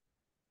plainly."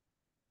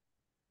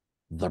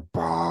 "The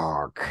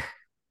bog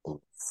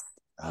is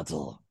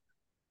ready.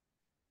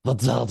 The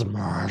Dead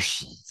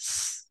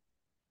Marshes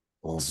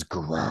is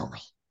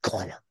growing.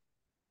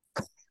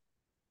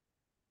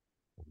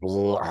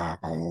 We are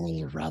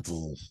only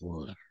ready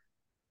here.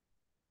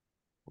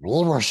 We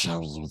will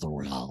show you the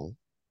way."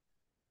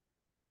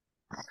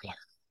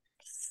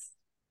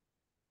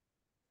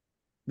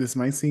 This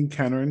might seem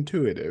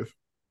counterintuitive.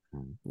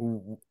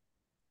 Hmm.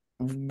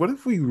 What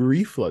if we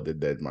reflood the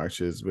Dead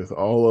Marshes with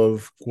all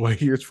of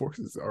Gwahir's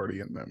forces already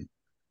in them?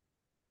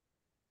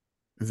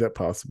 Is that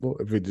possible?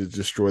 If we just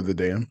destroy the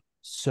dam?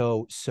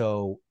 So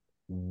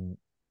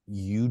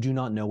you do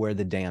not know where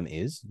the dam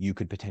is. You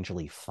could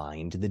potentially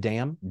find the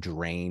dam,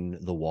 drain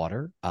the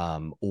water,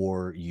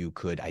 or you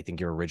could. I think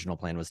your original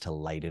plan was to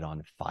light it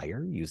on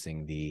fire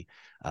using the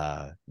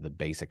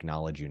basic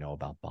knowledge you know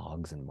about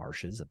bogs and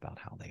marshes, about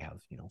how they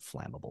have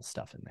flammable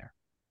stuff in there.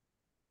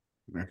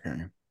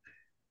 Okay.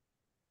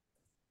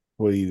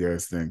 What do you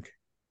guys think?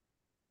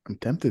 I'm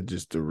tempted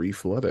just to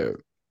reflood it.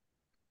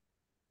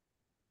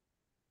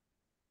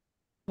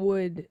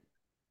 Would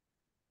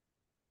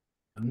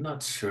I'm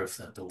not sure if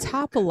that'll work.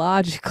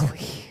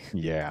 topologically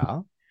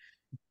Yeah.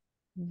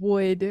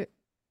 would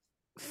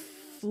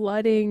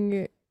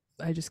flooding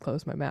I just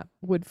closed my map.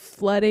 Would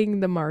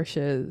flooding the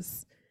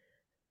marshes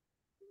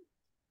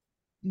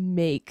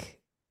make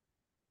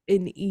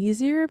an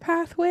easier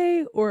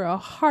pathway or a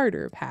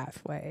harder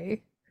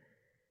pathway?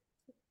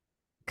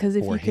 Because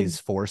if For you can, his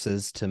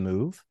forces to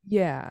move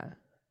yeah,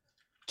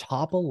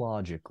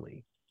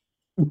 topologically,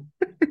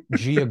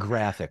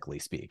 geographically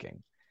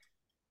speaking,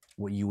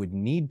 what you would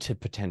need to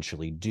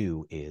potentially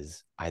do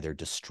is either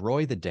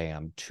destroy the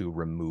dam to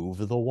remove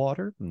the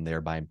water, and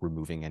thereby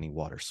removing any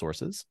water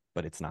sources,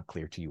 but it's not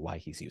clear to you why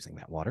he's using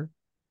that water,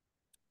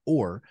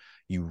 or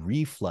you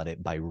reflood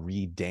it by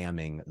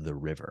redamming the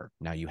river.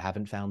 Now, you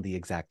haven't found the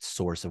exact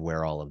source of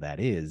where all of that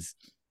is,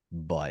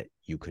 but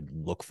you could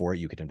look for it,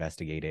 you could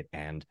investigate it,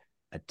 and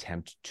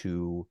attempt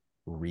to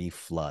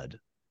reflood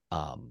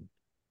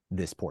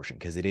this portion,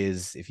 because it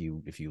is, if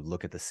you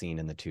look at the scene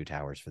in the Two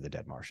Towers for the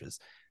Dead Marshes,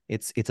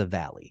 it's a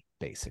valley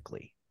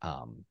basically,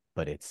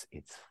 but it's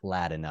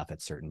flat enough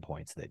at certain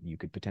points that you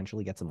could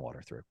potentially get some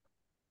water through.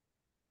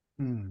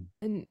 and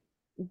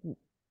I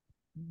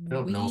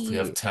don't know if we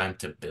have we time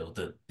to build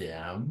a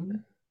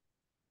dam.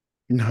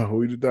 No,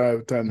 we do not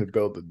have time to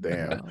build a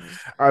dam. no.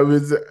 I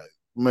was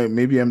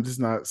maybe I'm just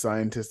not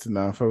scientist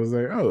enough. I was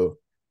like, oh,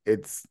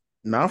 it's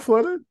not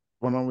flooded.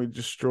 Why don't we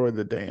destroy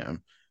the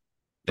dam?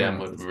 Dam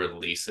would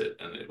release it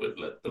and it would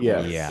let the water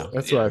Yes, Yeah. go.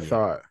 that's what Yeah. I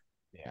thought.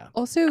 Yeah.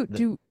 Also,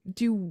 The-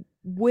 do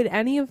would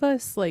any of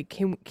us like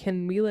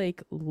can we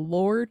like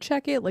lore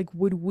check it? Like,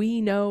 would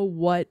we know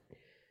what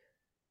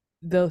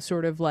the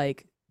sort of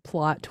like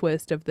plot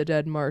twist of the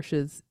Dead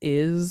Marshes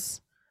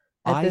is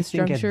at I this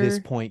think at this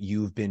juncture? point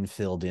you've been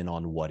filled in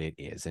on what it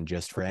is. And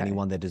just for Okay.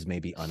 anyone that is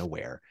maybe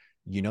unaware,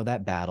 you know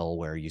that battle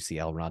where you see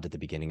Elrond at the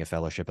beginning of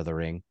Fellowship of the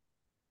Ring?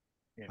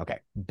 Yeah. Okay.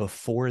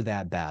 Before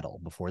that battle,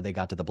 before they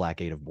got to the Black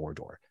Gate of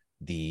Mordor,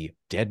 the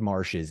Dead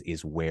Marshes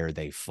is where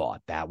they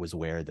fought. That was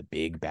where the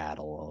big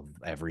battle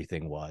of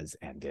everything was.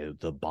 And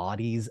the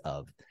bodies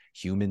of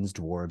humans,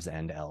 dwarves,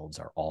 and elves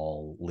are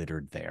all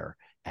littered there,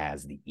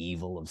 as the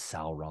evil of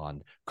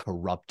Sauron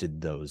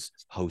corrupted those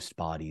host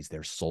bodies.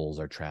 Their souls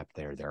are trapped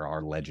there. There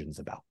are legends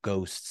about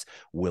ghosts,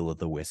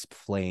 will-o'-the-wisp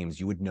flames.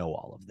 You would know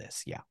all of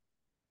this. Yeah.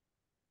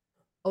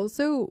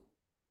 Also,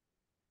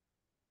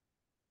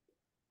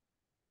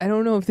 I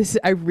don't know if this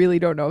I really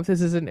don't know if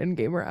this is an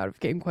in-game or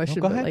out-of-game No,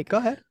 question, go but ahead. like Go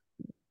ahead.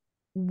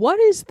 what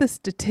is the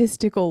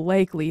statistical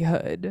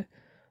likelihood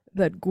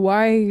that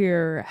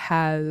Gwyer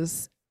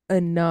has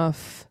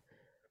enough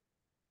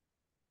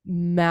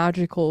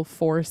magical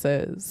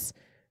forces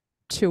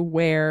to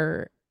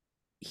where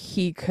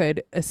he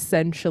could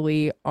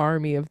essentially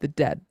army of the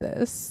dead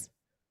this?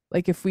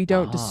 Like if we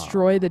don't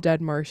destroy the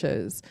Dead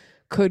Marshes,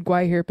 could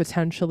Guahir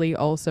potentially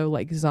also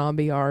like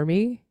zombie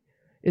army?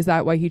 Is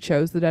that why he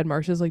chose the Dead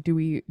Marshes? Like, do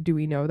we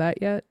know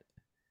that yet?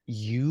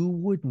 You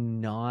would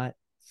not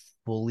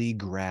fully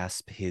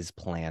grasp his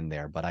plan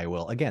there, but I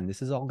will. Again,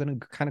 this is all going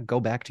to kind of go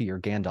back to your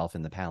Gandalf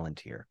and the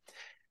Palantir.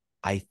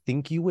 I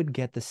think you would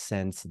get the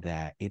sense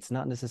that it's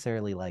not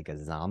necessarily like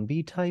a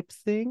zombie type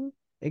thing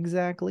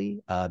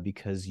exactly,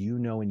 because you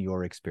know in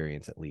your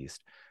experience at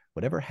least,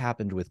 whatever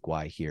happened with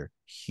Gwai here,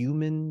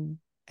 human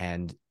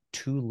and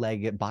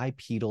two-legged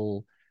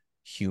bipedal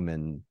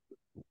human,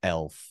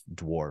 elf,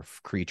 dwarf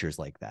creatures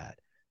like that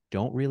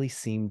don't really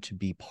seem to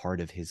be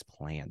part of his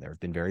plan. There have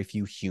been very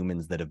few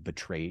humans that have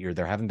betrayed, or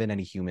there haven't been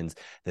any humans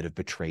that have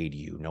betrayed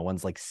you. No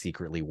one's like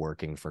secretly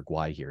working for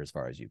Gwai here, as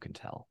far as you can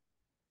tell.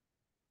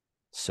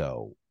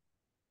 So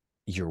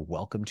you're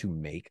welcome to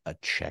make a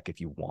check if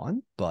you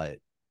want, but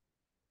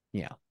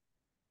yeah.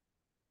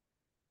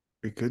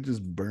 We could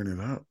just burn it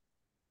up.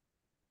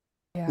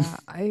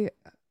 Yeah,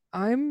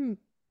 I'm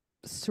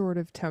sort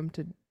of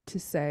tempted to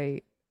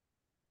say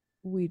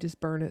we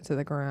just burn it to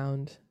the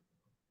ground.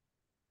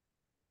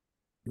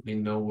 We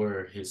know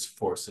where his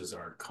forces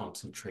are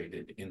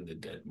concentrated in the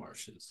Dead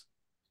Marshes.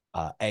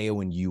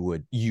 Eowyn,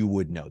 you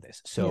would know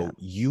this. So Yeah.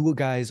 you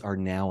guys are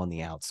now on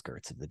the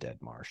outskirts of the Dead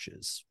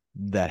Marshes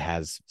that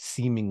has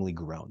seemingly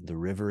grown. The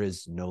river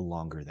is no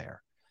longer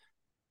there.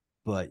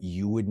 But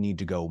you would need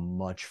to go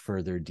much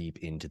further deep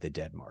into the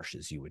Dead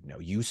Marshes. You would know.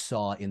 You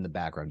saw in the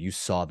background, you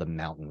saw the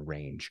mountain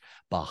range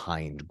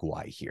behind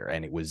Gwai here,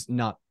 and it was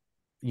not,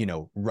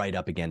 right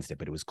up against it,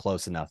 but it was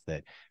close enough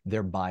that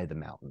they're by the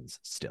mountains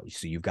still.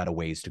 So you've got a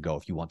ways to go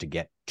if you want to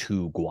get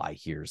to Gwai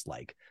here's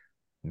like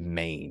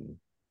main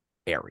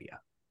area.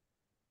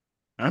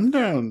 I'm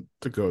down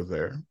to go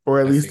there, or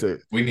at I least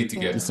think we need to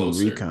Yeah. do get some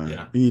closer. recon.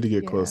 Yeah. We need to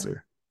get Yeah.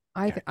 closer.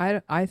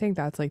 I think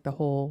that's like the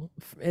whole,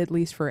 at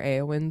least for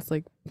Eowyn's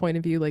like point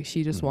of view, like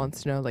she just Mhm.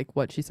 wants to know like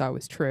what she saw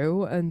was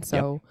true, and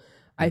so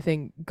I Yep.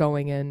 think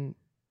going in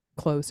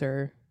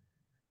closer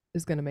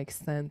is gonna make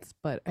sense.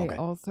 But I Okay.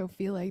 also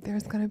feel like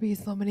there's gonna be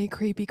so many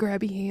creepy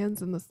grabby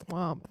hands in the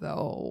swamp,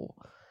 though.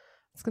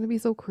 It's gonna be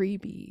so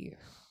creepy.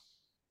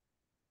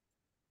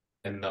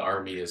 And the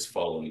army is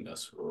following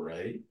us,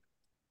 right?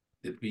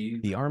 Did we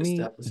The army,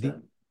 establish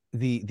that?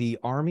 the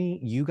army,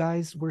 you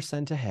guys were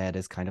sent ahead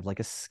as kind of like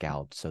a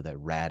scout so that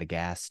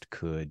Radagast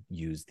could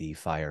use the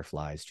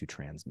fireflies to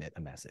transmit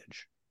a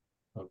message.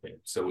 Okay,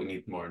 so we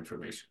need more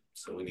information.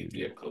 So we need to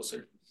get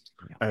closer.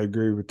 I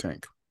agree with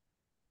Tank.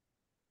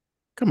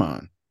 Come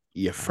on.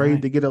 You afraid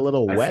right. to get a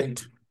little I wet?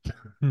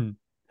 think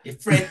you're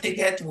afraid to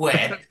get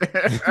wet.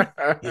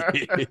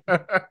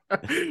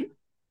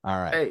 All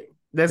right. Hey,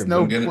 there's I'm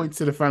no gonna- points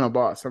to the final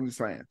boss. I'm just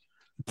saying.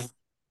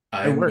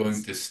 I'm works.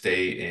 going to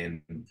stay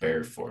in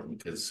bear form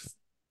because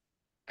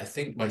I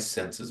think my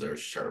senses are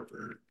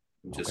sharper.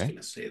 I'm just Okay.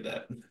 gonna say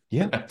that.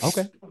 Yeah.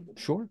 Okay.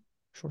 Sure.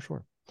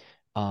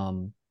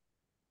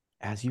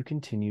 As you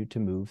continue to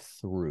move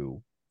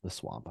through the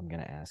swamp, I'm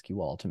going to ask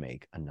you all to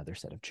make another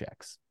set of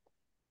checks.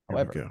 Here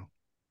we However, go.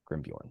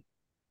 Grimbjorn,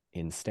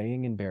 in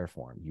staying in bear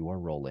form, you are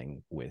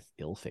rolling with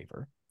ill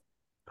favor,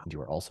 and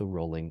you are also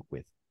rolling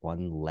with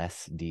one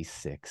less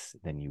d6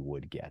 than you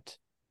would get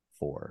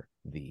for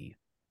the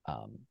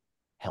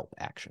help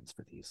actions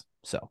for these.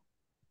 So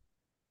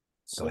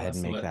go ahead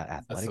and make that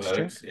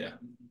athletics check. Yeah.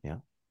 Yeah.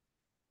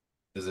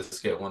 Does this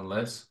get one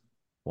less?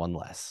 One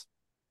less.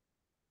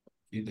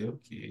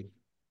 Okie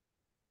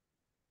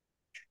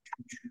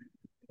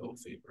Oh,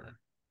 fever.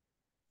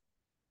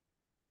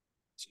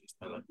 Jeez,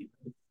 my lucky.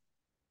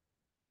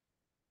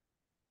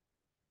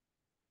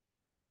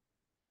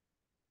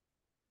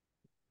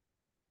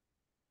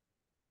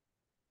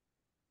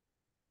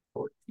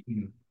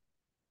 14.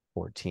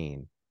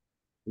 14.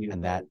 And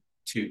And that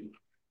 2.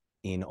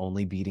 in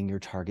only beating your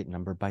target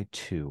number by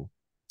 2.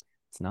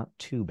 It's not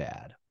too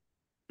bad,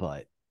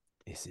 but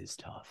this is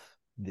tough.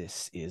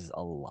 This is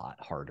a lot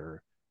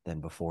harder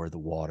than before. The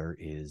water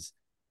is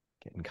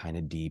getting kind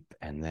of deep,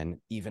 and then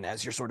even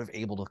as you're sort of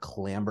able to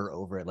clamber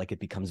over it, like it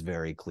becomes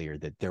very clear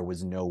that there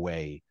was no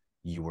way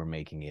you were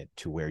making it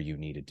to where you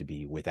needed to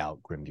be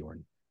without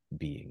Grimbjorn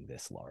being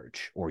this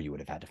large, or you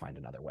would have had to find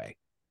another way.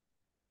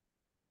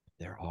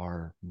 There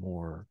are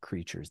more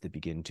creatures that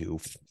begin to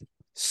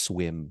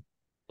swim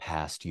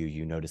past you.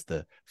 You notice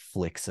the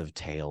flicks of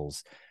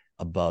tails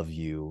above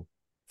you.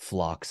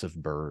 Flocks of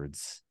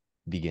birds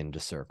begin to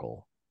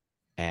circle,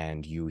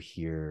 and you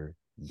hear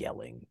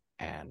yelling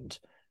and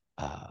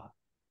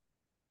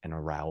an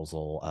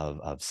arousal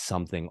of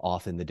something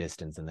off in the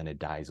distance, and then it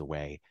dies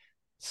away.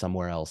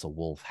 Somewhere else, a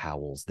wolf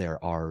howls.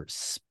 There are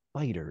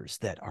spiders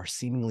that are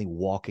seemingly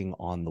walking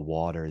on the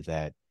water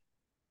that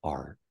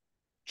are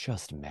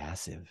just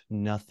massive.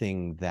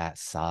 Nothing that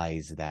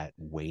size, that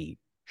weight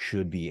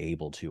should be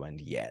able to, and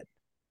yet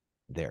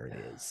there it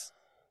is.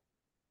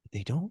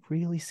 They don't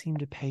really seem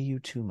to pay you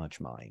too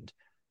much mind.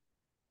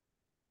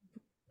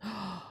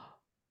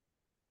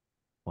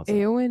 What's up?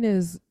 Eowyn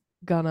is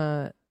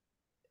gonna.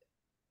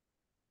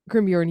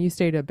 Grimbjorn, you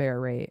stayed a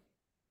bear, right?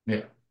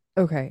 Yeah.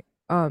 Okay.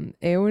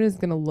 Eowyn is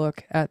gonna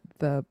look at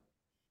the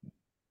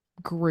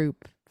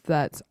group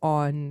that's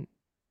on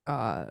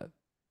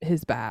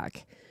his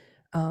back.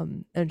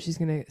 And she's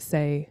going to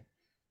say,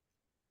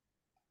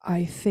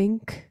 I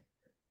think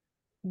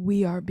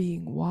we are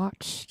being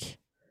watched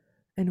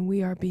and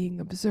we are being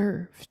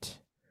observed,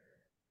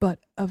 but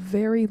a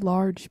very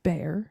large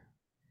bear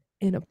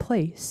in a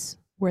place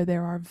where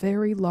there are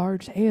very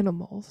large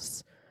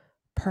animals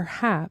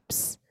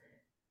perhaps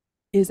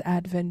is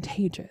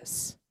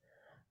advantageous.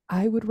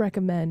 I would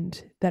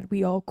recommend that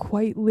we all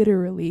quite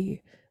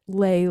literally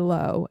lay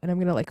low, and I'm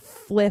going to like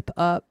flip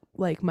up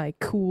like my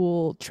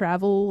cool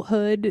travel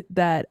hood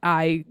that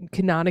I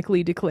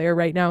canonically declare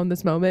right now in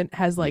this moment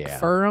has like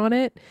fur on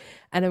it,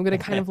 and I'm going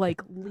to kind of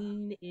like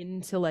lean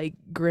into like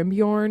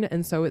Grimbjorn,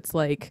 and so it's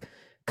like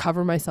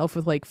cover myself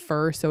with like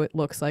fur so it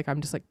looks like I'm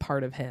just like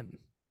part of him.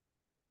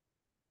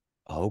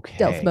 Okay.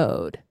 Stealth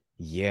mode.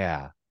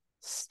 Yeah.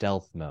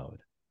 Stealth mode.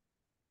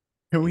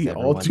 Can we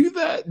all do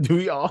that? Do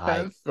we all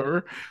have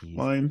fur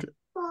lined?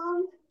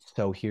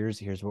 So here's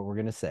what we're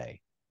gonna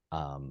say.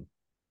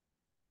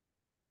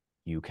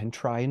 You can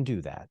try and do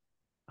that.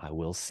 I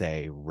will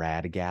say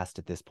Radagast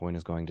at this point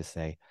is going to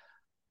say,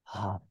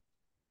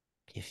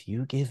 if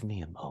you give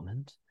me a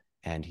moment,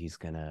 and he's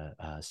gonna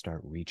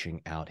start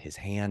reaching out his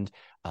hand,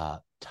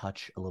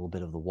 touch a little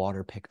bit of the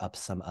water, pick up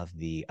some of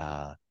the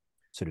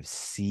sort of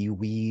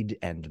seaweed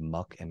and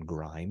muck and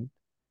grime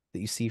that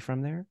you see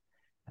from there,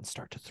 and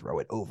start to throw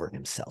it over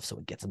himself so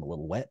it gets him a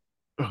little wet.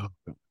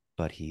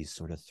 But he's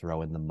sort of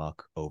throwing the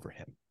muck over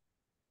him.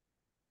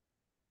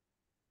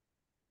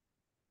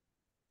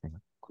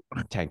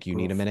 Tank, you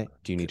need a minute?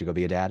 Do you need to go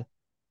be a dad?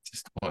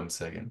 Just 1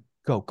 second.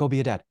 Go be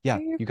a dad. Yeah,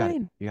 you're you got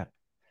fine. it. You got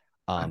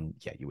it.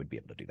 Yeah, you would be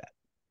able to do that.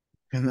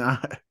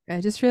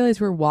 I just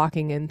realized we're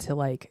walking into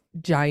like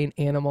giant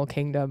animal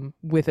kingdom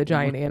with a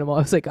giant animal. I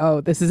was like, oh,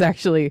 this is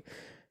actually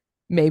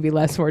maybe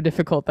less more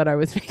difficult than I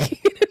was making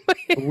it in my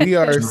head. We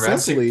are Jurassic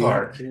simply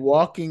Park.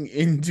 walking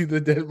into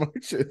the Dead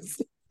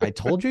Marshes. I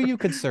told you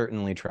could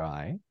certainly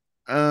try.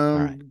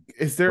 Right.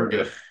 Is there? We're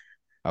good.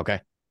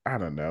 Okay. I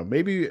don't know.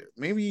 Maybe.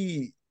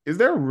 Is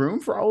there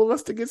room for all of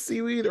us to get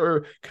seaweed,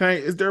 or can I?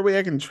 Is there a way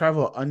I can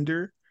travel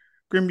under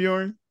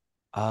Grimbjorn?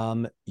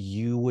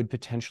 You would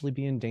potentially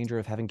be in danger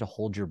of having to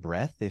hold your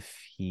breath if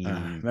he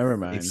never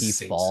mind. If he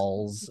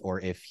falls or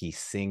if he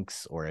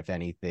sinks or if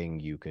anything,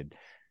 you could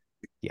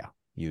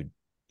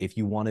if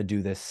you want to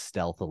do this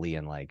stealthily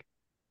and like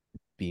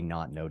be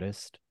not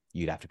noticed,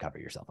 you'd have to cover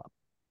yourself up.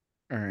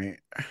 All right.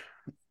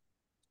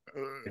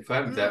 If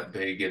I'm that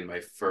big and my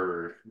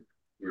fur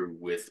grew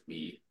with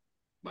me,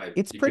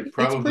 you could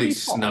probably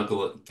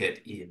snuggle it,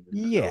 get in.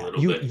 Yeah, a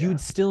little bit, you'd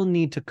still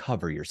need to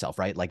cover yourself,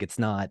 right? Like it's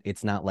not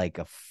like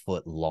a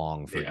foot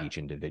long for Yeah. each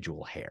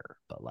individual hair,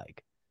 but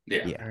like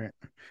Yeah. All right.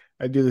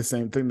 I do the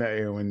same thing that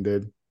Eowyn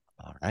did.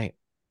 All right,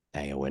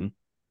 Eowyn,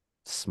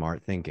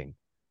 smart thinking.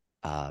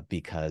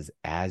 Because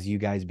as you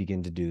guys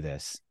begin to do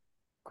this,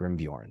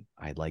 Grimbjorn,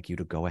 I'd like you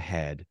to go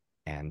ahead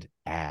and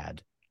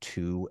add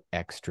 2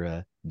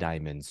 extra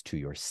diamonds to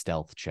your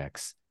stealth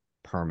checks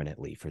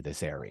permanently for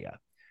this area.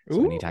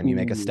 So anytime you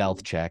make a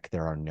stealth check,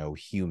 there are no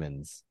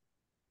humans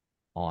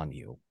on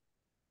you.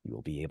 You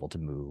will be able to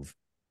move.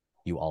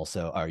 You'll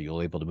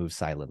be able to move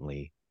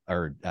silently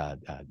or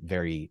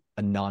very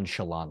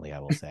nonchalantly, I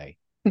will say.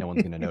 No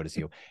one's going to notice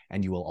you.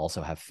 And you will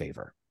also have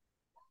favor.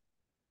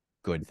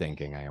 Good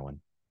thinking, Eowyn.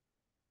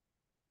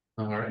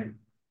 All right.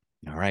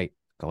 All right.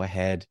 Go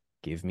ahead.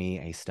 Give me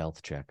a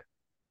stealth check.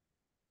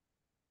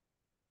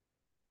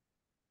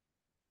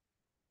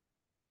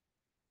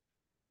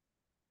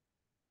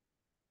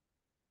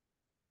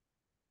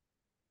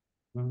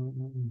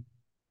 Mm.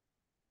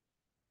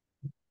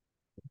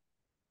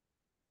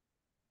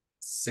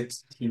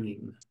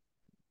 16.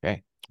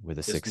 Okay. With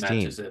a Just 16.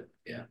 matches it.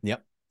 Yeah.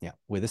 Yep. Yeah.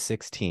 With a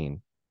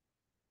 16.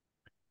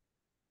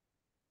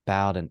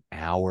 About an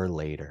hour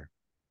later,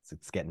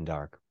 it's getting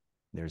dark.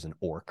 There's an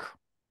orc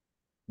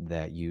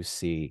that you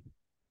see.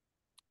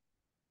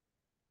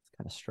 It's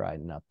kind of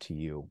striding up to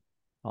you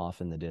off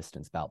in the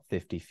distance, about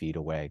 50 feet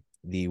away.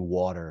 The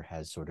water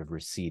has sort of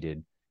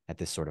receded at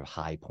this sort of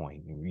high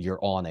point. You're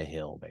on a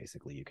hill,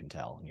 basically, you can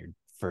tell, and you're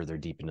further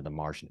deep into the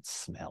marsh, and it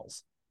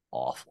smells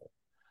awful.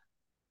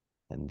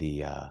 And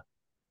the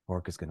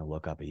orc is going to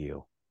look up at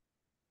you.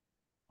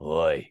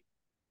 Oi.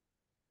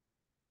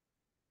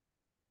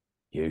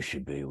 You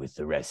should be with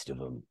the rest of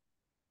them.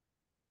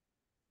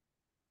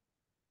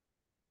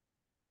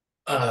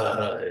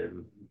 I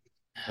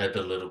had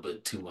a little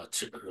bit too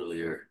much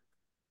earlier.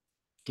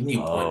 Can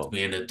you point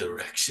me in a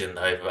direction?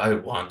 I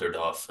wandered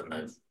off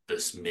and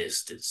this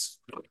mist is.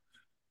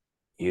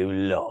 You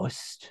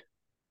lost?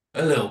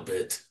 A little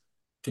bit.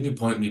 Can you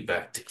point me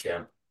back to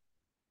camp?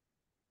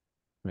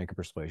 Make a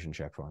persuasion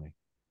check for me.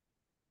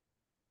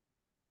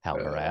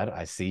 Halbarad,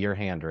 I see your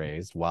hand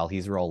raised while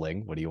he's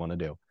rolling. What do you want to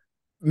do?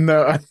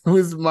 No, I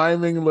was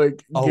miming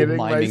like getting miming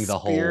my the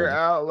spear hold.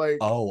 out.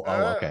 Like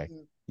okay.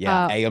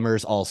 Yeah,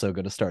 Eomer's also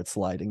going to start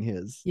sliding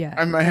his. Yeah.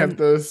 I might have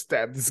to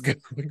stab this guy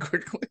really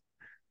quickly.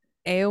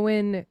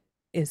 Eowyn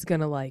is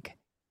gonna like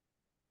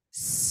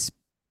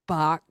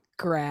spot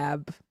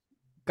grab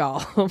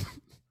Gollum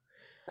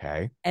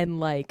Okay. and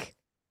like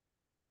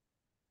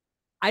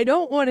I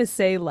don't want to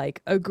say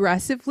like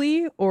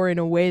aggressively or in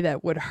a way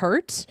that would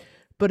hurt,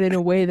 but in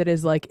a way that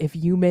is like if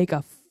you make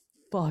a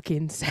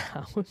fucking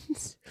sound,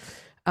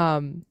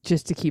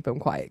 just to keep him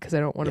quiet because I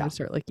don't want him Yeah. to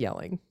start like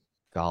yelling.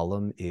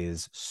 Gollum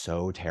is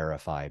so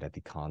terrified at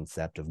the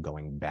concept of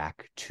going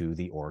back to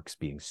the orcs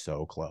being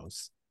so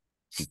close.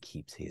 He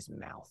keeps his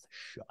mouth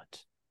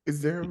shut.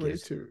 Is there a He way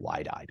gives to?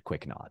 wide-eyed,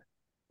 quick nod.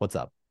 What's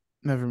up,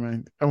 Never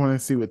mind. I want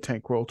to see what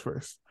Tank rolled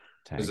first.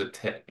 It was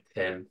Tank? a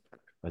 10.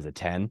 Was it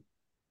 10?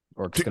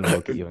 Orc's gonna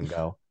look at you and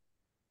go,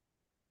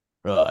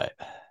 right.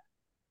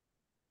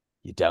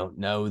 You don't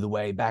know the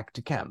way back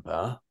to camp,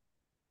 huh?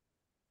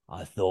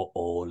 I thought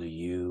all of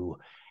you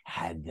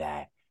had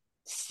that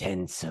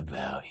sense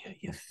about you.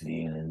 You're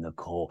feeling the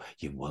call.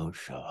 You won't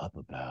shut up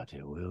about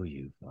it, will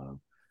you,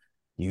 folks?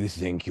 You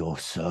think you're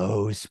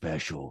so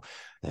special.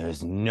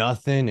 There's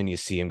nothing, and you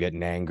see him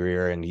getting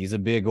angrier, and he's a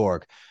big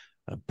orc,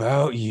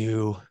 about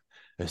you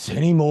that's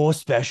any more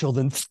special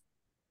than.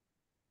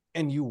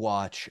 And you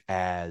watch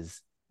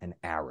as an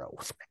arrow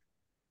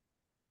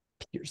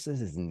pierces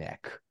his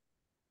neck,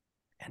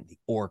 and the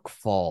orc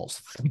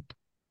falls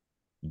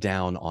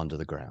down onto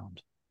the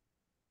ground.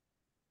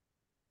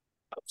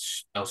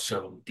 I'll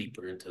shove him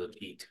deeper into the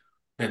peat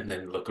and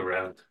then look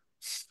around.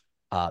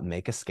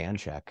 Make a scan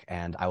check,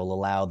 and I will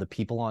allow the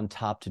people on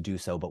top to do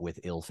so, but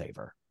with ill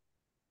favor.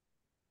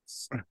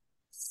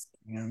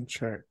 Scan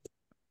check.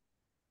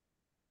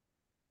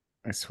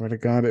 I swear to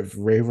God, if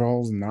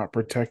Rayrall's not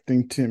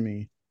protecting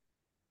Timmy,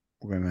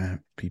 we're gonna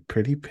be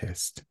pretty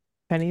pissed.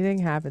 If anything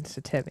happens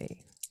to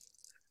Timmy,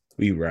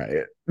 We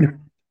riot.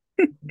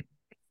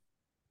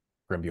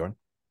 Grimbjorn.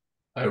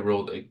 I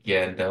rolled a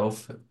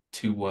Gandalf,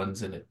 2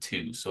 1s and a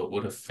 2, so it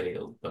would have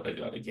failed, but I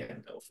got a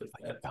Gandalf with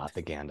that. Got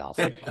the Gandalf.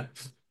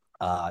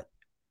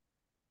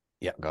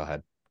 Yeah, go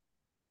ahead.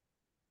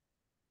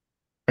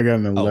 I got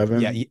an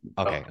 11. Yeah,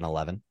 okay, an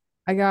 11.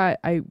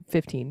 I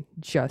 15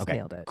 just Okay,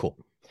 nailed it. cool.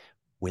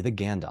 With a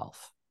Gandalf,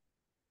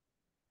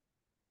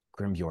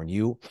 Grimbjorn,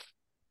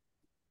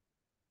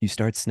 you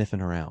start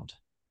sniffing around.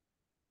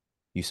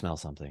 You smell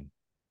something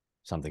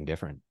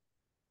different.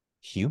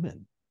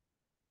 Human.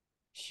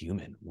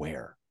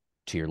 Where?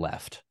 To your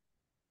left.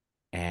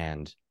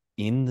 And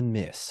in the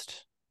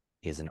mist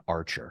is an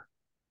archer,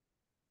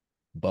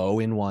 bow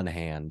in one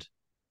hand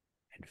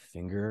and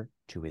finger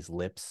to his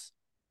lips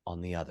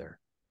on the other.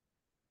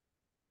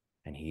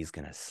 And he's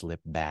going to slip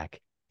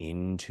back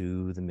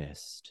into the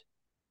mist.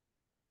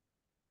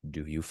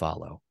 Do you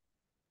follow?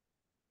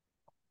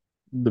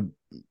 The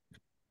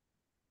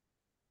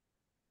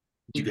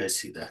You guys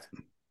see that?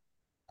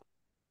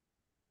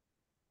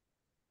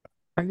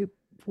 I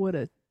would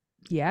have.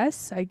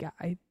 Yes, I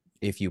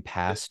If you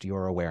passed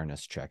your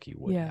awareness check, you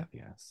would Yeah. have,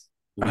 yes.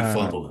 We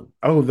follow him.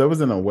 Oh, that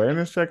was an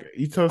awareness check.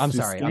 You told us I'm to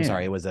sorry.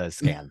 scan. It was a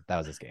scan. That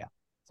was a scan.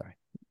 Sorry.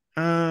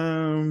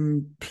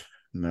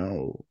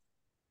 No.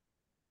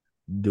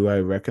 Do I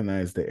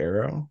recognize the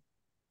arrow?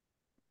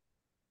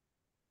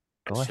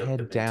 Go Shoved ahead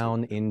him into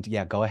down it. in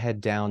yeah, go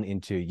ahead down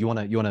into you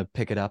wanna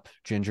pick it up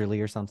gingerly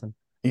or something?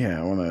 Yeah,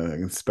 I want to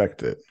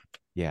inspect it.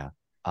 Yeah.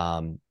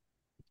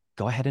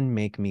 Go ahead and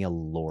make me a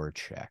lore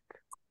check.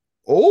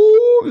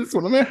 Oh, it's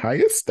one of my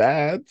highest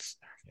stats.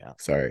 Yeah.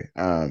 Sorry.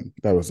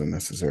 That was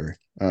unnecessary.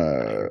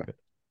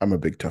 I'm a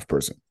big tough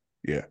person.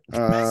 Yeah.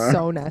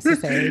 so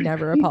necessary.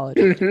 Never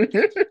apologize.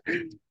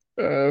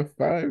 5.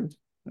 All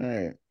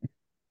right.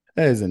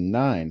 That is a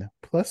 9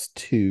 plus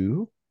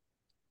 2,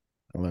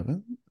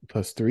 11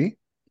 plus 3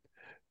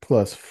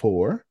 plus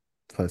 4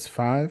 plus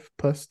 5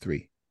 plus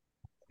 3.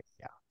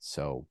 Yeah.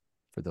 So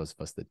for those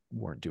of us that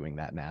weren't doing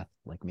that math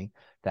like me,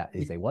 that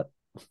is a what?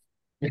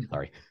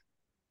 Sorry.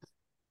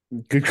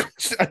 Good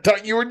question. I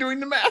thought you were doing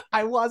the math.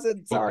 I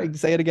wasn't. Sorry.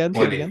 Say it again.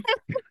 20.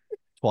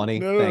 20.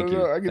 No, Thank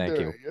you. I can Thank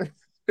do you. it.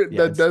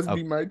 Yeah, That does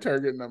okay. be my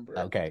target number.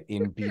 Okay.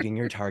 In beating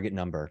your target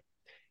number,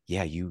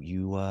 yeah, you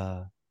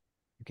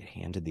get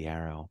handed the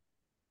arrow.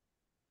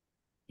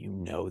 You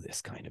know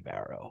this kind of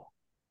arrow.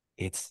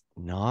 It's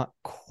not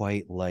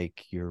quite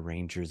like your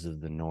Rangers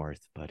of the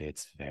North, but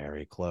it's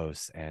very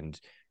close. And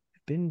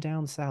I've been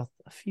down south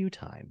a few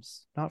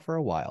times, not for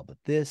a while, but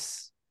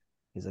this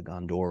is a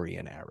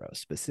Gondorian arrow,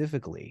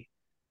 specifically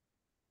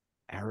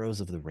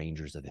arrows of the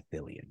Rangers of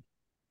Ithilien.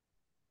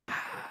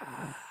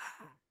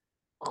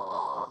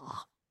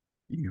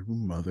 You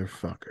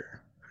motherfucker.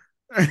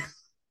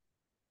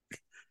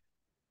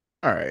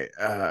 All right.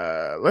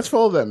 Let's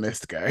follow that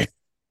mist guy.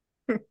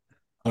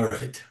 All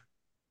right.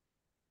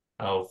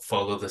 I'll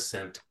follow the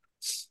scent.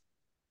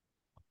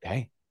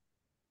 Okay.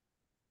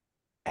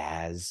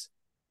 As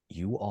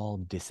you all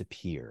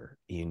disappear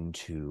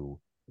into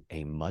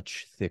a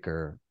much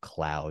thicker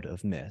cloud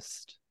of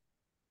mist,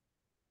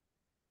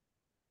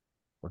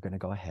 we're going to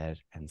go ahead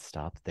and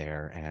stop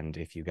there. And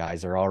if you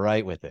guys are all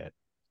right with it,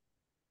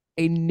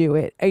 I knew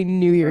it. I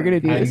knew you were gonna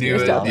do I this. knew You're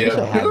it, stealth. I'd love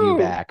to yeah. have you No.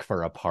 back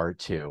for a part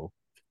 2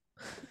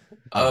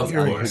 of Of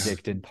the course.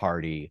 Unpredicted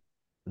Party,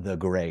 the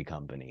Gray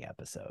Company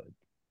episode.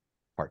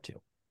 Part 2.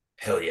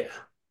 Hell yeah.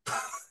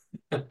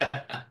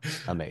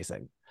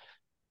 Amazing.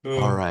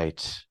 All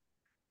right.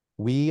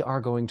 We are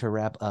going to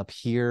wrap up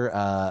here.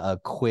 A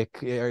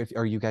quick,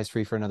 are you guys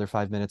free for another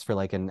 5 minutes for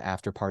like an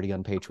after party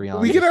on Patreon?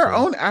 We get just our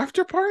own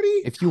after party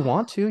If you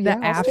want to, The yeah,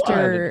 I'll stick around.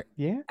 after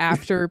Yeah.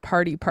 after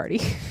party.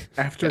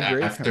 after The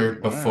Gray after,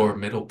 comes. before, Wow.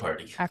 middle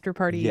party. After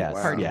party Yes,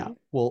 party. yeah.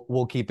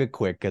 We'll keep it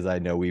quick because I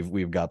know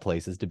we've got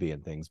places to be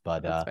and things.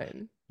 But That's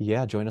fine.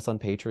 yeah, join us on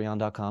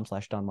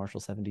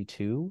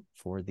patreon.com/DonMarshall72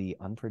 for the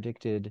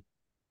unpredicted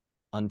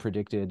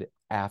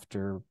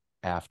after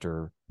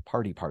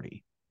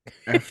party.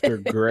 After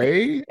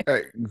Gray,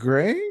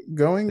 Gray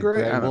going The Gray.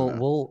 Gray, I don't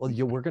know.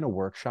 we're gonna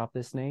workshop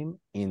this name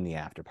in the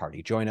after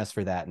party. Join us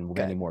for that and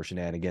many Good. more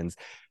shenanigans.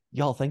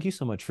 Y'all, thank you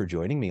so much for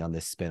joining me on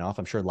this spin-off.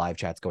 I'm sure live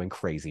chat's going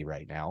crazy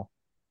right now.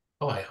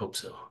 Oh, I hope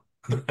so.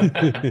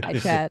 Hi,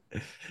 chat.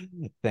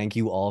 Thank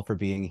you all for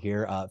being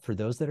here. For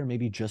those that are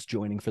maybe just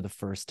joining for the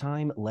first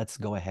time, let's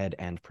go ahead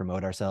and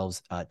promote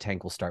ourselves.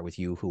 Tank, we'll start with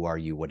you. Who are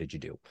you? What did you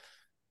do?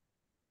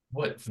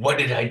 What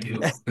did I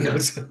do? No,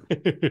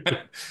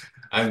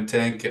 I'm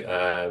Tank,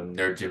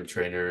 nerd gym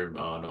trainer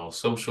on all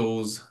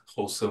socials,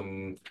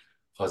 wholesome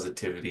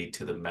positivity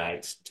to the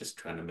max, just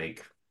trying to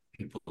make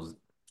people's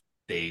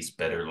days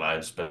better,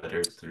 lives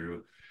better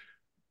through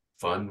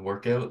fun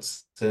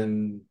workouts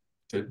and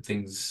good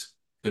things,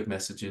 good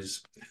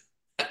messages.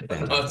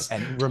 Fantastic.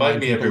 And Find remind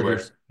me people of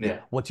everywhere. Yeah.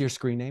 what's your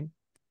screen name?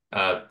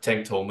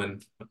 Tank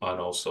Tolman on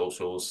all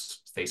socials,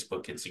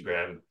 Facebook,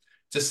 Instagram.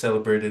 Just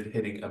celebrated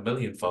hitting 1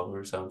 million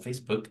followers on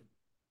Facebook.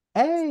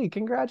 Hey,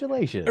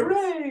 congratulations.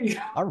 Hooray!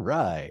 All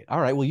right.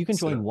 Well, you can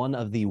join So, one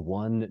of the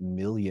 1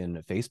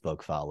 million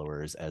Facebook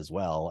followers as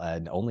well.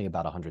 And only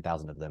about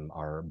 100,000 of them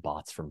are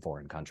bots from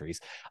foreign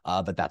countries.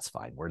 But that's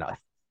fine.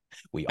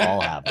 We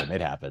all have them. It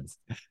happens.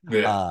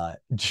 yeah.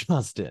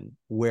 Justin,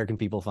 where can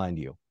people find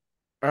you?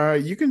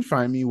 You can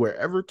find me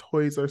wherever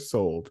toys are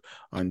sold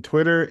on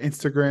Twitter,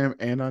 Instagram,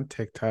 and on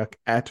TikTok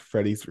at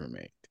Freddy's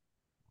Roommate.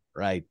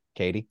 Right.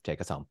 Katie,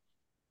 take us home.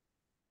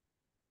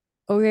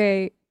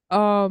 Okay.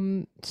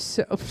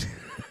 So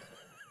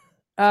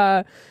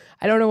I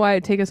don't know why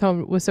Take Us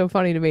Home was so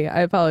funny to me. I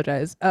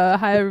apologize.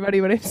 Hi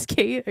everybody, my name's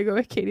Kate. I go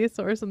by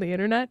Katiosaurus on the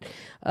internet.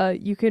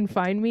 You can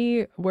find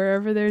me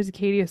wherever there's a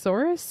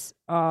Katiosaurus.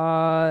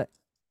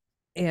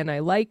 And I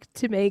like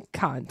to make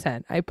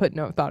content. I put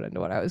no thought into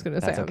what I was gonna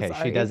say. That's I'm okay.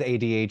 sorry. She does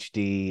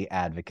ADHD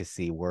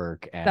advocacy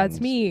work, and That's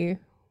me.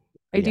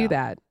 I do yeah.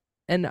 that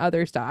and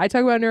other stuff. I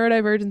talk about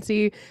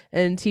neurodivergency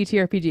and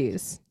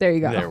TTRPGs. There you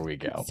go. There we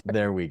go.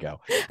 There we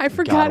go. I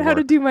forgot how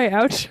to do my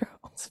outro.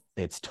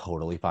 It's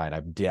totally fine.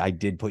 I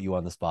did put you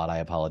on the spot. I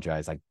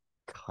apologize. I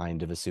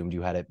kind of assumed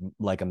you had it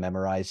like a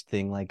memorized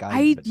thing, like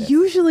I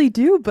usually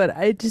do, but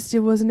it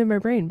wasn't in my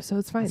brain, so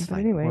it's fine. That's But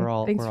fine. anyway, thanks we're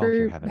all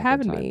here for having a good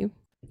having time. me.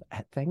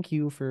 Thank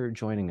you for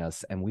joining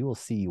us, and we will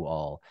see you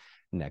all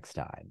next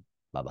time.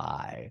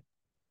 Bye-bye.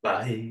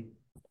 Bye.